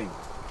something.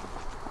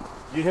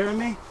 You hearing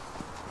me?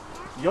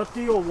 Your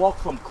tío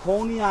walked from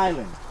Coney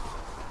Island,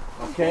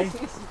 okay?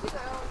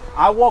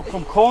 I walked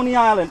from Coney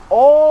Island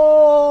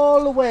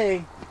all the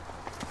way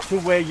to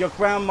where your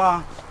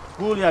grandma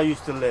Julia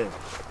used to live.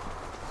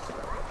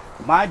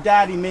 My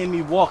daddy made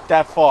me walk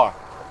that far,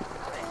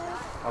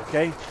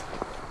 okay?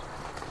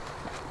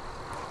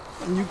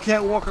 And you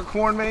can't walk a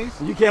corn maze?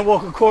 You can't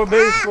walk a corn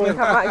maze? Come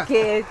on,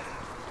 kids.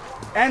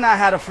 And I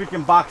had a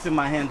freaking box in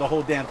my hand the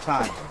whole damn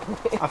time.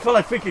 I feel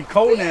like freaking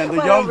Conan,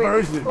 the young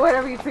version.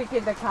 Whenever you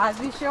freaking the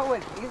Cosby Show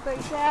with things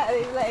like that,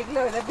 and he's like,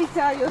 look, let me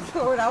tell you a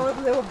story when I was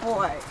a little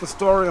boy. The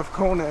story of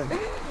Conan.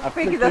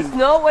 Freaking the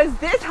snow was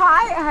this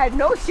high, I had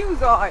no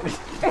shoes on.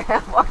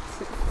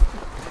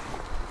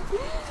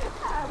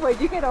 When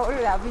you get older,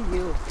 that'll be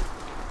you.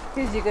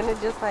 Because you're going to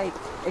just like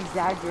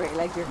exaggerate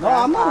like your No,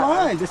 I'm not grandfather.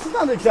 lying. This is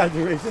not an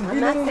exaggeration. We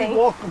literally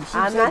walked from Sheepshead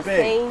Bay. I'm not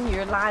saying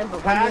you're lying,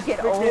 but when you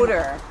get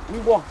older. We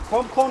walked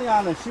from Coney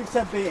Island,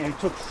 Sheepshead Bay, and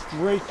took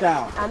straight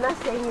down. I'm not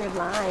saying you're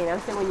lying.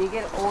 I'm saying when you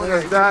get older.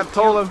 His dad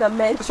told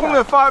him, it's only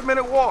a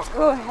 5-minute walk.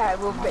 Go ahead,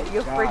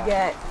 you'll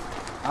forget.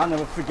 I'll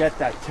never forget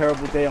that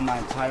terrible day of my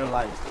entire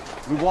life.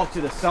 We walked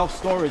to the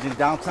self-storage in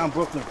downtown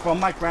Brooklyn from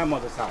my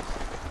grandmother's house,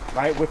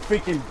 right? With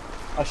freaking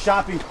a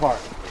shopping cart.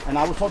 And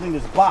I was holding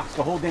this box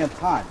the whole damn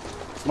time.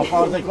 My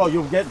father's like, oh,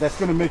 you'll get, that's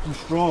gonna make you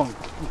strong.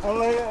 I'm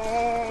like,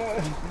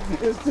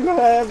 it's too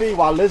heavy.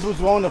 While Liz was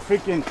going to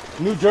freaking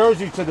New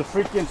Jersey to the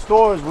freaking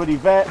stores with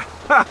Yvette,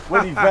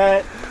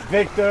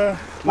 Victor,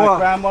 my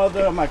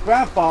grandmother, my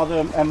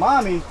grandfather, and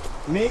mommy,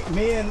 me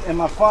and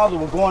my father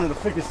were going to the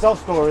freaking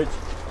self-storage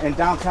in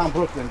downtown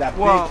Brooklyn. That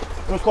big,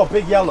 it was called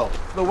Big Yellow.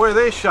 The way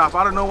they shop,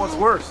 I don't know what's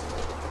worse.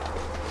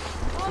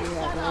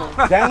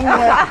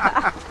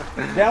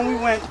 Then we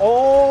went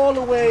all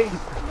the way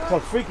to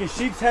freaking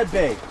Sheepshead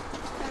Bay.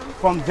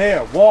 From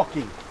there,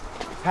 walking,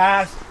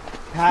 past.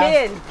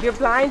 Kid, you're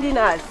blinding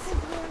us.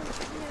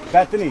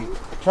 Bethany,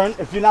 turn.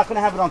 If you're not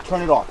gonna have it on,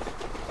 turn it off.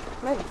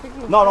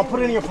 No, don't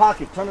put it in your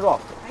pocket. Turn it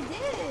off. I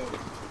did.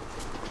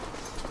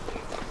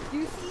 Do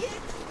you see it?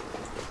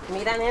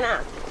 Mira,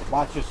 nena.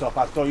 Watch yourself.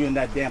 I'll throw you in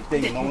that damn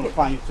thing and I'm gonna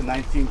find you to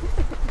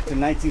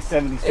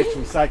 1976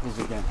 recycles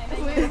again.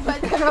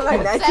 Like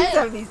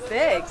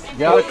 1976.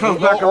 Yeah, it comes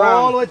back around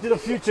all the way to the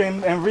future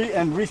and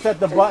reset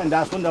the button.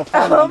 That's when they'll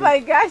find Oh my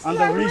gosh! on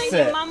the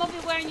reset. Your mama be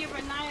wearing your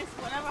Renaya,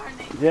 whatever her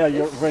name. Yeah,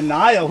 your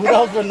Renaya. Who the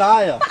hell's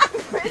Renaya?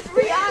 It's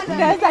Rihanna.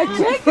 That's that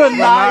chicken.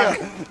 Renaya.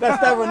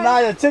 That's that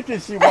Renaya chicken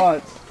she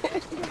wants.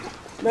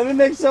 Let me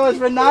make sure it's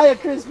Renaya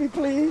crispy,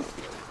 please.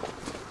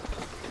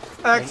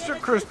 Extra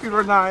crispy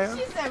Renaya.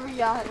 She said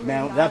Rihanna.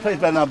 Man, that place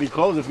better not be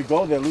closed. If we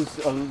go there, Liz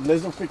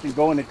will freaking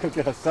go in and cook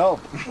it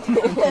herself.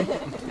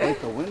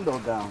 Take the window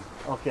down.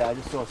 Okay, I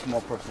just saw a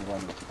small person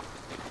running.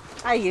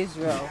 Hi,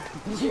 Israel.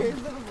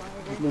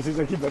 Lucy's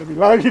like, he better be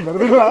lying, he better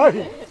be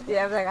lying.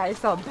 Yeah, I'm like, I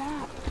saw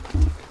bat.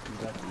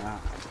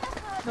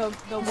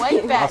 The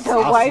white bat.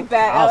 The white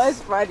bat. That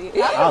was funny.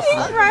 He's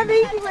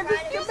running. He's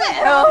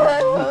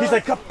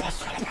like, the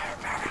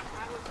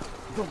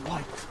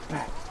white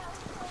bat.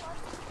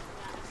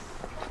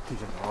 He's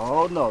like,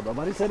 oh no,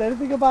 nobody said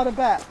anything about a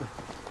bat.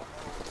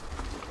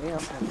 Yeah,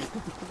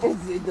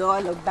 the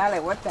door looked back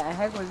like, what the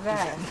heck was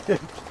that?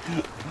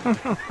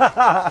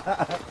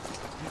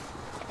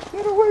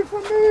 Get away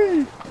from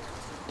me!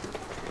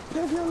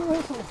 Get your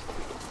whistle.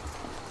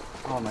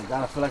 Oh my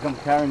god, I feel like I'm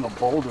carrying a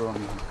boulder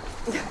on me.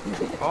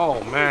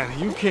 Oh man,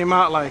 you came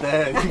out like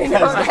that.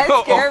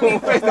 That scared me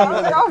for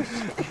some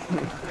reason.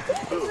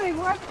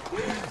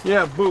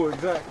 Yeah, boo,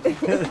 exactly.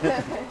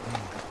 That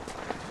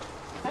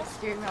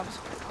scared me. I was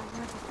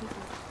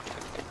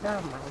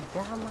Oh my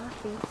God, my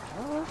feet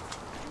hurt.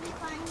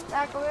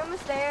 Zach, are we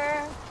almost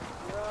there?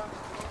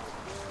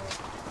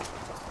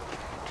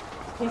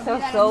 He's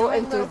so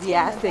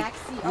enthusiastic.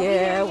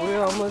 Yeah,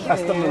 we're almost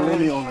That's the there.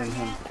 millennial in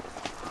him.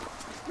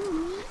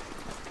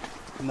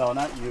 No,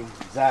 not you,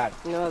 Zach.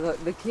 No,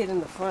 the kid in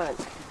the front.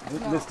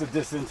 Mr.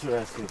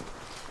 Disinterested.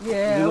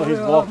 Yeah, You know he's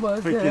we're walked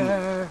almost freaking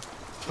there.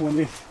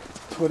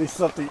 20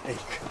 something acres.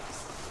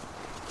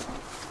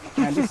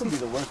 Man, this would be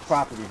the worst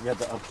property if you had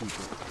to upkeep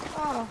it.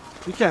 Oh.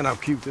 You can't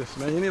upkeep this,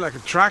 man. You need like a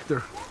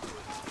tractor.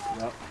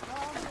 Yep.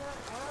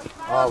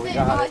 Oh, we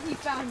got it. He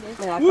found it.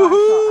 Man, I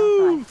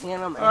Woohoo! saw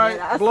hand on my All right,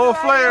 head. blow a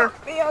flare.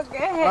 Feel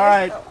good. All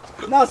right.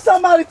 Now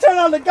somebody turn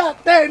on the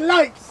goddamn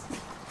lights.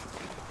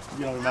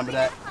 You don't remember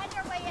that?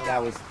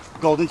 That was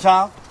Golden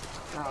Child.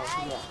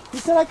 Oh, yeah. He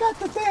said, I got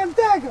the damn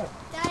dagger.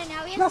 Daddy,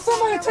 now we have Now to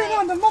somebody find our turn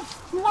on the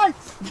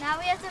lights. Now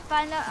we have to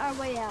find out our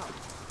way out.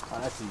 Oh,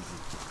 that's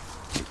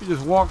easy. You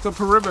just walk the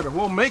perimeter.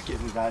 We'll make it.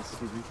 You guys,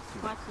 excuse me.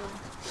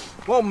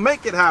 We'll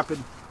make it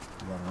happen.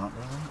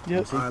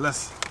 Yep. All right,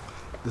 let's.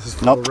 This is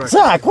for Nope. the record.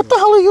 Zach, what the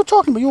hell are you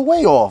talking about? You're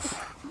way off.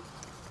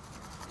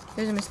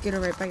 There's a mosquito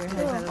right by your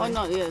head, by the Oh way.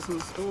 no, yeah, it's in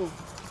the stool.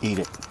 Eat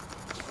it.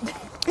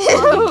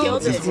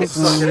 Killed it. He's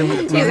like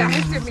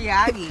Mr.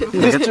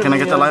 Miyagi. Can I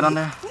get the light on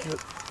there?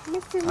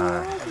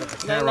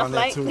 Camera on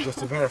there too, just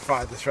to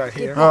verify this right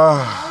here.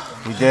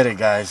 We did it,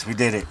 guys. We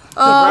did it.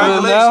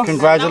 Congratulations.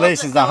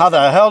 Congratulations. Now, how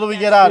the hell do we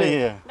get out of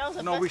here? That was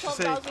the No, we best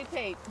should say- $12 we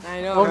paid.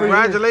 I know.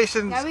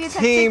 Congratulations, Now we get that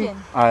team. chicken.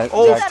 All right,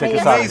 Old Zach, take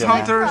us out of Maze here,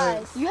 man.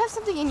 Hunters. You have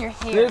something in your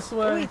hair. This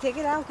way. Wait, take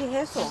it out, que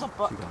es eso?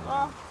 Something.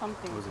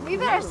 We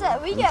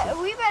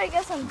better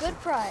get some good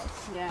prize.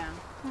 Yeah.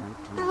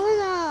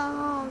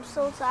 I'm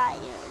so tired.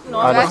 No,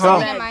 All right, that's let's go.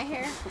 bad. my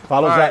hair.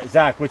 Follow All right.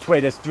 Zach. Which way?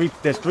 There's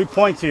three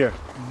points here.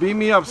 Beat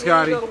me up,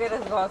 Scotty. Don't get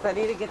us lost. I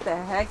need to get the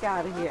heck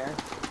out of here.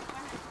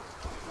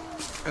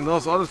 And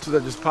those other two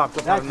that just popped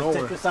up out of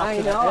nowhere. I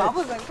know. I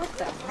was like, what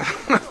the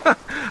heck?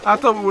 I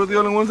thought we were the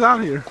only ones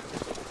out here.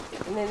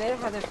 And then they didn't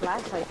have their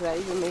flashlights, so that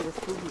even made us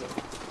spooky.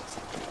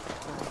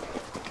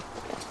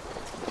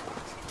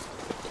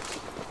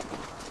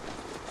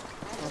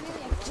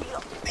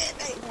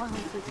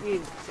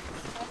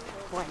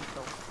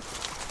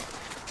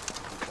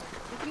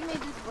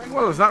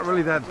 Well, it's not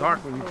really that dark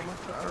when you. I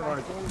don't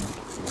know.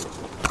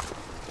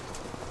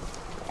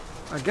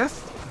 I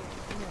guess.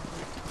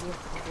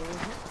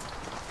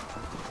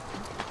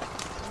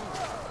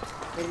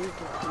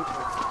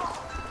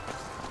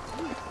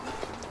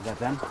 Is that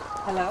them?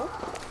 Hello?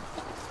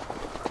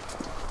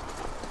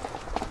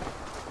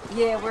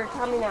 Yeah, we're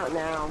coming out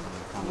now.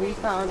 We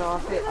found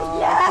off at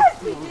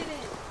 16.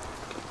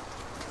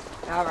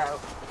 All right. All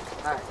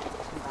right. Bye.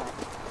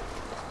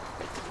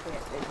 Yeah,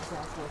 they just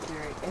asked me if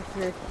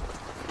you're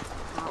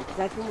out.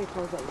 I think they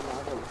close at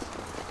 11.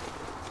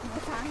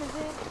 What time is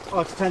it? Oh,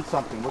 it's 10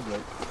 something. We're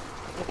good.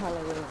 They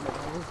probably would have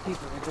known. Those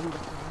people are doing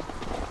this.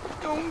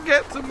 Don't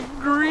get some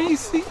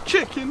greasy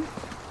chicken.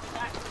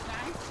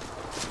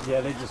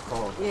 Yeah, they just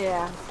called.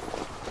 Yeah.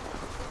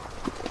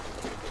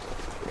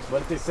 What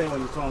did they say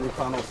when you told them we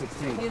found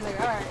 016? He's like,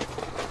 all right.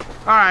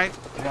 All right.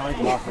 Yeah, like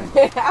nothing.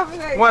 I was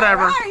like,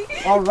 Whatever.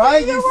 All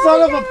right, you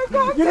son of a...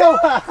 You know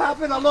what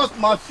happened? I lost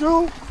my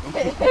shoe. I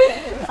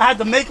had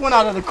to make one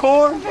out of the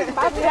corn.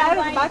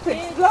 About to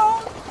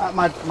explode. I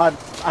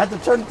had to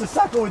turn it to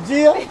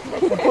Sacagawea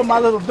and put my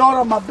little daughter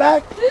on my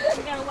back.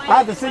 I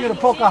had to sing her the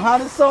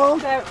Pocahontas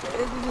song.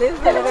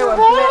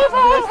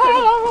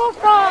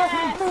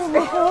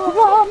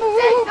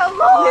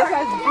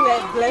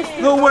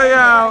 No way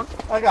out.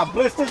 I got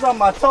blisters on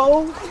my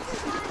toes.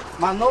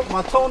 My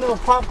toenail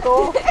popped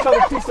off.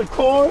 Cut a piece of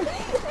corn. I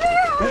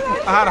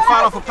had to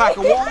fight off a pack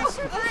of wolves.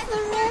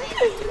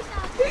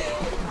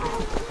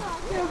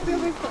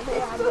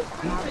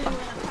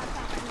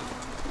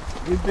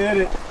 We did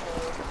it.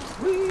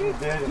 We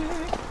did it.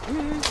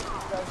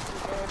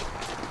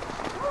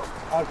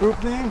 Our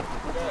group name?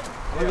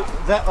 Is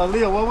that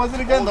Leo? What was it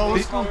again? Old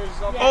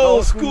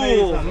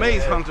school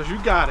maze hunters.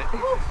 You got it.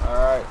 All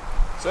right.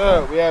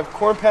 So we have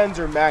corn pens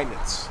or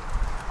magnets.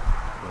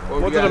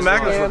 What do the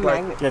magnets look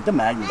like? Get the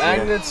magnets.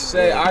 Magnets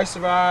say I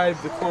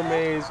survived the corn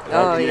maze.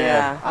 Oh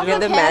yeah. I'll get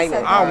the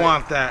magnet. I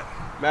want that.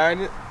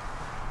 Magnet.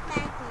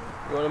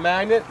 You want a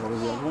magnet? What was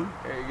the other one?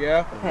 There you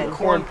go. Pen.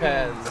 Corn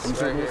pens.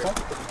 Right here.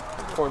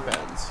 Corn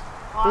pens.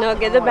 No,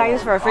 get the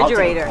magnets for a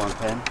refrigerator. I'll take a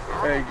corn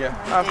pen. There you go.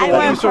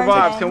 After you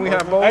survive, can we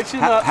have both? Actually,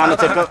 Hannah,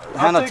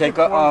 take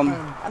a A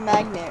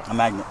magnet. a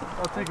magnet.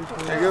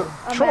 There you go.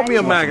 Throw me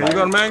a magnet. You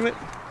got a magnet?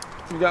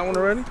 You got one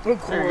already?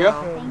 There you go.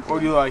 What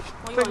do you like?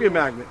 Take me a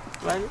magnet.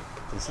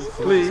 This is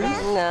Please.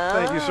 No.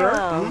 Thank you, sir.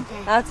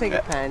 I'll take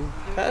a pen.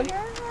 Pen?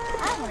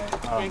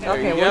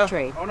 Okay, you we'll go.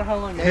 trade.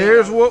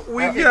 Here's what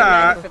we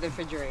got. For the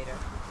refrigerator.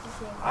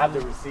 I have the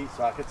receipt,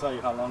 so I can tell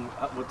you how long,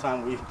 what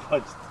time we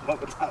punched,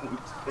 what time we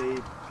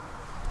paid.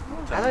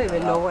 I don't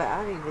even know what.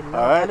 I don't even know.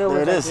 All right, I know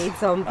there it is. All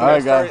We're right,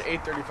 gonna start guys.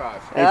 at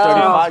 8:35.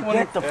 8:35.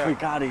 Get the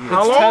freak out of here.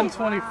 It's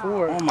 10:24.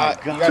 Oh my You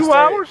God. guys 2 start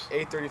at hours?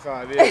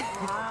 8:35. Yeah.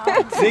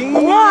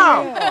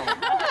 Wow.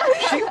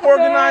 She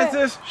organized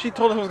this. She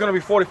told us it was going to be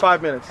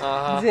 45 minutes.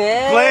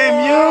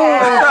 Blame you.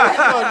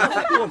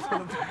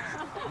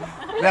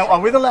 Now, are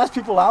we the last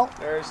people out?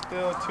 There's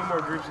still 2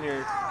 more groups in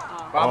here.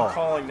 But I'm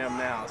calling them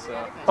now, so.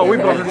 Oh, we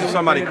bumped into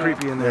somebody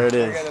creepy in There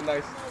there. it We got is. a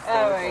nice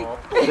All right.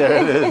 There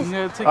it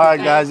is. All right,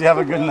 guys. You have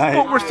a good night.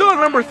 But we're still at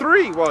number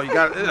 3. Well, you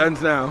got it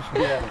ends now.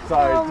 Yeah,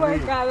 sorry. Oh my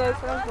God, that's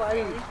so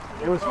funny.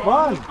 It was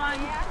fun.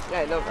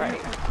 Yeah, I know,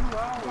 right?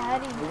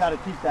 We got to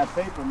keep that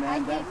paper,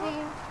 man.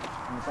 Bethany,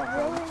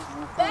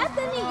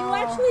 you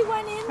actually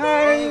went in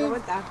Hey.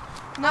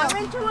 Not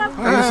into a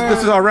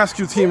This is our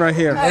rescue team right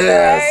here.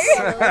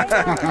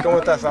 Yes. Go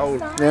with us, Saul.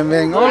 Bien,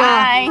 bien.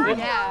 Bye.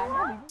 Yeah.